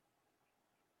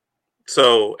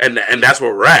 So, and that's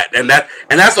where we're at. And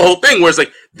that's the whole thing where it's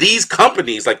like these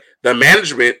companies, like the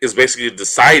management is basically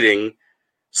deciding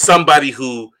somebody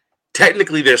who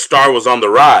technically their star was on the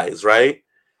rise, right?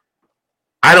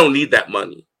 I don't need that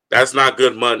money. That's not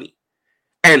good money.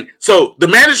 And so the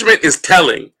management is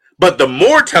telling, but the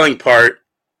more telling part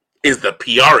is the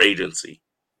PR agency.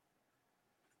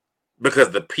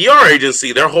 Because the PR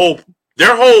agency, their whole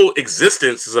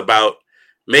existence is about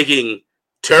making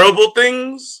terrible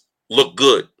things look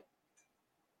good.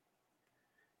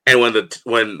 And when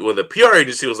the PR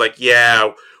agency was like,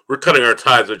 yeah, we're cutting our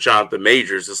ties with Jonathan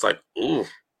Majors, it's like, ooh.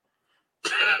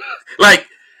 Like,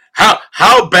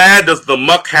 how bad does the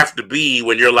muck have to be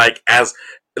when you're like,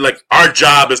 our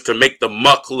job is to make the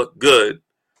muck look good?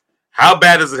 How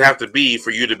bad does it have to be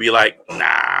for you to be like,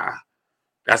 nah,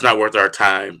 that's not worth our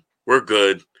time. We're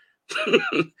good.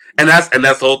 and that's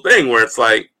the whole thing where it's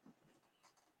like,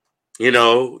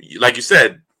 like you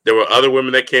said, there were other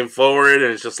women that came forward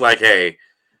and it's just like, hey,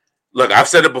 look, I've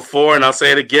said it before and I'll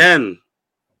say it again.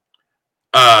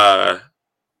 Like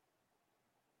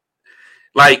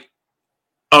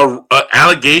a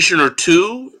allegation or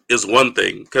two is one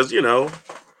thing because, you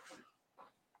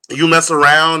mess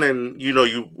around and,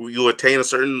 you attain a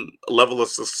certain level of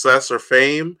success or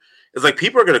fame. It's like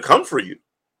people are going to come for you.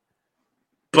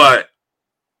 But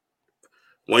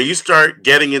when you start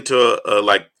getting into a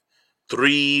like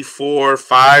 3, 4,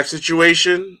 5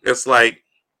 situation, it's like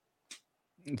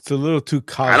it's a little too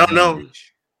I don't know.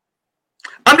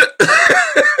 I'm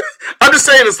just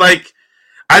saying it's like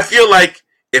I feel like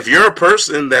if you're a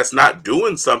person that's not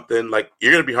doing something, like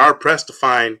you're gonna be hard pressed to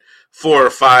find 4 or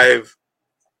 5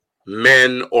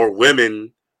 men or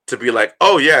women to be like,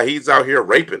 oh yeah, he's out here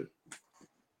raping,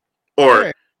 or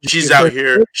Yeah. she's If out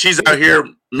they're- here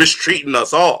mistreating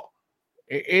us all.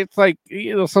 It's like,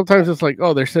 sometimes it's like,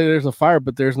 oh, they're saying there's a fire,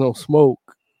 but there's no smoke,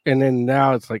 and then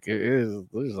now it's like there's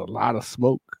a lot of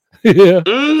smoke. Yeah,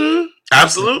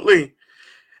 Absolutely.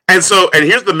 And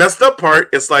here's the messed up part.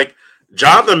 It's like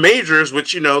Jonathan Majors,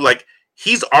 which like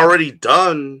he's already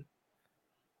done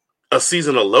a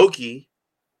season of Loki,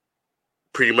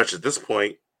 pretty much at this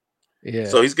point. yeah.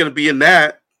 So he's gonna be in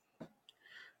that.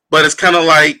 But it's kind of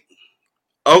like,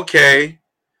 okay,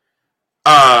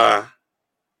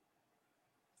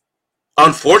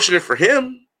 unfortunate for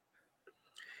him.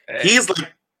 He's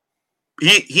like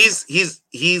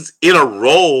he's in a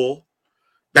role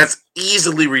that's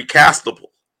easily recastable.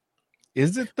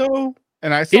 Is it though?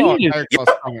 And I saw Claw's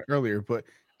comment earlier, but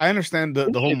I understand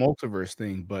the whole multiverse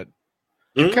thing, but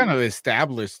you kind of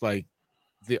established like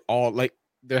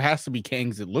there has to be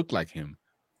Kangs that look like him.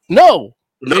 No,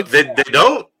 they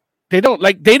don't. They don't.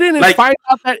 Like, they didn't find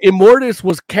out that Immortus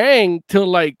was Kang till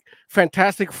like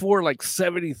Fantastic Four, like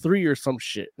 73 or some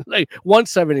shit, like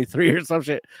 173 or some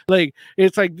shit. Like,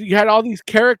 it's like you had all these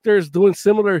characters doing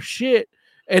similar shit,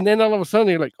 and then all of a sudden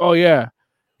you're like, oh yeah,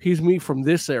 he's me from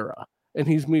this era, and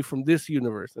he's me from this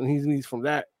universe, and he's me from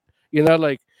that.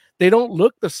 Like they don't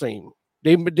look the same.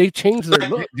 They changed their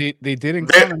look. They did in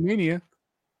Quantumania.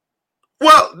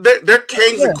 Well, they're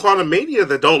Kangs in Quantumania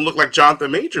that don't look like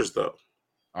Jonathan Majors, though.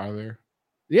 Are there?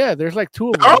 Yeah, there's like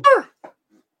 2 of them. Are.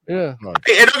 Yeah. And don't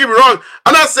get me wrong,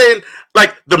 I'm not saying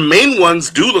like the main ones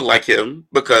do look like him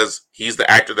because he's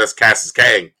the actor that's cast as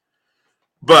Kang.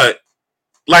 But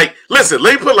like, listen,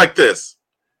 let me put it like this: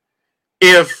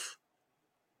 if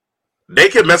they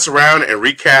could mess around and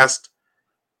recast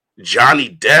Johnny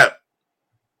Depp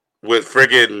with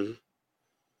friggin'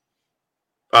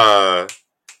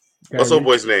 what's old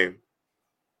boy's name?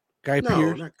 Guy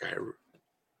Pearce. Not Guy.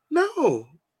 No.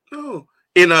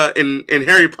 In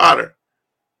Harry Potter.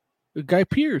 Guy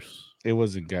Pearce. It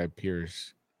wasn't Guy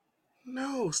Pearce.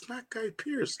 No, it's not Guy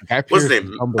Pearce. Guy What's Pearce his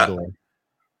name? Dumbledore.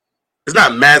 It's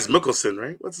not Mads Mikkelsen,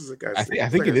 right? What's his guy's name? I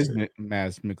think it is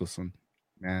Mads Mikkelsen.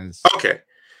 Okay.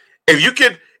 If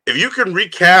you can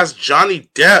recast Johnny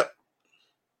Depp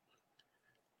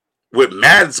with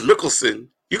Mads Mikkelsen,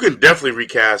 you can definitely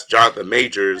recast Jonathan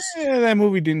Majors. Yeah, that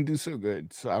movie didn't do so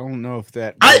good, so I don't know if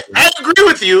that. I agree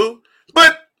with you,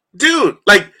 but dude,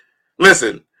 like,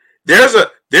 listen,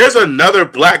 there's another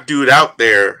black dude out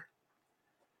there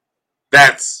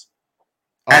that's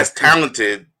as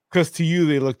talented. Because to you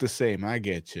they look the same. I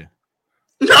get you.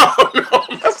 No,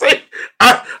 I'm not saying.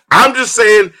 I'm just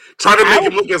saying, try to make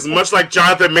him look as much like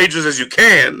Jonathan Majors as you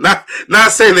can. Not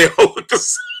saying they all look the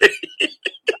same.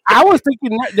 I was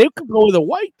thinking that they could go with a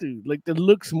white dude, like that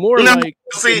looks more like.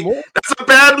 See, that's a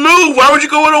bad move. Why would you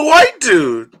go with a white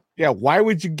dude? Yeah, why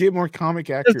would you get more comic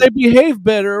accurate? Because they behave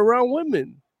better around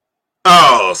women.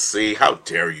 Oh, see, how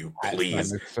dare you,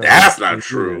 please? That's not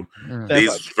true.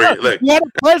 These look. You had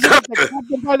a president that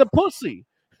grabbed him by the pussy.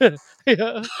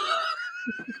 Yeah.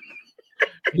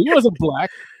 He wasn't black.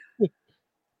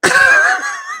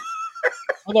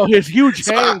 Although his huge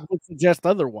hand would suggest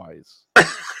otherwise.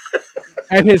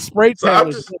 And his spray tan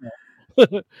was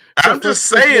I'm just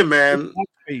saying, man.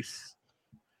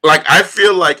 Like I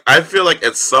feel like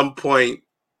at some point,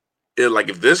 like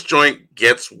if this joint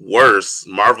gets worse,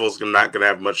 Marvel's not gonna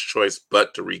have much choice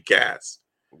but to recast.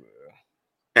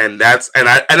 And I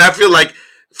feel like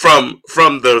from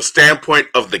the standpoint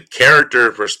of the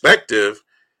character perspective,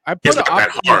 it's not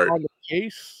that hard. On the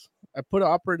case. I put an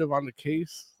operative on the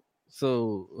case,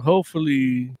 so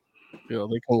hopefully, they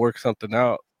can work something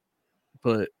out.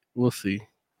 But we'll see.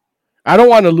 I don't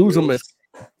want to lose him.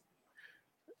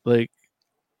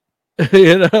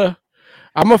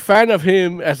 I'm a fan of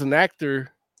him as an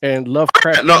actor and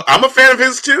Lovecraft. No, I'm a fan of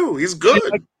his too. He's good.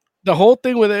 Like, the whole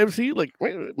thing with MC, like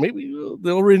maybe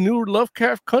they'll renew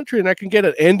Lovecraft Country, and I can get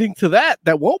an ending to that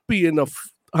won't be in a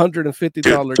 $150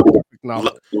 graphic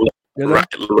novel. Right.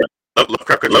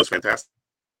 Lovecraft Country was fantastic.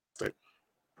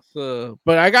 So,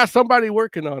 but I got somebody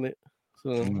working on it.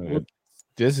 So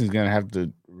Disney's gonna have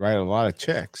to write a lot of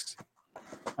checks.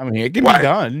 I mean, it can be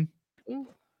done.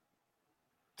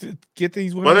 To get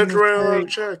these women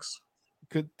checks.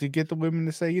 To get the women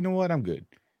to say, you know what, I'm good.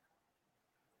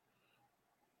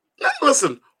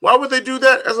 Listen, why would they do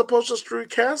that as opposed to just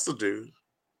recast the dude?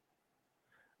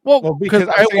 Well, because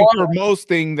I think for most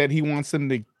thing that he wants them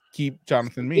to keep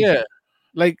Jonathan Majors. Yeah.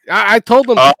 Like I told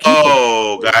them.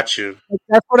 Oh, got you.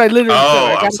 That's what I literally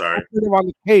said. I'm sorry. I got on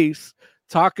the case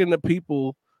talking to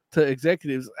people, to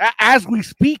executives as we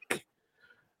speak,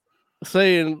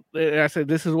 saying, I said,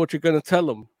 this is what you're gonna tell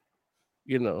them.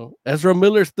 You know, Ezra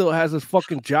Miller still has his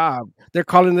fucking job. They're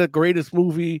calling it the greatest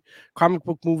comic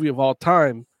book movie of all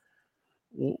time.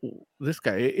 This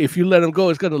guy, if you let him go,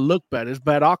 it's gonna look bad. It's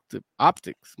bad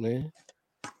optics, man.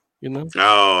 You know.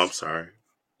 Oh, I'm sorry.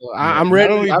 I'm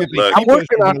ready. I'm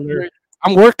working on it.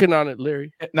 I'm working on it,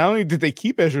 Larry. Not only did they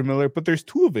keep Ezra Miller, but there's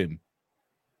 2 of him.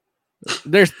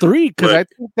 There's 3 because I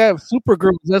think that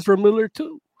Supergirl is Ezra Miller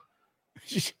too.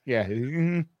 Yeah.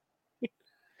 You're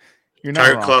not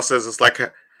Tiger wrong. Claw says it's like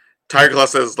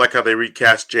how they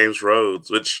recast James Rhodes.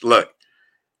 Which look,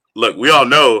 we all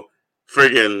know,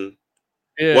 friggin'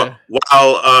 while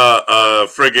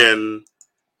friggin'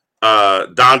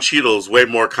 Don Cheadle's way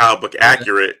more comic book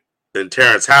accurate than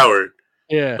Terrence Howard.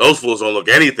 Yeah, those fools don't look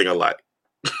anything alike.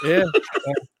 Yeah.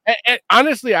 And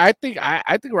honestly, I think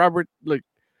Robert, like,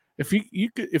 if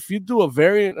you do a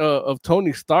variant of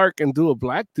Tony Stark and do a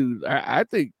black dude, I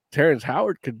think Terrence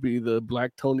Howard could be the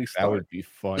black Tony Stark. That would be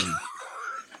funny.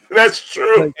 That's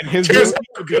true. Like, and his Terrence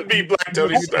could be black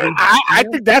Tony Stark. I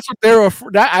think that's what they're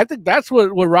I think that's what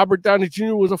Robert Downey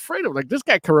Jr. was afraid of. Like, this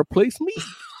guy can replace me.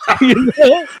 You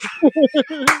know?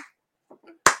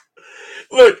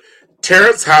 Look,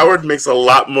 Terrence Howard makes a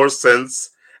lot more sense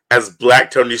as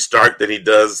Black Tony Stark than he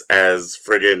does as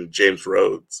friggin' James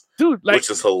Rhodes, dude. Like, which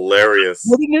is hilarious.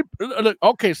 Look,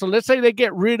 okay, so let's say they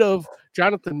get rid of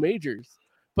Jonathan Majors,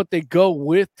 but they go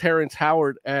with Terrence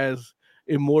Howard as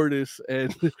Immortus,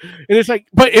 and it's like,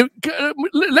 but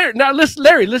Larry, now listen,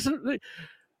 listen,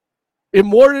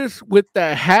 Immortus with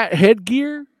the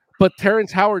headgear, but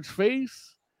Terrence Howard's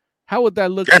face. How would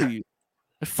that look to you?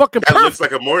 It's fucking that perfect. looks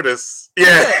like Immortus.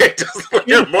 Yeah, it does look like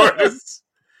Immortus.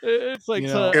 It's like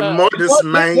Immortus,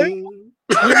 man.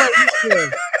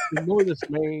 Immortus,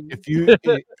 man. If you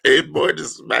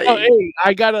Immortus, man. Oh, hey,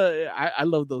 I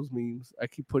love those memes. I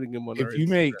keep putting them on. If you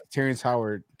make Terrence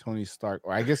Howard Tony Stark,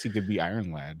 or I guess he could be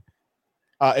Iron Lad.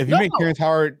 If you make Terrence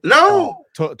Howard Tony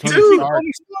Stark,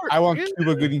 I want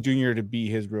Cuba Gooding Jr. to be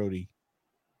his roadie.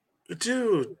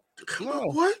 Dude, come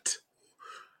on, what?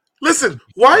 Listen,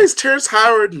 why is Terrence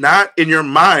Howard not in your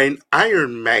mind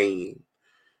Iron Man?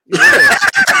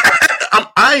 I'm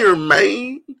Iron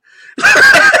Man.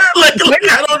 like,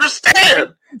 I don't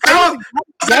understand. How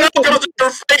not going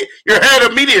to your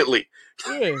head immediately?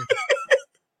 Yeah.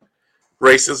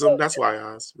 Racism. That's why,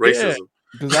 Oz. Racism.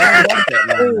 Because I don't like that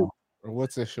now. Or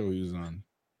what's that show he was on?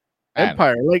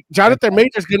 Empire. Like, Jonathan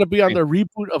Major's going to be on the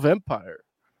reboot of Empire.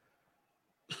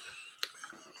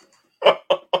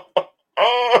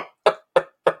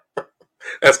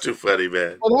 That's too funny,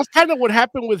 man. Well, that's kind of what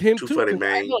happened with him too too. Funny,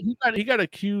 man. He got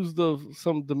accused of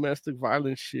some domestic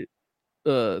violence shit.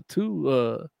 Terrence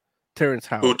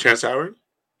Howard. Who, Terrence Howard?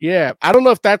 Yeah, I don't know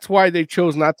if that's why they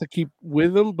chose not to keep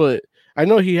with him, but I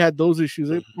know he had those issues.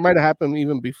 It might have happened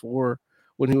even before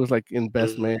when he was like in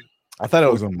Best Man. I thought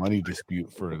it was a money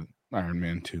dispute for Iron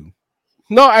Man 2.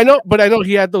 No, I know, but I know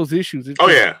he had those issues.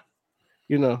 Yeah.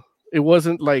 You know, it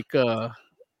wasn't like the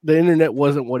internet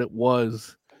wasn't what it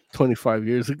was 25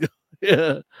 years ago.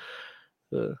 Yeah.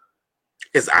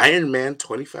 Is Iron Man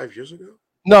 25 years ago?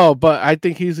 No, but I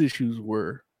think his issues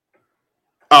were.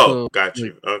 Oh, got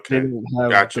you. Okay.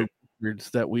 Got you.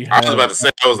 That we I was about to say,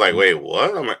 I was like, wait,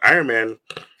 what? I'm like, Iron Man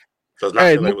does not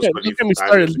feel like it was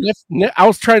 25 I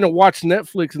was trying to watch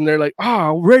Netflix, and they're like,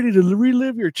 ready to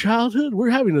relive your childhood?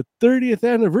 We're having the 30th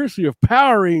anniversary of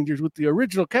Power Rangers with the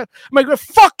original cast. I'm like,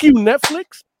 fuck you,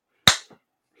 Netflix.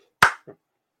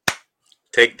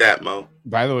 Take that, Mo.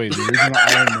 By the way,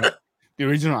 the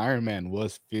original Iron Man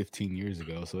was 15 years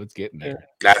ago, so it's getting there.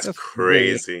 That's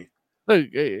crazy. Look,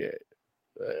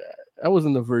 I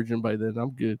wasn't a virgin by then.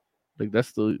 I'm good. Like,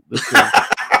 that's the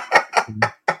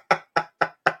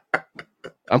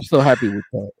I'm still happy with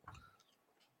that.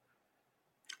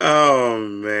 Oh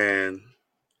man.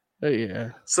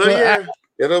 Yeah. So yeah,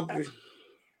 it'll be.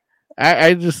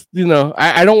 I just,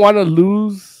 I don't want to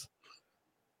lose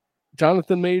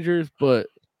Jonathan Majors, but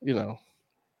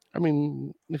I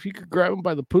mean, if you could grab him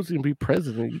by the pussy and be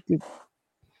president, you could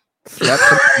slap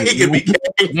him. He could be king.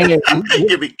 He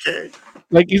could be king.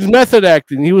 Like, he's method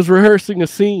acting. He was rehearsing a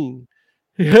scene.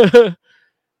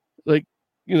 Like,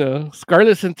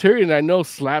 Scarlet Centurion, I know,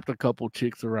 slapped a couple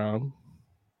chicks around.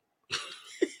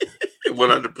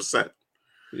 100%.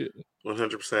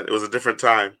 100%. It was a different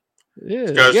time. Yeah.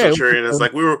 Scarlet Centurion is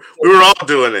like we were all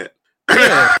doing it.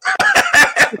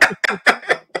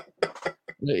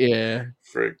 Yeah.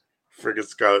 Friggin'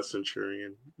 Scarlet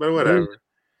Centurion. But whatever.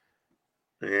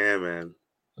 Yeah, man.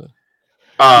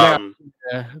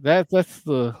 That's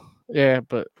the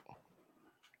but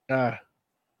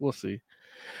we'll see.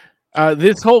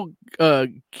 This whole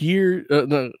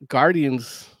the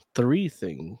Guardians 3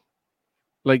 thing,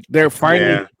 like they're finally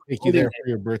Yeah. Take you there for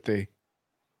your birthday.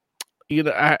 you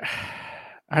know,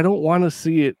 I don't want to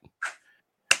see it.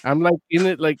 I'm like in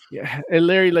it, like, and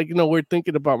Larry, like, we're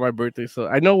thinking about my birthday, so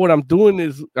I know what I'm doing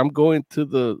is I'm going to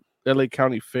the LA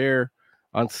County Fair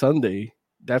on Sunday.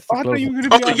 That's the I thought closest. you were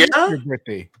gonna be Oh, on yeah? your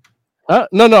birthday.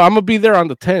 No, I'm gonna be there on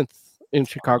the 10th in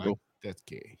Chicago. That's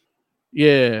gay.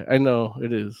 Yeah, I know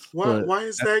it is. But Why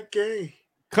is that gay?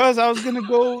 Cause I was gonna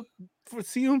go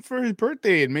see him for his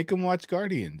birthday and make him watch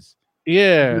Guardians.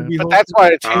 yeah, You'll be but home that's why I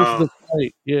changed Oh. the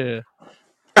flight. Yeah.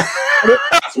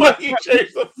 That's why he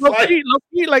changed the flight.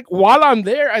 Low-key, like while I'm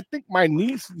there, I think my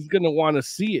niece is gonna want to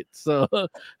see it. So,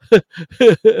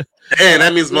 And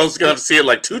that means Mo's gonna have to see it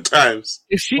like 2 times.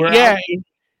 if she, Where yeah,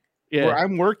 Where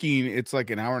I'm working, it's like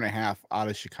an hour and a half out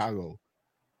of Chicago.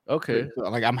 okay, So,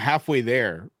 like I'm halfway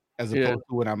there as Yeah. opposed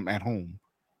to when I'm at home.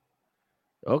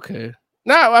 okay.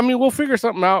 No, I mean we'll figure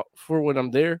something out for when I'm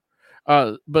there.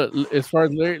 But as far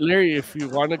as Larry, if you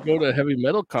want to go to a heavy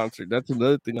metal concert, that's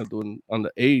another thing I'm doing on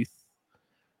the 8th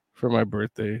for my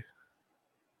birthday.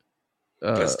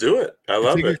 Let's do it. I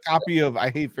love Take a it. copy of I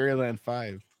Hate Fairyland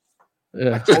 5. I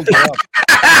Yeah. told you up.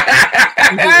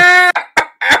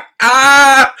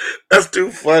 That's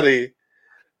too funny.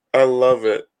 I love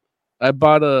it. I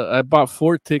bought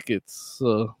 4 tickets,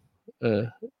 so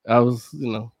I was,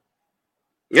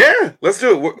 Yeah, let's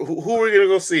do it. Who are we gonna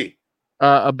go see?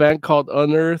 a band called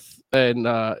Unearth, and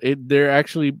they're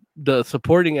actually the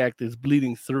supporting act is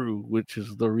Bleeding Through, which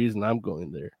is the reason I'm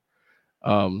going there.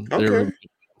 They're Okay.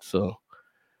 so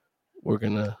we're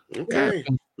gonna Okay.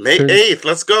 May 8th.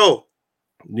 Let's go.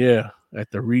 at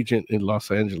the Regent in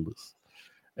Los Angeles,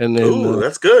 and then Ooh,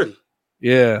 that's good.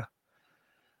 yeah.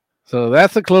 So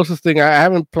that's the closest thing. I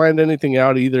haven't planned anything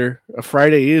out either.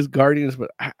 Friday is Guardians,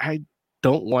 but I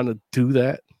don't want to do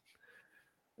that.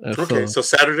 Okay, so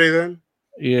Saturday then.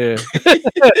 Yeah,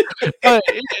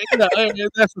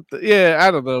 that's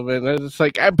I don't know, man. It's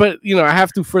like, but I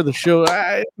have to for the show.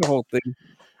 The whole thing.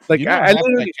 Like You know, I half that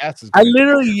literally, cast is I gonna-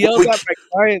 literally yelled at my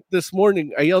client this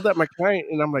morning. I yelled at my client,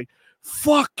 and I'm like,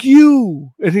 "Fuck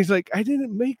you!" And he's like, "I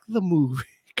didn't make the movie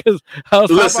because I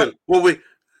was Listen.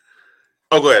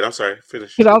 Oh, go ahead. I'm sorry.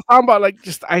 Finish. Because I was talking about like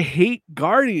just I hate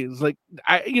Guardians, like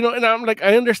and I'm like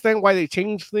I understand why they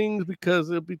changed things because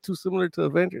it'll be too similar to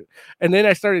Avengers, and then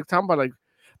I started talking about like,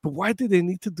 but why did they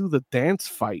need to do the dance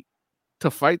fight to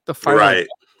fight the fight? Right.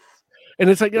 And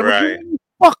it's like, Right.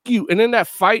 fuck you, and then that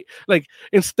fight, like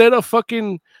instead of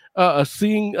fucking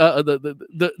seeing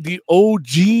the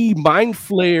OG Mind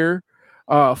Flayer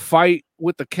fight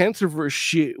with the Cancerverse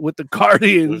shit with the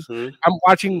Guardians, Mhm. I'm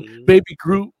watching Mhm. Baby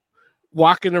Groot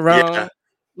walking around Yeah.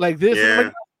 like this. And I'm Yeah.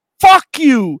 like, fuck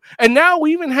you. And now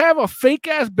we even have a fake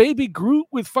ass Baby Groot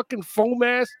with fucking foam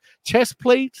ass chest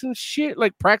plates and shit,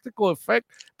 like practical effect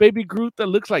Baby Groot that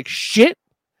looks like shit.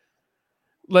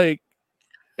 Like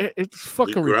it's He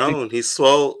fucking ridiculous. grown. He's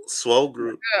swole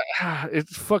Groot.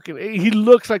 It's fucking. He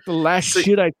looks like the last See-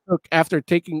 shit I took after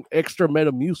taking extra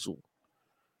Metamucil.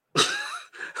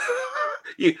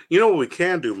 you know what we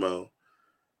can do, Mo?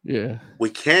 Yeah. We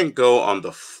can go on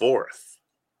the 4th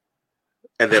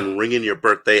and then ring in your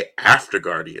birthday after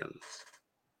Guardians.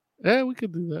 Yeah, we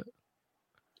could do that.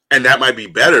 And that might be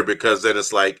better because then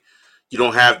it's like you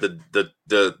don't have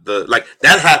the like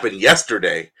that happened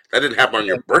yesterday. That didn't happen on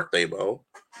your birthday, Mo.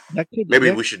 That could Maybe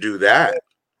yeah, we should do that.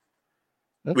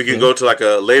 We can okay. go to like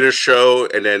a later show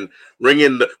and then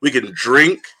we can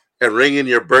drink and ring in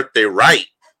your birthday right.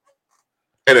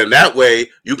 And then that way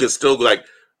you can still like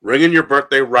ring in your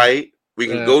birthday right. We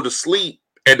can go to sleep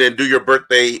and then do your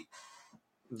birthday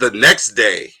the next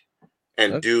day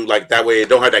and do like that way it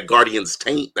don't have that Guardians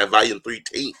taint, that Volume 3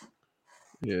 taint.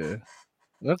 Yeah.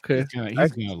 Okay.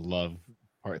 He's gonna love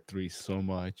part 3 so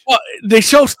much. Well, they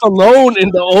show Stallone in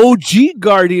the OG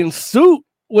Guardian suit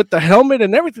with the helmet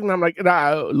and everything. I'm like,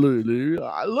 nah, look,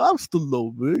 I love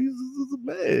Stallone, man. He's a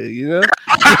man, you know.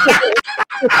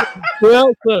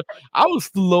 Well, I was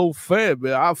Stallone fan,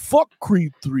 man. I fuck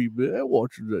Creed 3, man. I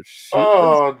watching that shit.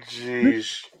 Oh,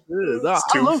 jeez. Yeah,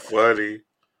 That's too funny.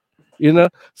 You know,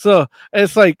 so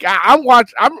it's like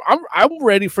I'm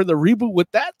ready for the reboot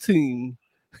with that team.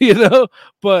 You know,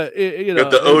 but With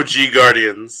the OG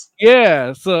Guardians.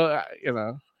 Yeah, so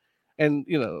and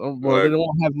they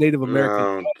don't have Native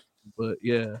American, No. but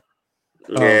yeah,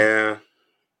 Yeah.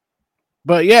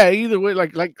 but yeah. Either way,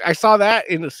 like I saw that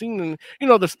in the scene, and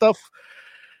the stuff,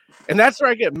 and that's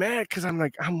where I get mad because I'm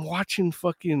like I'm watching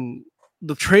fucking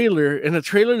the trailer, and the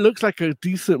trailer looks like a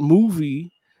decent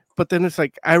movie, but then it's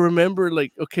like I remember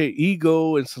like okay,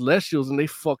 Ego and Celestials, and they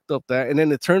fucked up that, and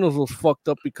then Eternals was fucked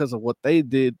up because of what they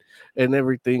did and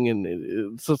everything,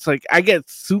 and so it's like I get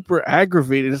super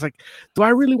aggravated. It's like, do I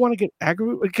really want to get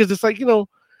aggravated? Because it's like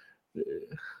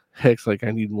Heck's like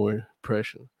I need more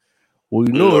impression. Well,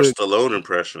 more Stallone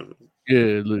impression.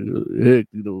 Yeah, heck,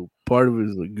 part of it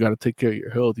is like you got to take care of your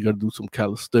health. You got to do some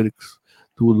calisthenics.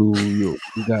 Do a little, you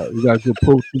got a good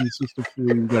protein system for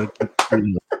you. You got to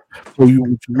for you.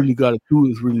 What you really got to do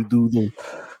is really do the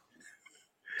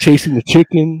chasing the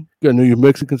chicken. I know you're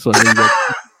Mexican, so I know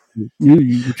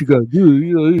what you got to do.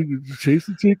 You chase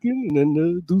the chicken and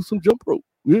then do some jump rope.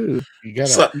 Yeah, you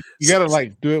gotta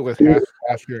like do it with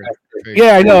half your face.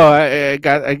 Yeah, I know. I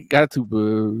got to,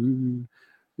 but.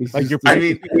 Like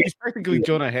he's practically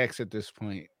Jonah Hex at this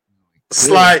point.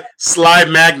 Sly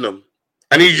Magnum.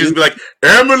 I need you to just be like,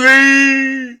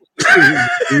 Emily.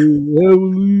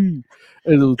 Emily.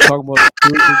 And they'll talk about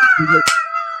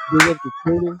the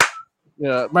turtle.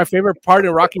 Yeah, my favorite part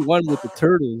in Rocky 1 with the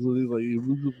turtles. He's like,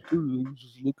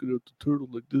 just looking at the turtle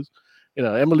like this.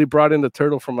 Emily brought in the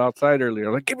turtle from outside earlier.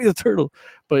 I'm like, give me the turtle.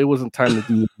 But it wasn't time to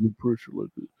do the person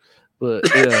like this. But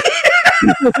yeah.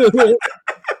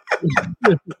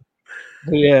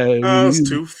 Yeah, it's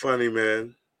too funny,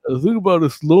 man. The thing about a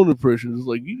Stallone impression is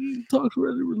like he talks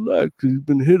really relaxed because he's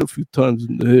been hit a few times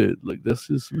in the head. Like that's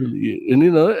just really it. And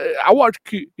I watch,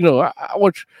 I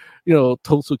watch,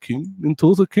 Tulsa King. And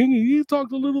Tulsa King, he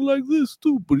talked a little like this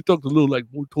too, but he talked a little like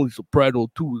Tony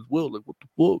Soprano too as well. Like what the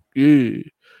fuck, yeah.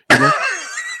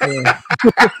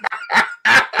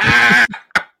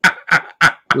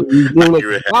 He's more like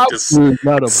a boxer,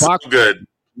 not a boxer. Good.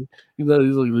 He's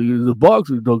like the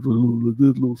boxer talks a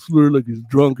little slur, like he's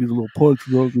drunk, he's a little punch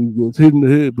drunk, and he gets hit in the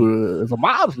head. But as a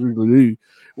mobster, he's like, hey,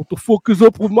 what the fuck is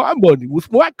up with my money? What's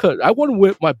my cut? I want to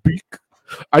wet my beak.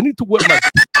 I need to wet my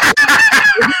beak.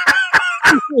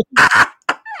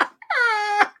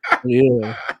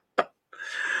 Yeah.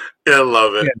 I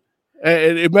love it. Yeah.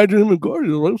 And imagine him in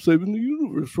Guardians, I'm saving the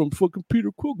universe from fucking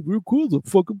Peter Quill. Peter Quill's a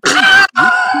fucking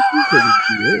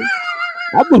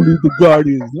I believe the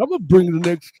Guardians. I'm gonna bring the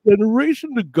next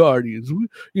generation to Guardians.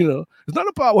 It's not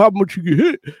about how much you get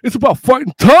hit. It's about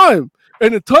fighting time.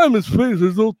 And the time is phase.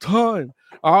 There's no time.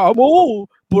 I'm old,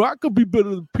 but I could be better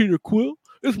than Peter Quill.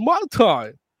 It's my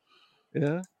time.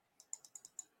 Yeah.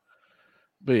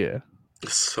 But yeah.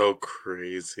 It's so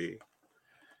crazy.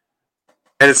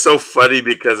 And it's so funny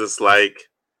because it's like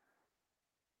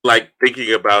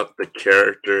thinking about the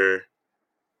character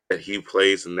that he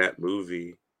plays in that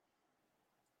movie.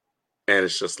 And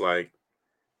it's just like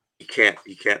he can't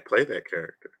play that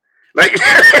character, like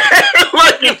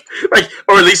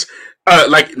or at least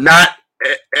not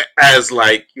as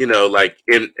like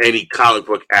in any comic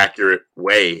book accurate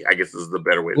way. I guess is the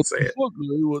better way to say it. What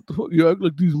the fuck? You act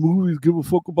like these movies give a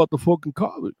fuck about the fucking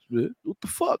comics, man. What the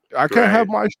fuck? I can't have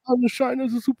my shine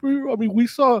as a superhero. I mean, we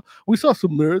saw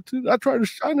Samaritan. I tried to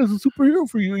shine as a superhero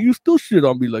for you, and you still shit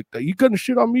on me like that. You gonna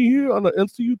shit on me here on the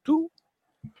MCU too?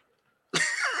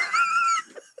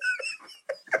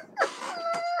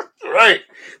 Right,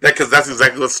 because that's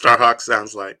exactly what Starhawk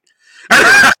sounds like.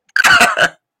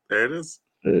 There it is.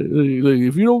 Hey,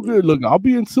 if you don't get, look, I'll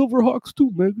be in Silverhawks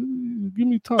too, man. Give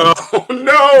me time. Oh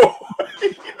no!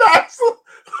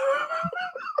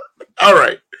 All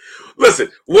right. Listen,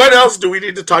 what else do we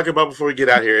need to talk about before we get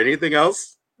out here? Anything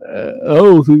else?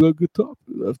 So we got a good topic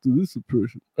after this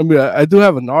impression. I mean, I do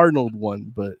have an Arnold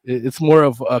one, but it's more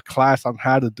of a class on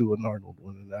how to do an Arnold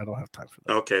one, and I don't have time for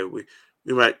that. Okay,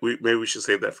 maybe we should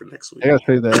save that for next week. I gotta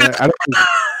say that. I don't think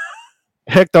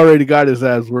Hecht already got his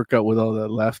ass workout with all that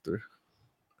laughter.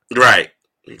 Right.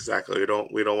 Exactly. We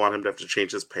don't want him to have to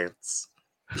change his pants.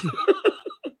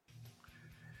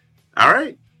 All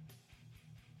right.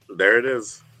 There it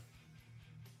is.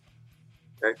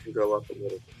 That can go up a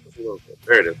little bit.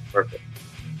 There it is. Perfect.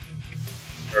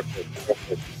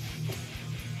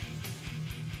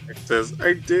 It says,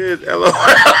 I did. LOL.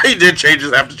 He did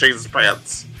have to change his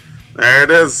pants. There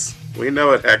it is. We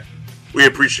know it, Heck. We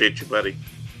appreciate you, buddy.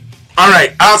 All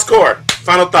right. I'll score.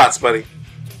 Final thoughts, buddy.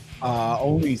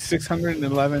 Only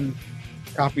 611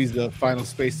 copies of Final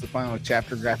Space, the final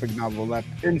chapter graphic novel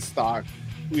left in stock.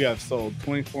 We have sold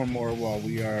 24 more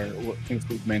since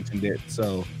we've mentioned it.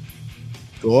 So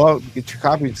go out, get your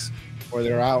copies before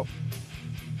they're out.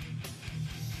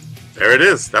 There it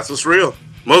is. That's what's real.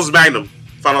 Moses Magnum.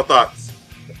 Final thoughts.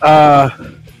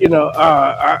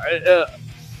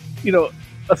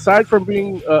 Aside from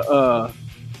being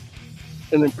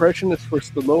an impressionist for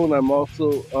Stallone, I'm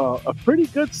also a pretty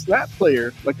good snap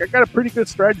player. Like, I got a pretty good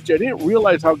strategy. I didn't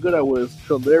realize how good I was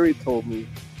until Larry told me.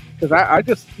 because I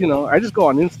just I just go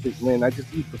on instinct, man. I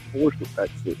just use the force with that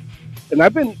shit, and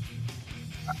I've been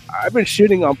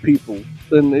shitting on people,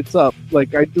 and it's up.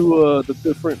 Like I do the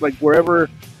different like wherever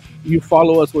you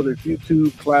follow us, whether it's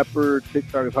YouTube, Clapper,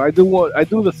 TikTok. So I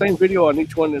do the same video on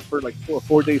each one for like a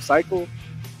 4-day cycle,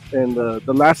 and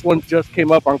the last one just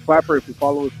came up on Clapper. If you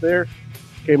follow us there,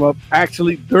 came up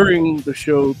actually during the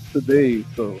show today.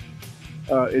 So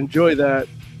enjoy that.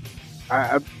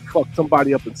 I fucked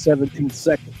somebody up in 17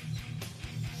 seconds.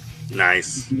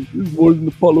 Nice. This is more than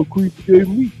Apollo Creed gave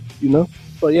me,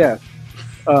 But yeah.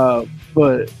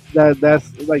 But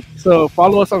that's like, so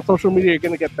follow us on social media. You're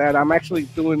gonna get that. I'm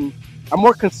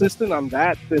more consistent on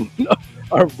that than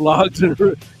our vlogs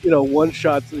and one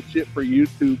shots and shit for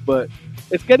YouTube. But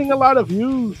it's getting a lot of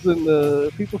views,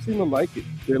 and people seem to like it.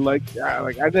 They're like,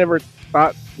 I never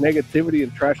thought negativity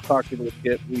and trash talking would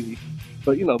get me,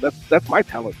 but that's my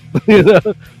talent.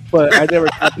 But I never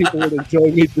thought people would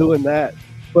enjoy me doing that,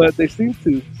 but they seem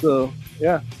to. So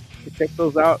yeah, check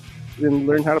those out and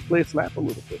learn how to play Snap a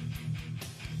little bit.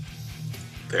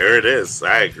 There it is.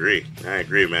 I agree,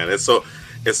 man. It's so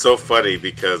funny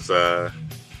because I'm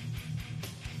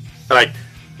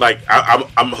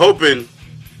hoping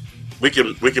we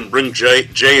can bring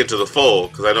Jay into the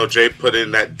fold, because I know Jay put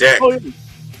in that deck.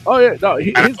 Oh yeah, no,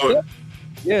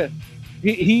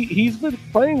 he's been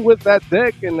playing with that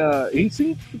deck, and he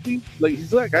seems to be like,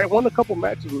 he's like, I won a couple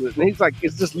matches with it, and he's like,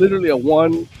 it's just literally a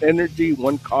 1 energy,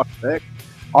 1 cost deck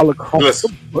all across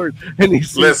the board. And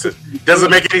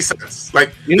doesn't make any sense.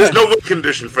 Like, there's no win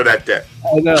condition for that deck.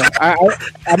 I know.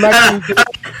 I'm actually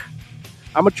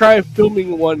I'm gonna try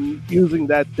filming one using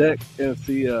that deck and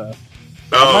see. Dude.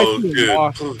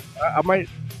 I might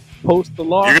post the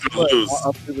loss. You're gonna lose.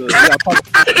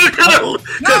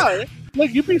 No,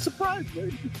 like, you'd be surprised,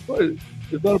 man.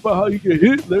 It's not about how you get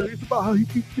hit, Larry. It's about how you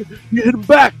hit him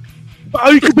back. It's about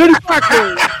how you can hit him back,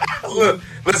 Larry.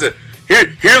 Listen,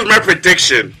 here's my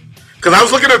prediction. Because I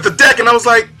was looking at the deck and I was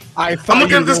like, I'm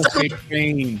looking at this deck.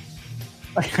 Bane.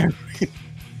 I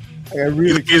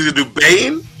really you do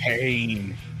Bane?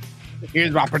 Pain.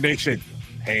 Here's my prediction.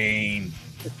 Pain.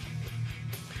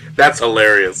 That's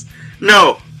hilarious.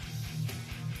 No,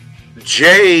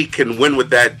 Jay can win with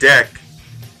that deck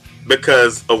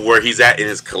because of where he's at in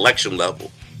his collection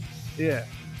level. Yeah.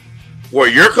 Where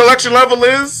your collection level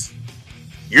is,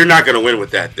 you're not going to win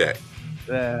with that deck.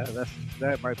 Yeah,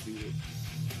 that might be it.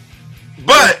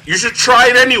 But you should try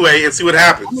it anyway and see what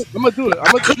happens. I'm gonna do it.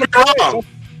 I'm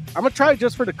gonna try it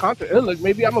just for the content. Hey, look,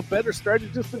 maybe I'm a better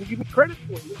strategist than give me credit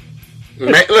for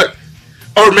it. Look,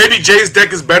 or maybe Jay's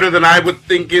deck is better than I would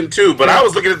think in too. But I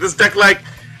was looking at this deck like,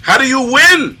 how do you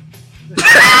win?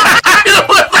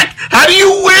 Like, how do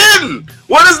you win?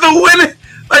 What is the win?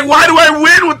 Like, why do I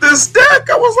win with this deck?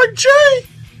 I was like, Jay.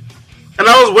 And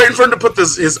I was waiting for him to put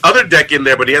his other deck in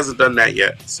there, but he hasn't done that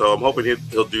yet. So I'm hoping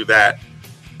he'll do that.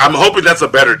 I'm hoping that's a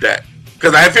better deck,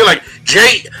 because I feel like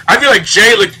Jay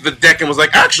looked at the deck and was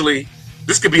like, actually,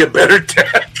 this could be a better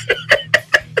deck.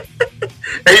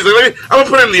 And he's like, I'm gonna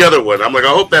put in the other one. I'm like, I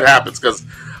hope that happens, because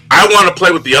I want to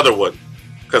play with the other one.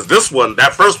 Because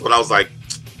that first one, I was like,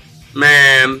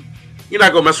 man, you're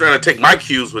not gonna mess around and take my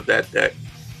cubes with that deck.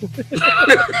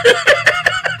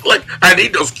 Like, I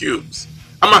need those cubes.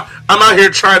 I'm out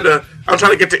here trying to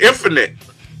get to infinite.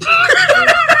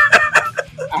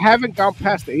 I haven't gone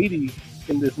past 80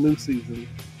 in this new season,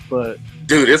 but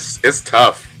dude, it's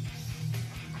tough.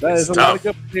 There's a lot of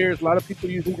good players, a lot of people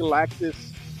using Galactus,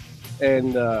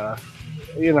 and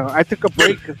I took a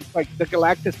break because it's like the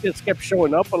Galactus just kept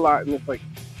showing up a lot, and it's like,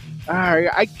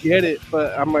 I get it,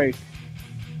 but I'm like,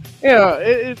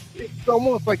 it's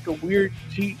almost like a weird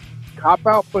cheat cop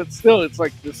out, but still, it's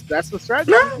like this. That's the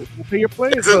strategy. Yeah. You're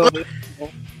playing.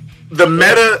 The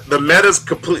meta's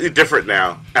completely different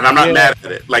now, and I'm not mad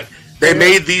at it. Like, they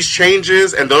made these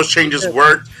changes, and those changes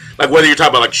worked. Like, whether you're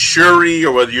talking about like Shuri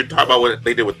or whether you're talking about what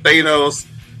they did with Thanos,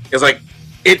 it's like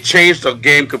it changed the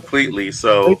game completely.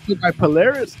 So my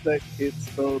Polaris deck hits,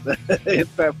 so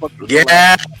it's that fucking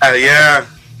yeah.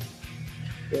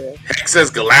 Hex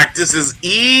says Galactus is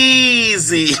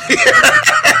easy.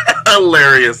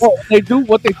 Hilarious. Well,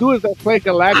 what they do is they play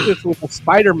Galactus with a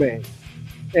Spider-Man.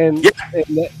 And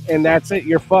that's it.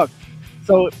 You're fucked.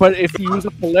 So, but if you use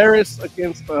a Polaris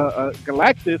against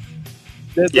Galactus,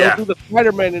 they'll do the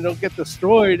Spider-Man and they'll get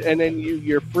destroyed, and then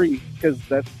you're free, because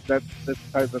that's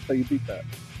how you beat that.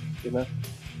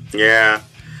 Yeah.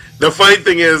 The funny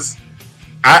thing is,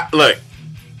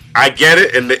 I get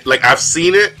it, and I've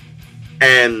seen it,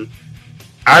 and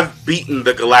I've beaten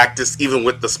the Galactus even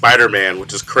with the Spider-Man,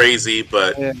 which is crazy,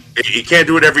 but you can't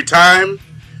do it every time.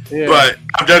 Yeah. But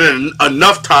I've done it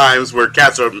enough times where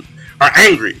cats are are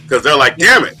angry because they're like,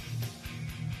 damn it,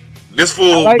 this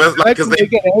fool. I Because like when they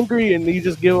get angry and you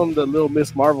just give them the little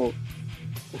Miss Marvel.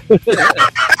 they're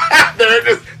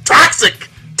just toxic.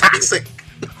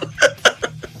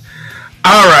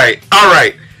 All right.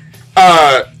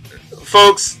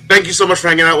 Folks, thank you so much for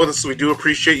hanging out with us. We do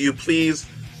appreciate you. Please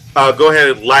go ahead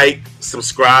and like,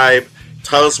 subscribe,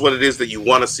 tell us what it is that you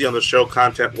want to see on the show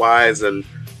content-wise, and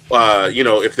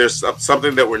if there's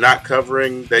something that we're not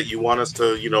covering that you want us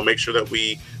to, make sure that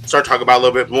we start talking about a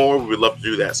little bit more, we'd love to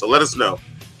do that. So let us know.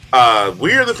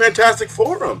 We are the Fantastic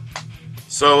Forum.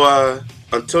 So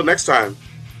until next time,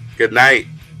 good night.